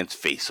Conan's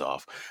face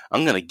off.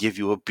 I'm going to give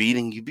you a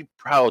beating you'd be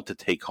proud to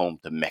take home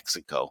to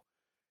Mexico.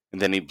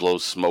 And then he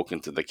blows smoke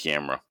into the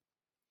camera.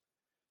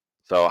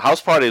 So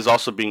House Party is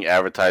also being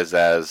advertised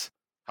as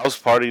House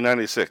Party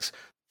 96.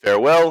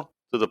 Farewell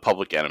to the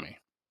Public Enemy.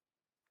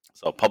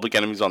 So Public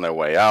Enemy's on their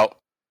way out.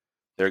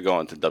 They're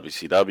going to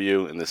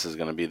WCW, and this is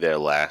going to be their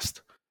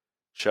last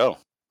show.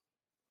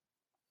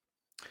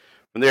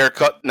 And they are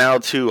cut now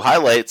to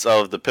highlights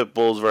of the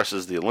Pitbulls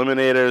versus the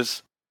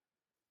Eliminators.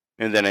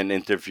 And then an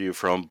interview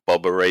from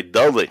Bubba Ray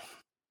Dudley.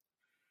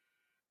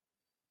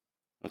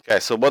 Okay,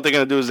 so what they're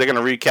going to do is they're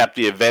going to recap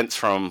the events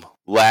from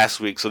last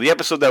week. So the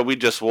episode that we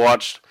just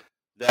watched,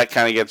 that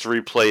kind of gets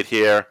replayed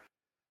here.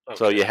 Okay.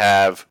 So you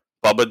have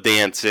Bubba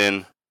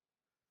dancing.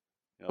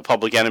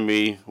 Public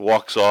Enemy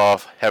walks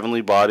off.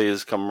 Heavenly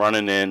Bodies come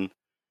running in.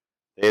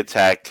 They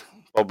attack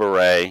Bubba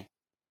Ray.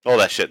 All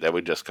that shit that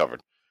we just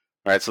covered.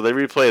 All right, so they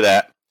replay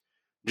that.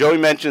 Joey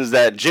mentions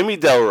that Jimmy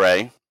Del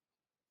Rey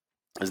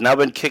has now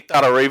been kicked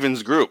out of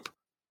Raven's group.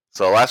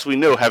 So last we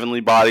knew, Heavenly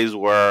Bodies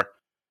were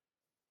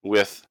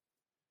with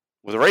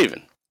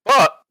Raven.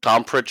 But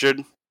Tom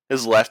Pritchard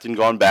has left and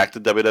gone back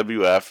to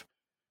WWF,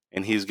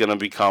 and he's going to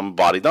become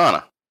Body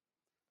Donna.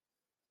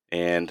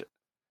 And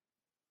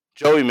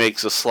Joey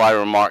makes a sly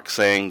remark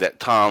saying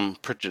that Tom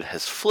Pritchard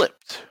has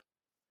flipped.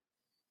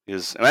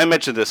 And I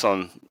mentioned this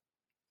on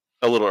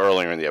a little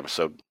earlier in the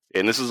episode,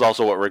 and this is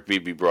also what Rick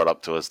Beebe brought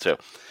up to us too,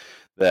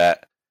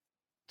 that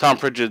Tom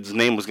Pritchard's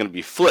name was going to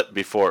be Flip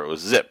before it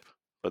was Zip,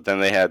 but then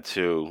they had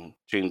to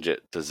change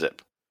it to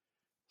Zip.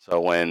 So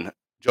when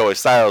Joey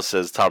Styles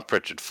says Tom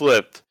Pritchard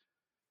flipped,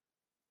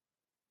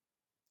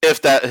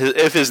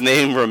 if his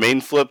name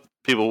remained Flip,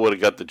 people would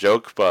have got the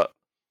joke, but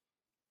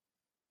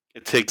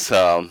it takes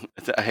I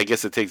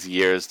guess it takes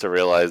years to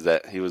realize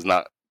that he was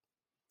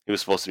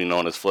supposed to be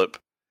known as Flip.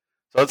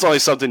 So it's only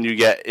something you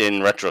get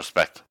in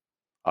retrospect,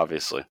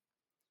 obviously.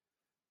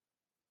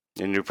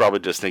 And you're probably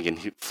just thinking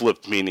he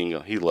flipped,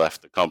 meaning he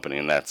left the company,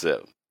 and that's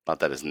it. Not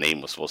that his name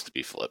was supposed to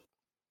be Flip.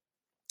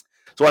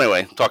 So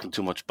anyway, talking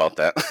too much about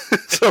that.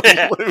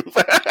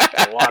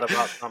 A lot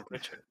about Tom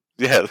Pritchard.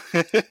 Yeah.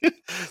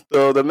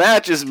 So the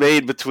match is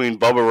made between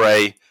Bubba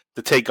Ray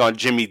to take on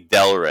Jimmy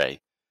Del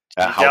Rey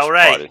at House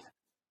Party.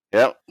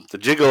 Yep, the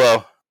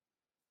Gigolo.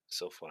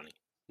 So funny.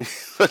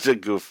 Such a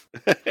goof.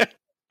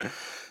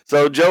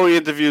 So Joey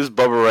interviews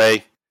Bubba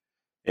Ray.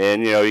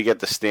 And, you get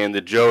the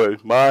standard Joey,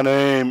 my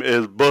name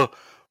is Buh.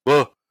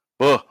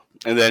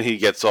 And then he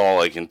gets all,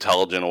 like,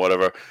 intelligent or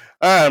whatever.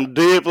 I'm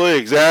deeply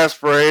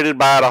exasperated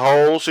by the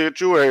whole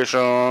situation.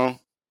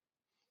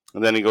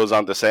 And then he goes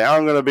on to say,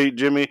 I'm going to beat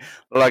Jimmy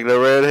like the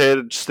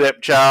redheaded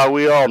stepchild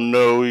we all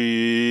know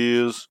he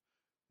is.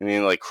 And he,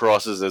 like,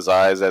 crosses his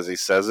eyes as he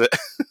says it.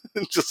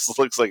 It just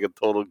looks like a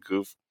total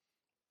goof.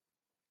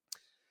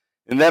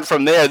 And then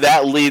from there,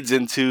 that leads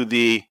into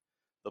the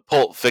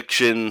Pulp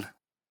Fiction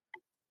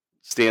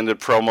standard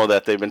promo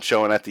that they've been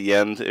showing at the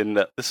end,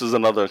 and this is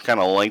another kind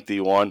of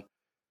lengthy one,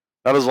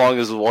 not as long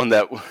as the one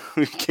that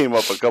came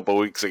up a couple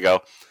weeks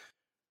ago.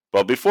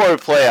 But before we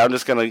play, I'm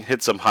just going to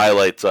hit some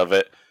highlights of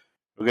it.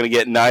 We're going to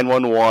get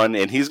 911,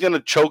 and he's going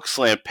to choke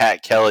slam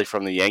Pat Kelly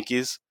from the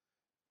Yankees,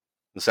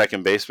 the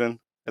second baseman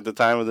at the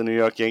time of the New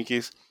York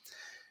Yankees.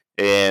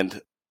 And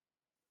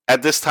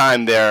at this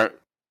time, they're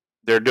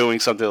they're doing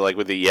something like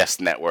with the Yes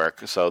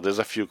Network. So there's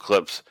a few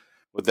clips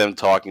with them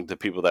talking to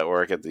people that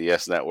work at the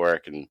Yes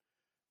Network, and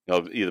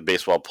either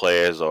baseball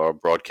players or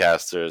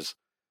broadcasters.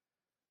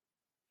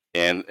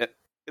 And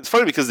it's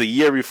funny because the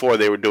year before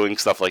they were doing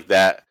stuff like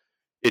that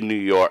in New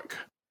York,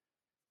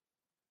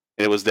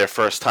 and it was their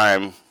first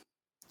time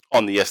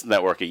on the Yes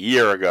Network a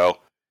year ago,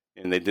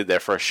 and they did their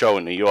first show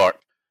in New York.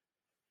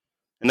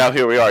 And now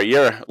here we are a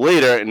year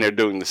later, and they're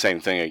doing the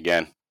same thing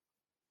again.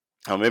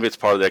 Maybe it's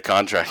part of their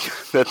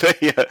contract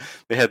that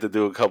they had to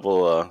do a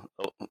couple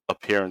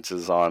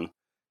appearances on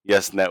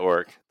Yes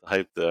Network to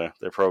hype their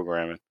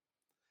programming.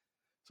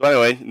 So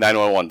anyway,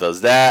 911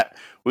 does that.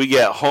 We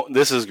get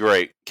this is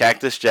great.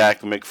 Cactus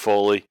Jack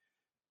McFoley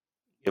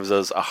gives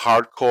us a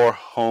hardcore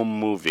home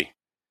movie.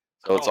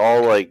 So it's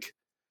all like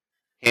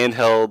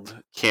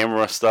handheld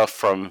camera stuff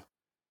from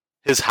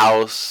his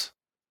house,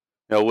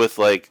 with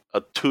like a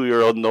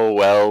 2-year-old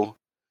Noel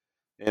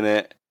in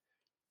it,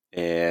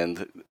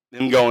 and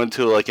him going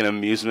to like an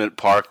amusement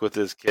park with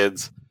his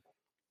kids.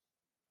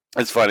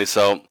 It's funny.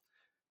 So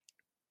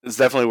it's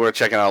definitely worth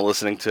checking out,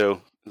 listening to.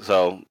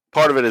 So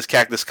part of it is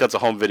Cactus cuts a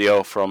home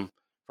video from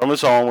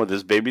his home with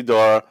his baby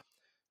Dora.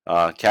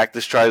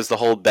 Cactus tries to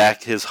hold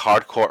back his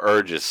hardcore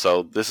urges.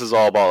 So this is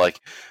all about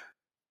like,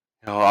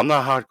 I'm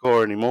not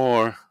hardcore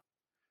anymore.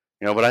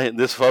 But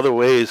there's other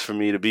ways for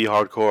me to be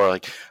hardcore.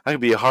 Like I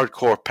could be a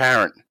hardcore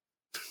parent.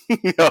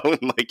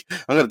 Like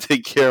I'm gonna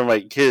take care of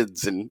my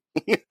kids, and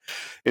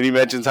and he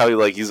mentions how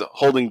he's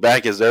holding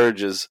back his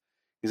urges.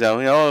 He's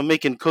like, I'm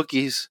making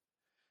cookies,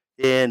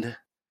 and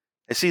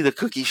I see the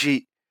cookie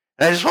sheet,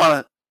 and I just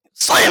want to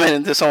slam it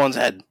into someone's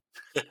head.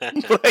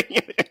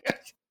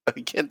 I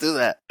can't do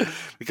that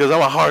because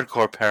I'm a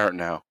hardcore parent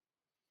now.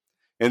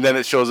 And then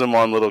it shows him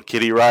on little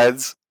kiddie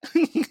rides,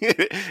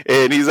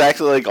 and he's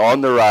actually like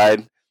on the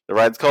ride. The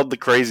ride's called the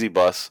Crazy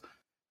Bus.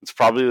 It's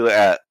probably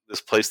at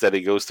this place that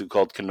he goes to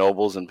called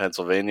Knoebels in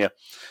Pennsylvania,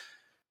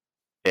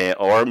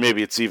 or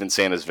maybe it's even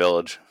Santa's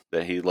Village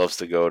that he loves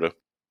to go to.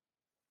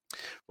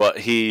 But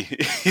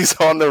he's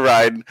on the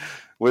ride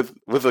with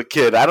a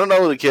kid. I don't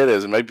know who the kid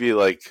is. It might be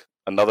like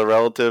another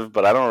relative,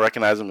 but I don't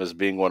recognize him as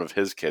being one of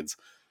his kids.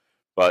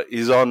 But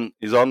he's on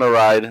the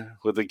ride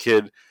with the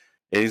kid,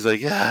 and he's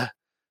like, "Yeah,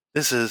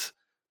 this is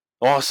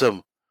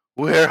awesome.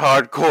 We're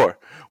hardcore.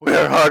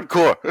 We're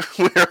hardcore.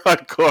 We're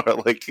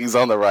hardcore." Like he's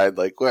on the ride,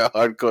 like we're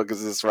hardcore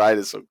because this ride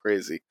is so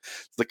crazy.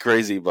 It's the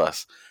Crazy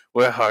Bus.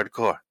 We're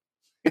hardcore.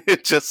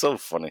 It's just so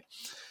funny.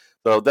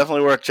 So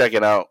definitely worth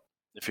checking out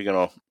if you're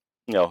gonna,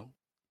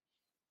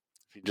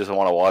 if you just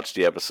want to watch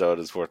the episode.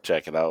 It's worth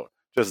checking out.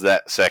 Just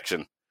that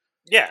section.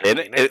 Yeah,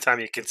 anytime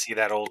you can see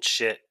that old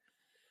shit,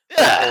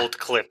 old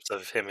clips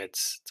of him,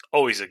 it's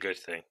always a good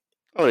thing.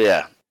 Oh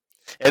yeah.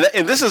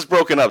 And this is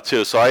broken up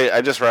too, so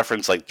I just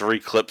referenced like 3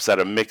 clips that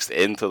are mixed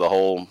into the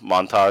whole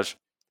montage.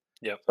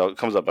 Yep. So it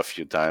comes up a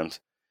few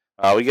times.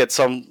 We get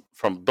some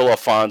from Bill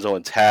Alfonso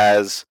and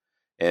Taz,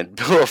 and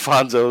Bill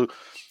Alfonso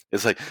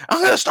is like,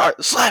 "I'm gonna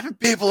start slapping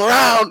people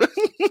around,"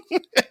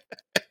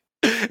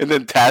 and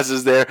then Taz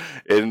is there,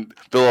 and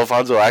Bill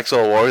Alfonso acts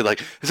all worried,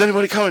 like, "Is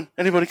anybody coming?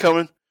 Anybody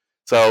coming?"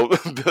 So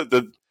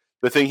the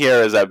thing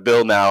here is that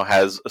Bill now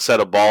has a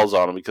set of balls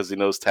on him because he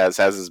knows Taz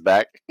has his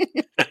back.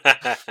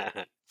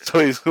 So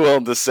he's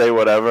willing to say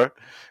whatever.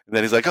 And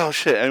then he's like, "Oh,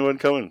 shit, anyone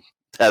coming?"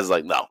 Taz's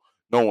like, no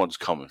one's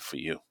coming for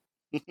you.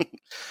 And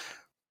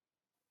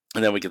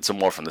then we get some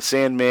more from the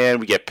Sandman.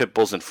 We get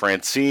Pitbulls and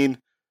Francine.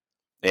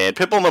 And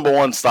Pitbull number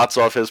 1 starts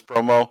off his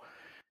promo.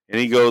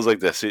 And he goes like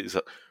this. He's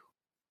like,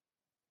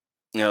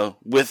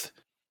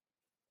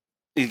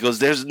 he goes,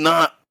 "There's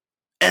not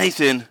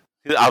anything."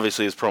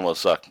 Obviously, his promos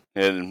suck.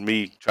 And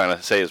me trying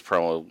to say his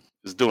promo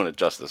is doing it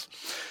justice.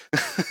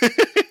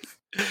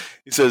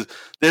 He says,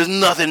 "There's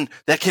nothing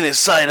that can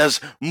excite us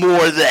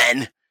more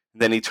than."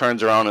 And then he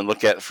turns around and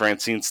look at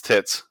Francine's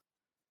tits.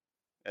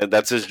 And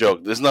that's his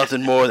joke. "There's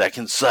nothing more that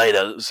can excite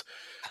us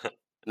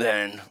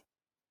than."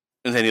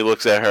 And then he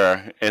looks at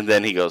her, and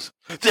then he goes,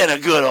 "Then a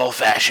good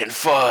old-fashioned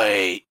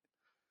fight."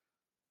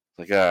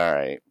 Like, all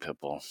right,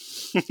 Pitbull.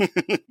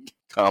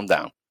 Calm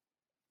down.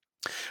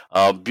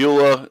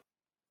 Beulah,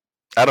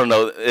 I don't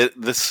know.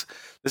 This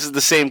is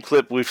the same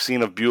clip we've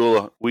seen of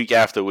Beulah week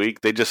after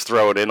week. They just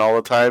throw it in all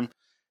the time.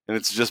 And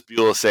it's just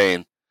Beulah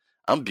saying,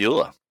 "I'm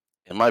Beulah,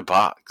 and my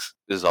box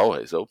is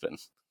always open."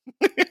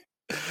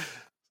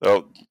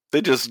 So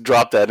they just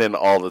drop that in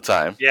all the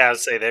time. Yeah, I would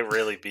say they're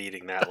really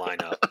beating that line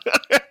up.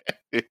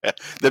 Yeah,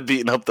 they're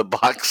beating up the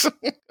box.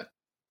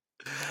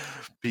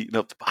 Beating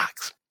up the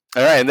box.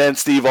 All right, and then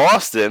Steve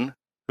Austin,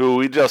 who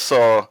we just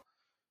saw,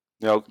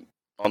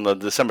 on the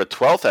December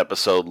 12th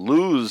episode,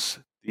 lose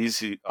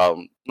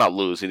not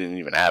lose, he didn't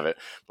even have it,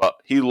 but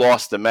he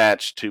lost the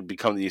match to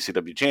become the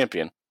ECW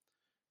champion.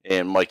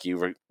 And Mikey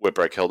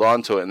Whipwreck held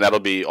on to it, and that'll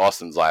be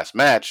Austin's last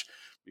match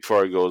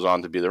before he goes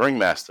on to be the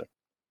ringmaster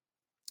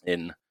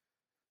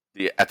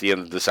at the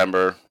end of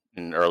December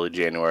in early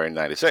January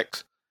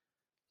 '96.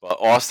 But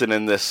Austin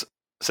in this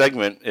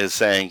segment is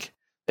saying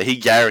that he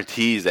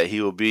guarantees that he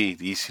will be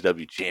the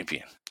ECW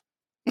champion.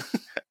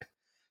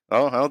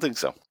 Oh, I don't think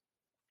so.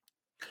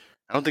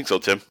 I don't think so,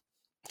 Tim.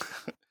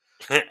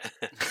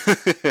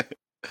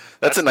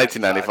 That's a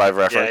 1995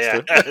 reference, yeah.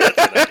 too. That's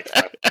a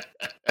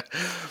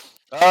 95.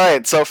 All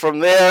right, so from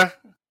there,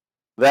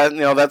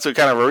 that's a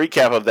kind of a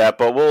recap of that.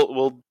 But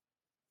we'll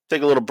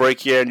take a little break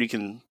here, and you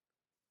can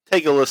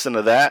take a listen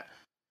to that,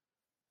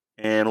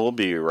 and we'll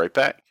be right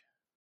back.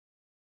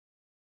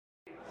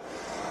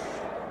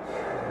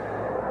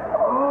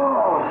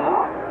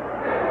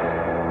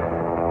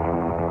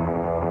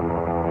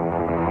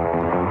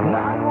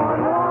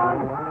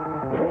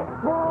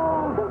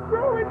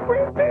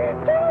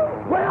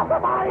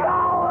 Welcome,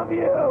 all of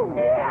you!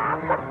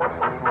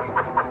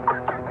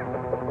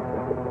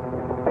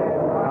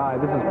 Hi,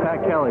 this is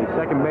Pat Kelly,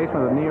 second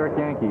baseman of the New York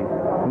Yankees,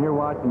 and you're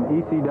watching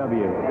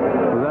ECW.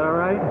 Is that all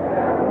right?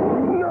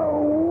 No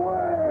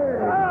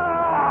way!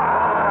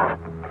 Ah!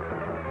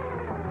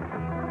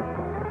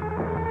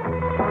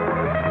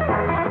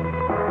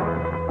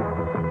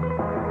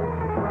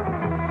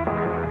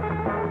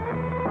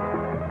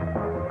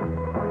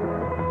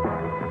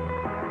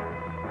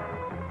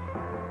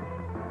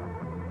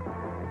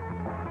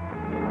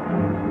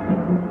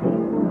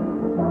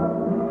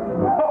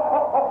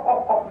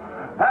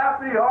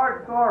 Happy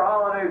hardcore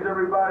holidays,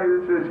 everybody.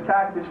 This is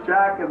Cactus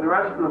Jack and the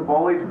rest of the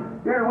bullies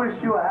here to wish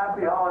you a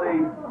happy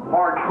holiday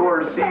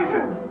hardcore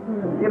season.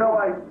 You know,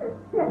 I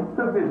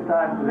took this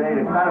time today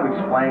to kind of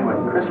explain what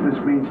Christmas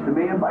means to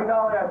me, and by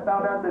golly, I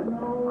found out that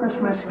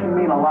Christmas can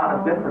mean a lot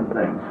of different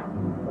things.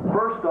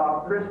 First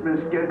off,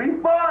 Christmas can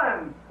be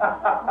fun!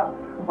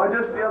 Well,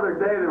 just the other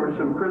day, there were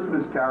some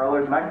Christmas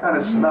carolers, and I kind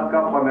of snuck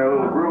up on their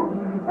little group.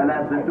 And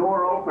as the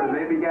door opened and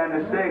they began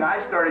to sing,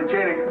 I started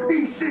chanting,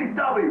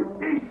 ECW,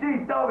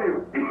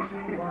 ECW,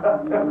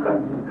 ECW.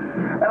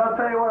 And I'll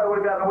tell you what, I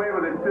would have gotten away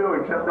with it too,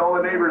 except all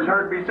the neighbors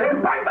heard me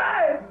saying, bang,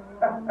 bang!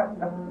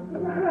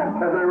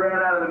 As I ran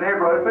out of the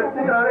neighborhood. But,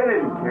 they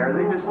didn't care.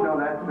 They just know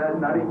that's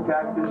that nutty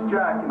Cactus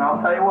Jack. And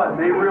I'll tell you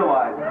what, they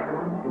realize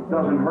it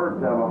doesn't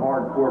hurt to have a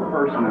hardcore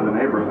person in the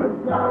neighborhood.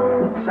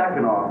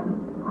 Second off,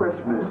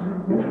 Christmas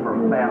is for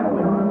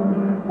family.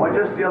 Well,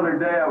 just the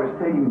other day I was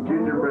taking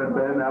gingerbread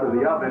men out of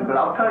the oven, but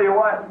I'll tell you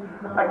what,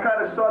 I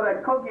kind of saw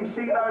that cookie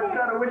sheet and I was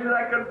kind of wishing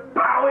I could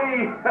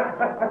bowie!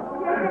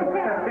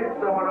 Hit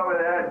someone over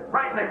the head,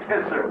 right in the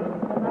kisser.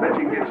 Bet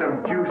you get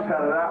some juice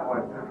out of that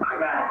one.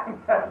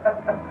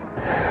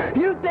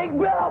 You think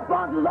Bill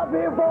Alfonso's up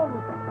here, folks?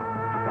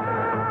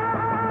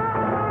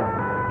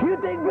 You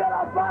think Bill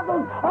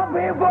Alfonso's up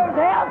here for his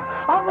health?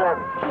 I'm gonna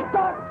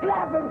start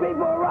slapping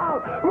people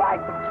around,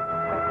 right?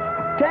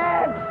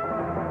 Taz!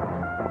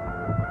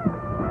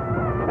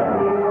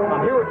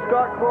 I'm here with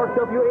Scott Clark,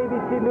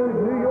 WABC News,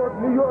 New York,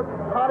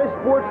 hottest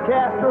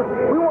sportscaster.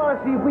 We want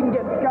to see if we can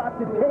get Scott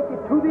to take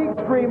it to the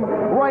extreme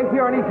right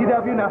here on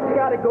ECW. Now,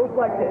 Scott, it goes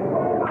like this.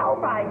 Oh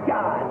my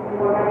God!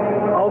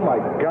 Oh my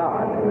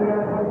God.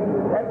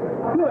 That's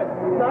good.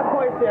 It's not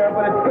quite there,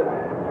 but it's good.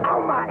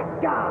 Oh my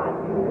God!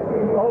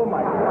 Oh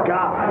my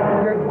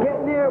God. You're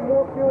getting there,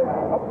 more feeling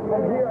up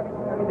from here.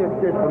 I mean,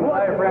 there's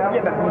blood around.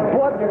 Yeah, there's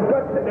blood, there's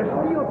guts, there's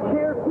steel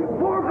chairs.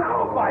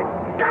 Oh my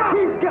God!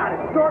 He's got it.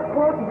 Scott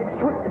Clark is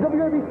extreme.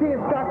 WABC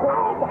and Scott Clark.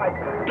 Oh my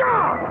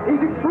God!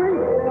 He's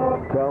extreme.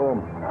 Tell him.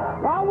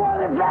 I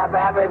want to slap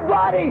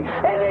everybody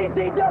in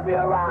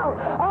ECW around.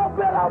 I'm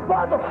Bill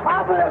Alfonso.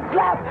 I'm going to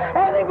slap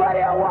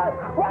anybody I want.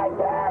 Right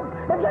there.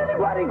 Is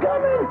anybody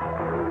coming?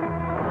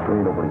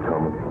 Ain't nobody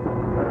coming.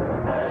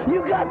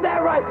 You got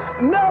that right.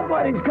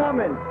 Nobody's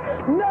coming.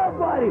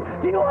 Nobody.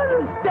 Do you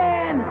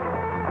understand?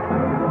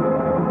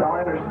 Now, I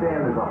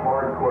understand there's a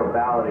hardcore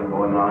balloting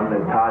going on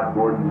that Todd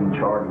Gordon's in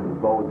charge of the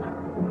votes.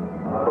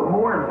 But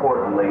more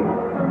importantly,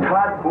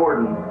 Todd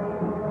Gordon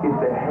is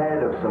the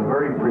head of some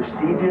very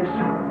prestigious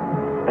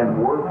and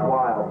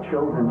worthwhile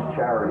children's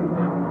charities.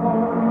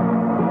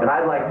 And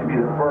I'd like to be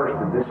the first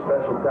at this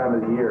special time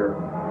of the year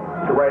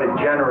to write a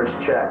generous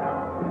check.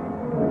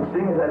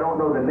 Seeing as I don't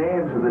know the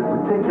names of the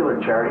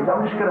particular charities,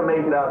 I'm just going to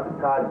make it out to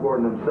Todd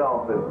Gordon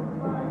himself, and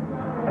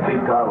I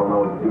think Todd will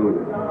know what to do with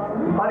it.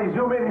 Honey,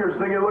 zoom in here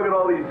so you can look at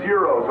all these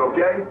zeros,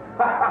 okay?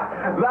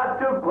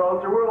 Not too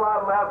close, or we're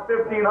allowed to have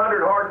 1,500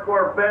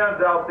 hardcore fans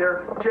out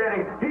there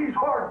chanting, he's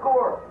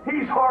hardcore,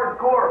 he's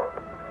hardcore.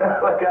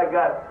 Look,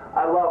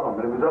 I love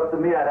them, and if it was up to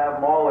me, I'd have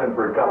them all in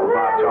for a cup of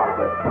hot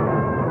chocolate.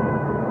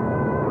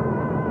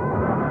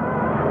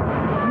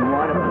 You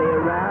want to play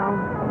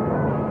around?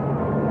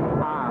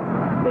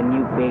 The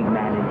new big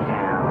man in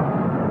town.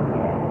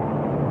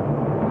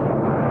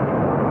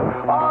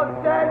 Oh,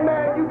 Dead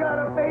Man, you got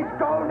to face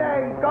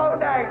Konang.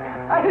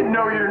 I didn't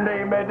know your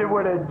name ended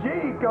with a G,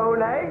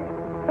 Konang.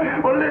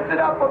 Well, listen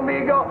up,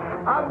 amigo.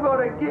 I'm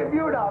going to give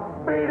you the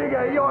beating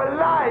of your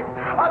life.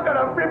 I'm going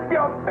to rip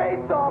your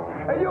face off,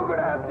 and you're going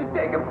to have to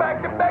take it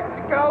back to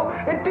Mexico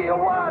and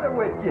Tijuana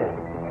with you.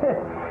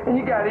 And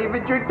you got to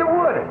even drink the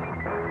water.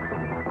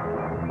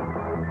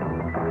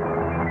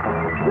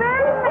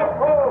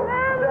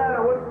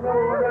 What's the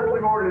number one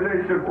wrestling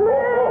organization?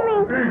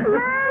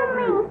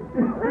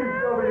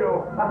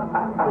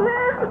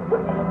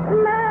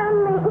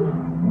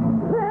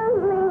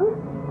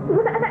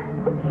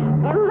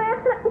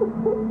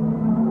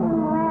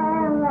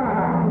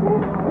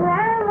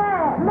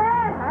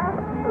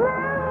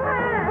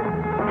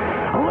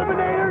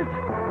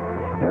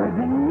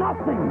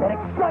 nothing that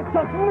excites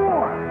us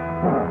more.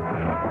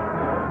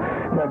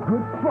 The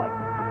good fight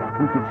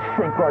we can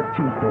sink our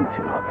teeth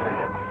into.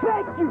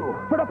 Thank you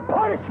for the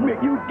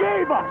punishment you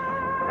gave us.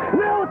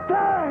 Now it's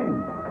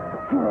time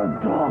for a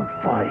dog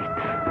fight.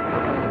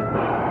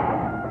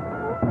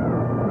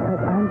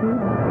 Because I'm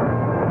deep,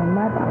 and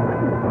my box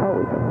is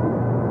always open.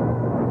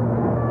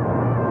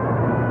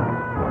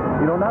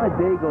 You know, not a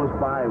day goes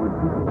by when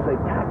people say,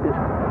 Cactus,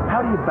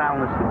 how do you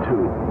balance the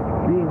two?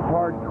 Being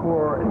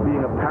hardcore and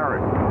being a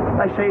parent.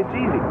 I say it's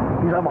easy,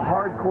 because I'm a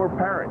hardcore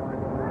parent.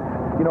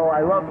 You know,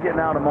 I love getting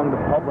out among the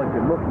public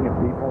and looking at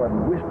people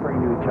and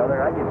whispering to each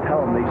other. I can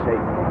tell them, they say,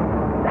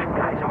 that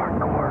guy's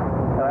hardcore.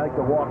 And I like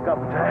to walk up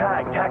and say,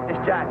 hi, Cactus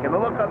Jack. And the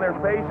look on their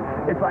face,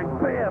 it's like,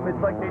 bam, it's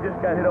like they just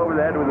got hit over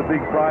the head with a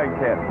big frying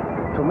pan.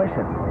 So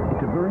listen,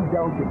 it's a very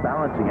delicate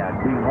balancing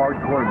act, being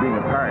hardcore and being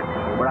a parent.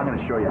 But I'm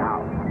going to show you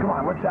how. Come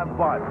on, let's have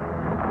fun.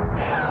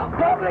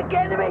 Public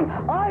Enemy,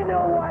 I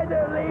know why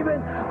they're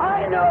leaving.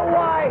 I know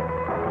why.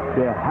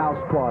 Their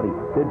house party.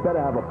 They'd better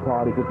have a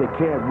party because they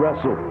can't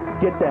wrestle.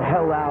 Get the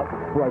hell out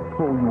or I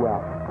pull you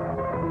out.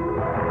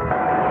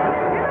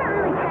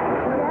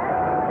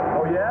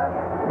 Oh, yeah?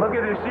 Look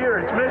at this ear,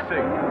 it's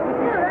missing.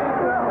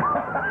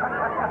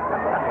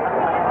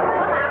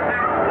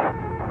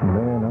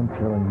 Man, I'm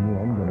telling you,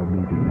 I'm going to be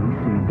the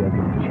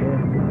ECW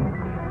champion.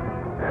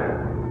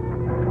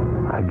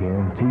 I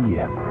guarantee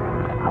you,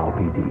 I'll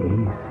be the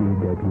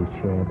ECW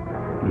champ,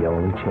 the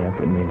only champ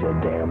that means a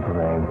damn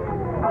thing.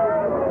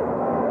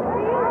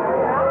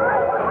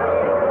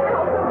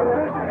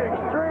 This is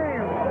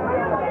extreme.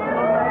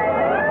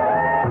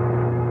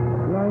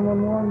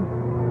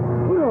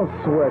 911, we don't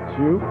sweat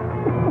you.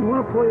 You want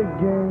to play a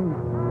game?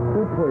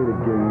 We'll play the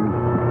game.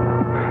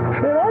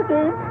 And our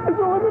game is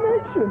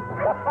elimination.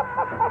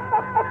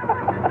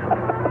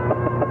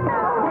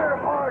 We're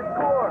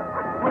hardcore.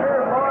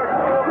 We're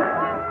hardcore.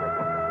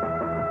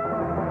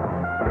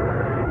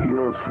 You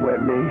don't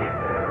sweat me.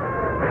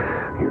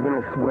 You're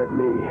gonna sweat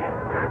me.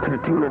 To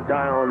the tune of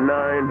dial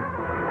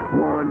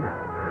 911.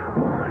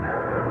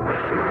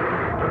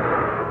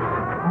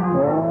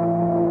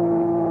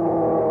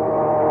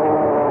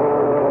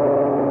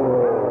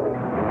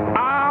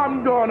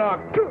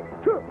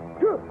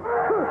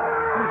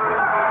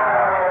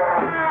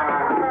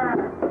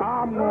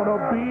 I'm gonna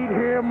beat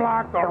him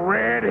like the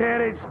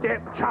red-headed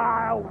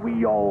stepchild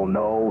we all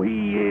know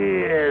he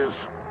is.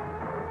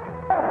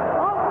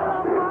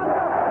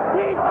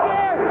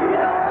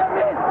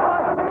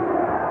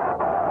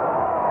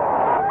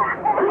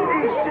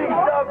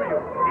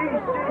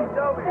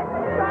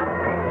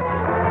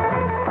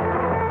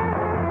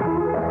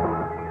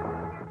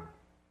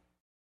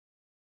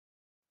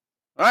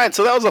 All right,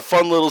 so that was a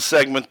fun little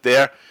segment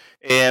there.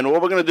 And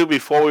what we're going to do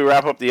before we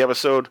wrap up the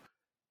episode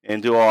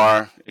and do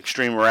our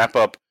extreme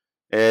wrap-up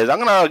is I'm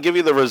going to give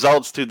you the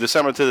results to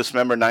December to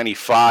Dismember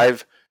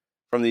 95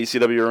 from the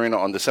ECW Arena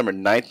on December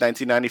 9th,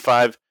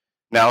 1995.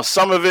 Now,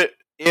 some of it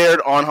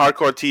aired on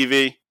Hardcore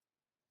TV,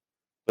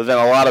 but then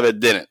a lot of it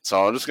didn't.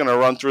 So I'm just going to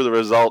run through the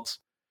results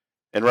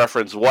and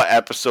reference what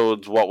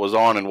episodes, what was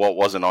on, and what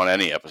wasn't on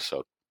any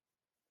episode.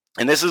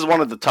 And this is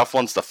one of the tough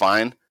ones to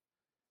find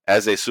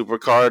as a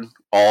supercard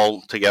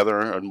all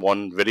together in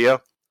one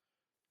video.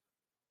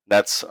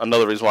 That's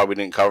another reason why we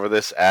didn't cover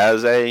this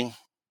as a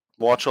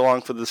watch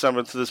along for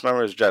December to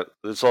Dismember.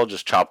 It's all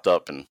just chopped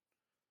up, and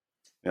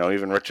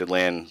even Richard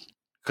Land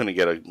couldn't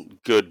get a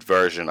good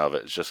version of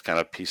it. It's just kind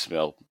of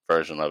piecemeal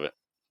version of it.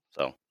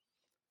 So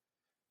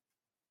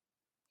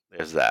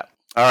there's that.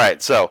 All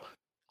right, so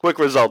quick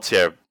results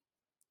here.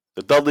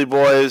 The Dudley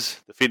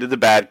Boys defeated the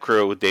Bad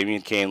Crew with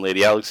Damian Kane,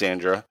 Lady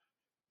Alexandra,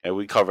 and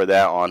we covered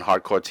that on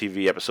Hardcore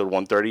TV episode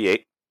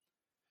 138.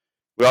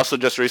 We also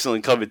just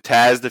recently covered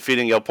Taz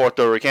defeating El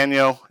Puerto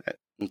Riqueño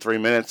in 3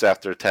 minutes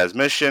after Taz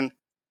mission.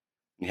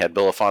 He had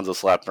Bill Alfonso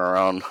slapping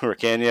around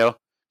Riqueño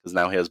because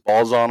now he has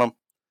balls on him.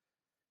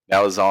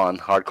 That was on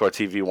Hardcore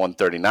TV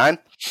 139.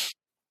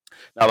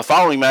 Now the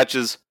following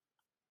matches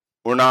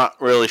were not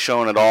really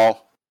shown at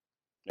all.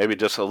 Maybe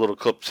just a little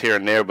clips here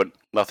and there, but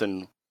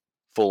nothing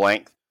full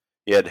length.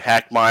 You had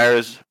Hack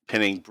Myers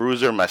pinning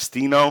Bruiser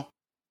Mastino.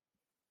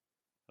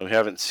 We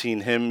haven't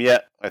seen him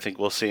yet. I think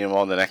we'll see him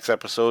on the next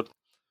episode.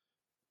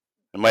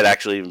 It might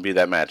actually even be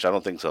that match. I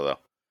don't think so, though.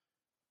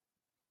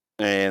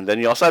 And then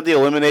you also had the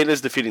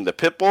Eliminators defeating the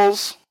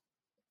Pitbulls.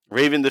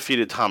 Raven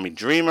defeated Tommy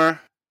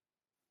Dreamer.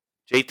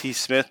 JT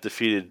Smith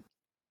defeated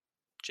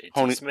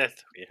JT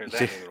Smith. We heard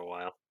that in a little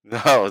while.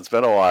 No, it's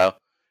been a while.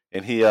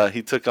 And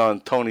he took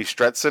on Tony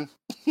Stetson.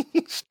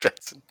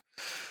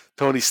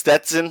 Tony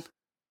Stetson.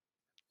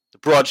 The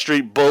Broad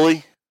Street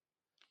Bully.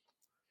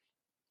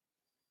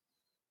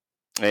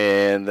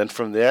 And then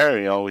from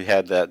there, we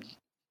had that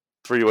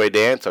three-way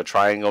dance or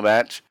triangle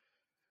match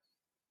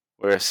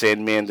where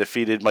Sandman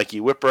defeated Mikey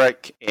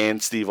Whipwreck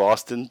and Steve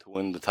Austin to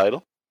win the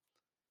title.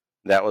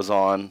 That was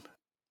on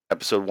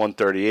episode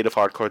 138 of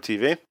Hardcore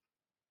TV.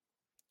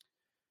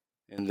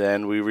 And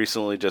then we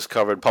recently just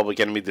covered Public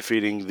Enemy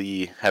defeating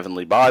the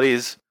Heavenly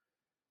Bodies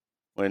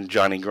when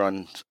Johnny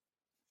Grunt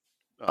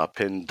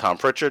pinned Tom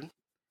Pritchard.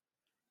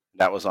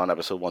 That was on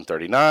episode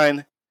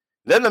 139.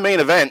 Then the main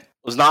event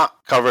was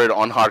not covered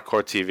on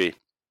Hardcore TV.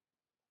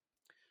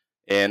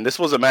 And this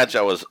was a match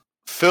that was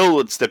filled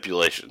with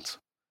stipulations.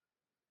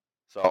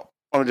 So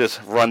let me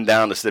just run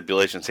down the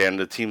stipulations here and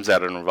the teams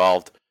that are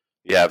involved.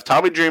 You have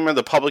Tommy Dreamer,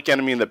 the Public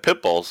Enemy, and the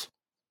Pitbulls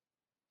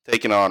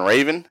taking on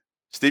Raven,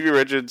 Stevie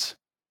Richards,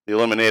 the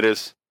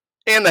Eliminators,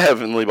 and the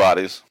Heavenly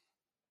Bodies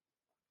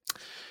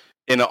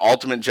in an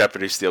Ultimate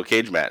Jeopardy Steel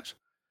Cage match.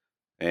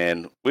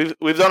 And we've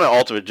done an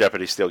Ultimate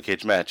Jeopardy Steel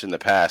Cage match in the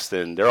past,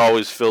 and they're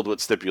always filled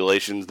with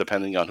stipulations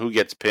depending on who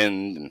gets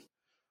pinned and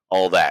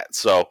all that.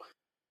 So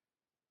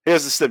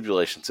here's the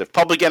stipulations. If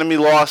Public Enemy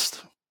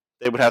lost,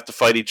 they would have to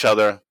fight each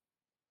other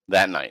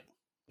that night,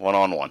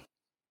 one-on-one.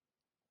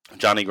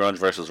 Johnny Grunge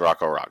versus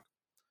Rocco Rock.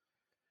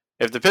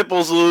 If the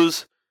Pitbulls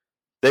lose,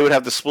 they would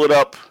have to split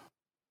up,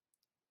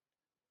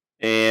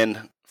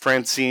 and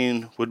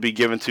Francine would be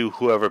given to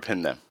whoever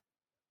pinned them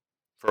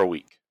for a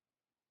week.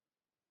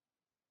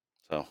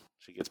 So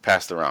she gets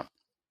passed around.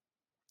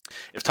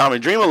 If Tommy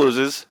Dreamer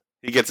loses,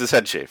 he gets his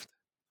head shaved.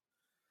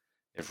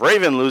 If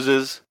Raven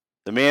loses,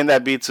 the man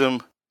that beats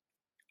him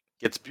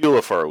gets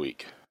Beulah for a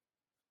week.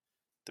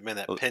 The man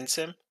that pins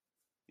him?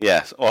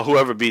 Yes, or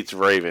whoever beats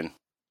Raven,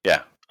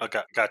 yeah. Oh,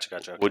 gotcha.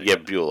 Okay, would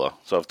get Beulah.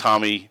 So if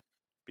Tommy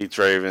beats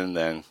Raven,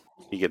 then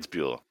he gets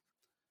Beulah.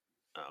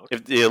 Oh, okay.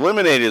 If the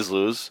Eliminators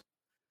lose,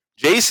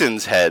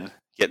 Jason's head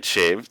gets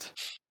shaved,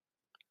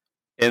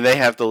 and they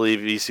have to leave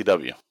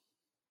ECW.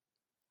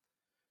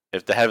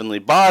 If the Heavenly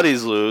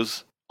Bodies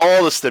lose,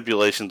 all the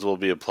stipulations will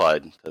be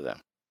applied to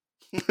them.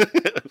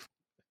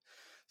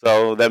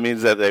 So that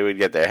means that they would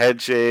get their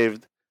head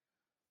shaved.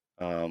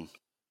 I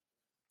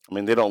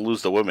mean, they don't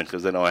lose the women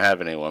because they don't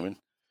have any women.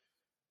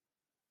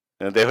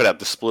 And they would have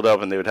to split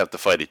up and they would have to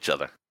fight each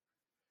other.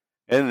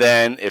 And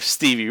then if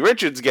Stevie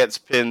Richards gets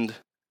pinned,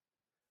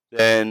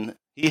 then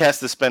he has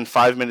to spend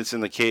 5 minutes in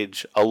the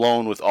cage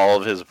alone with all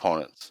of his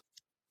opponents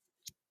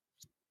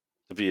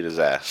to beat his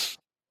ass.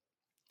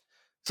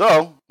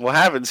 So what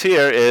happens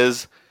here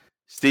is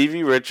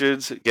Stevie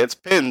Richards gets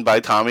pinned by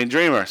Tommy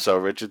Dreamer. So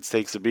Richards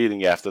takes a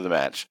beating after the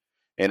match.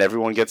 And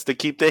everyone gets to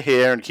keep their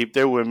hair and keep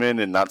their women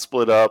and not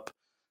split up.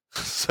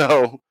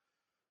 So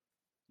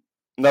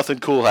nothing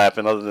cool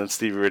happened other than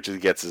Stevie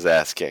Richards gets his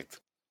ass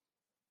kicked.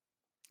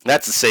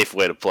 That's a safe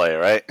way to play,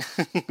 right?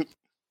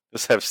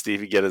 Just have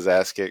Stevie get his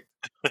ass kicked.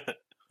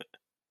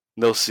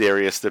 No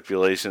serious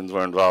stipulations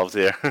were involved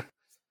here.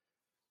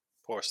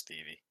 Poor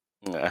Stevie.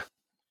 Yeah.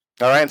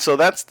 All right, so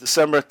that's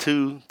December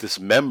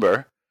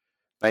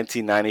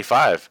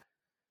 1995.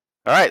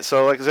 All right,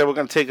 so like I said, we're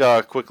going to take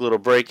a quick little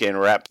break and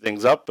wrap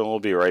things up, and we'll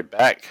be right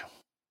back.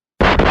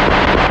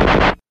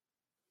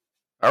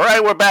 All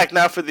right, we're back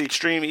now for the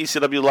Extreme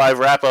ECW Live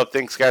wrap-up.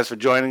 Thanks, guys, for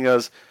joining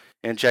us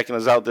and checking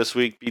us out this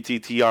week.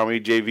 BTT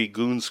Army JV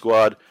Goon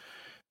Squad.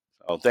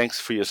 So thanks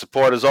for your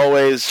support, as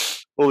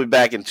always. We'll be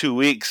back in 2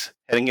 weeks.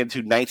 Heading into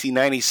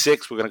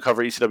 1996, we're going to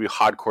cover ECW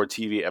Hardcore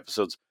TV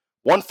episodes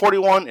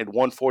 141 and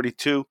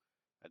 142.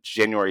 That's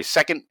January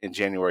 2nd and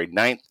January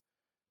 9th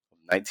of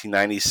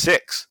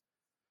 1996.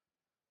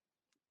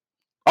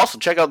 Also,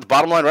 check out the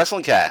Bottom Line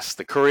Wrestling Cast,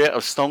 the career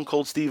of Stone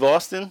Cold Steve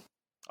Austin.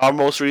 Our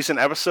most recent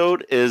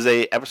episode is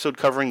an episode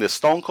covering the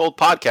Stone Cold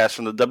podcast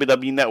from the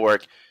WWE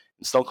Network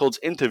and Stone Cold's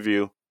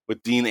interview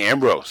with Dean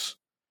Ambrose.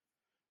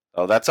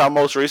 So that's our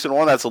most recent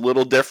one. That's a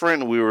little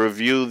different. We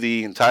review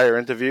the entire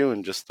interview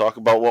and just talk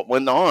about what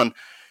went on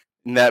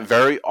in that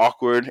very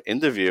awkward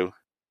interview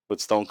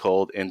with Stone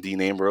Cold and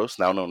Dean Ambrose,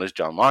 now known as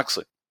Jon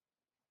Moxley.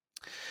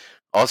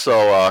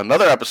 Also,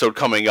 another episode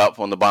coming up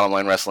on the Bottom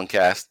Line Wrestling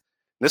Cast.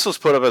 This was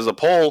put up as a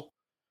poll,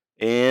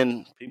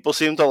 and people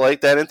seem to like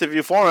that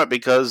interview format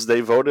because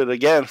they voted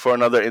again for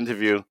another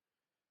interview.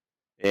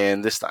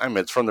 And this time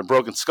it's from the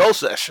Broken Skull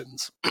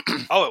Sessions.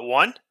 Oh, it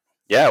won?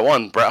 Yeah, it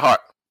won. Bret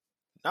Hart.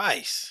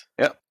 Nice.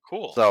 Yep.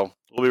 Cool. So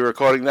we'll be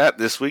recording that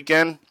this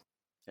weekend,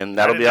 and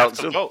that'll be out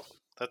soon. Vote.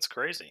 That's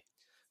crazy.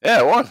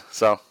 Yeah, it won.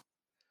 So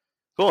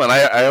cool. And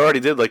I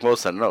already did like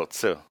most of the notes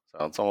too,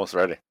 so it's almost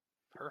ready.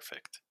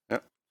 Perfect.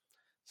 Yep.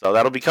 So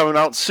that'll be coming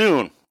out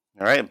soon.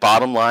 All right,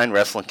 Bottom Line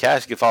Wrestling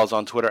Cast. You can follow us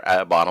on Twitter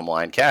at Bottom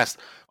Line Cast.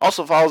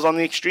 Also follow us on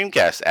the Extreme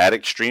Cast at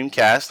Extreme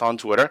Cast on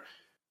Twitter.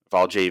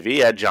 Follow JV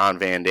at John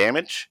Van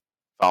Damage.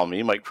 Follow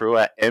me, Mike Prue,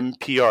 at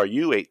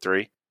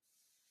MPRU83.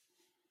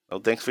 Well,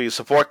 thanks for your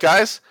support,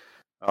 guys.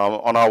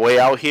 On our way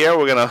out here,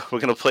 we're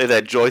gonna play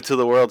that Joy to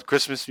the World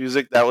Christmas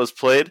music that was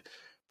played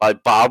by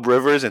Bob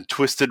Rivers and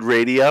Twisted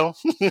Radio.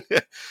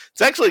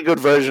 It's actually a good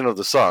version of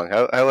the song.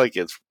 I like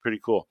it. It's pretty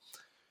cool.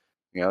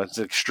 You know, it's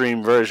an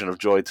extreme version of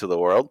Joy to the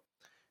World.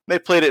 They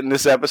played it in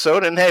this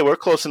episode, and hey, we're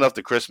close enough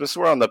to Christmas.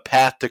 We're on the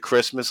path to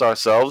Christmas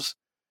ourselves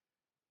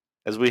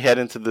as we head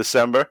into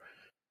December.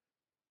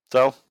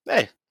 So,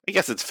 hey, I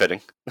guess it's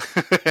fitting.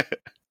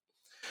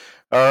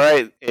 All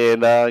right,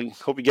 and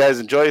hope you guys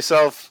enjoy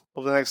yourself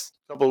over the next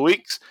couple of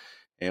weeks,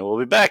 and we'll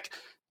be back.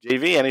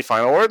 JV, any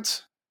final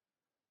words?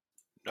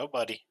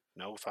 Nobody.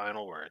 No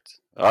final words.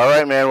 All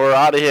right, man, we're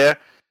out of here.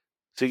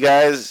 See you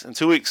guys in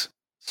 2 weeks.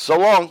 So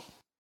long.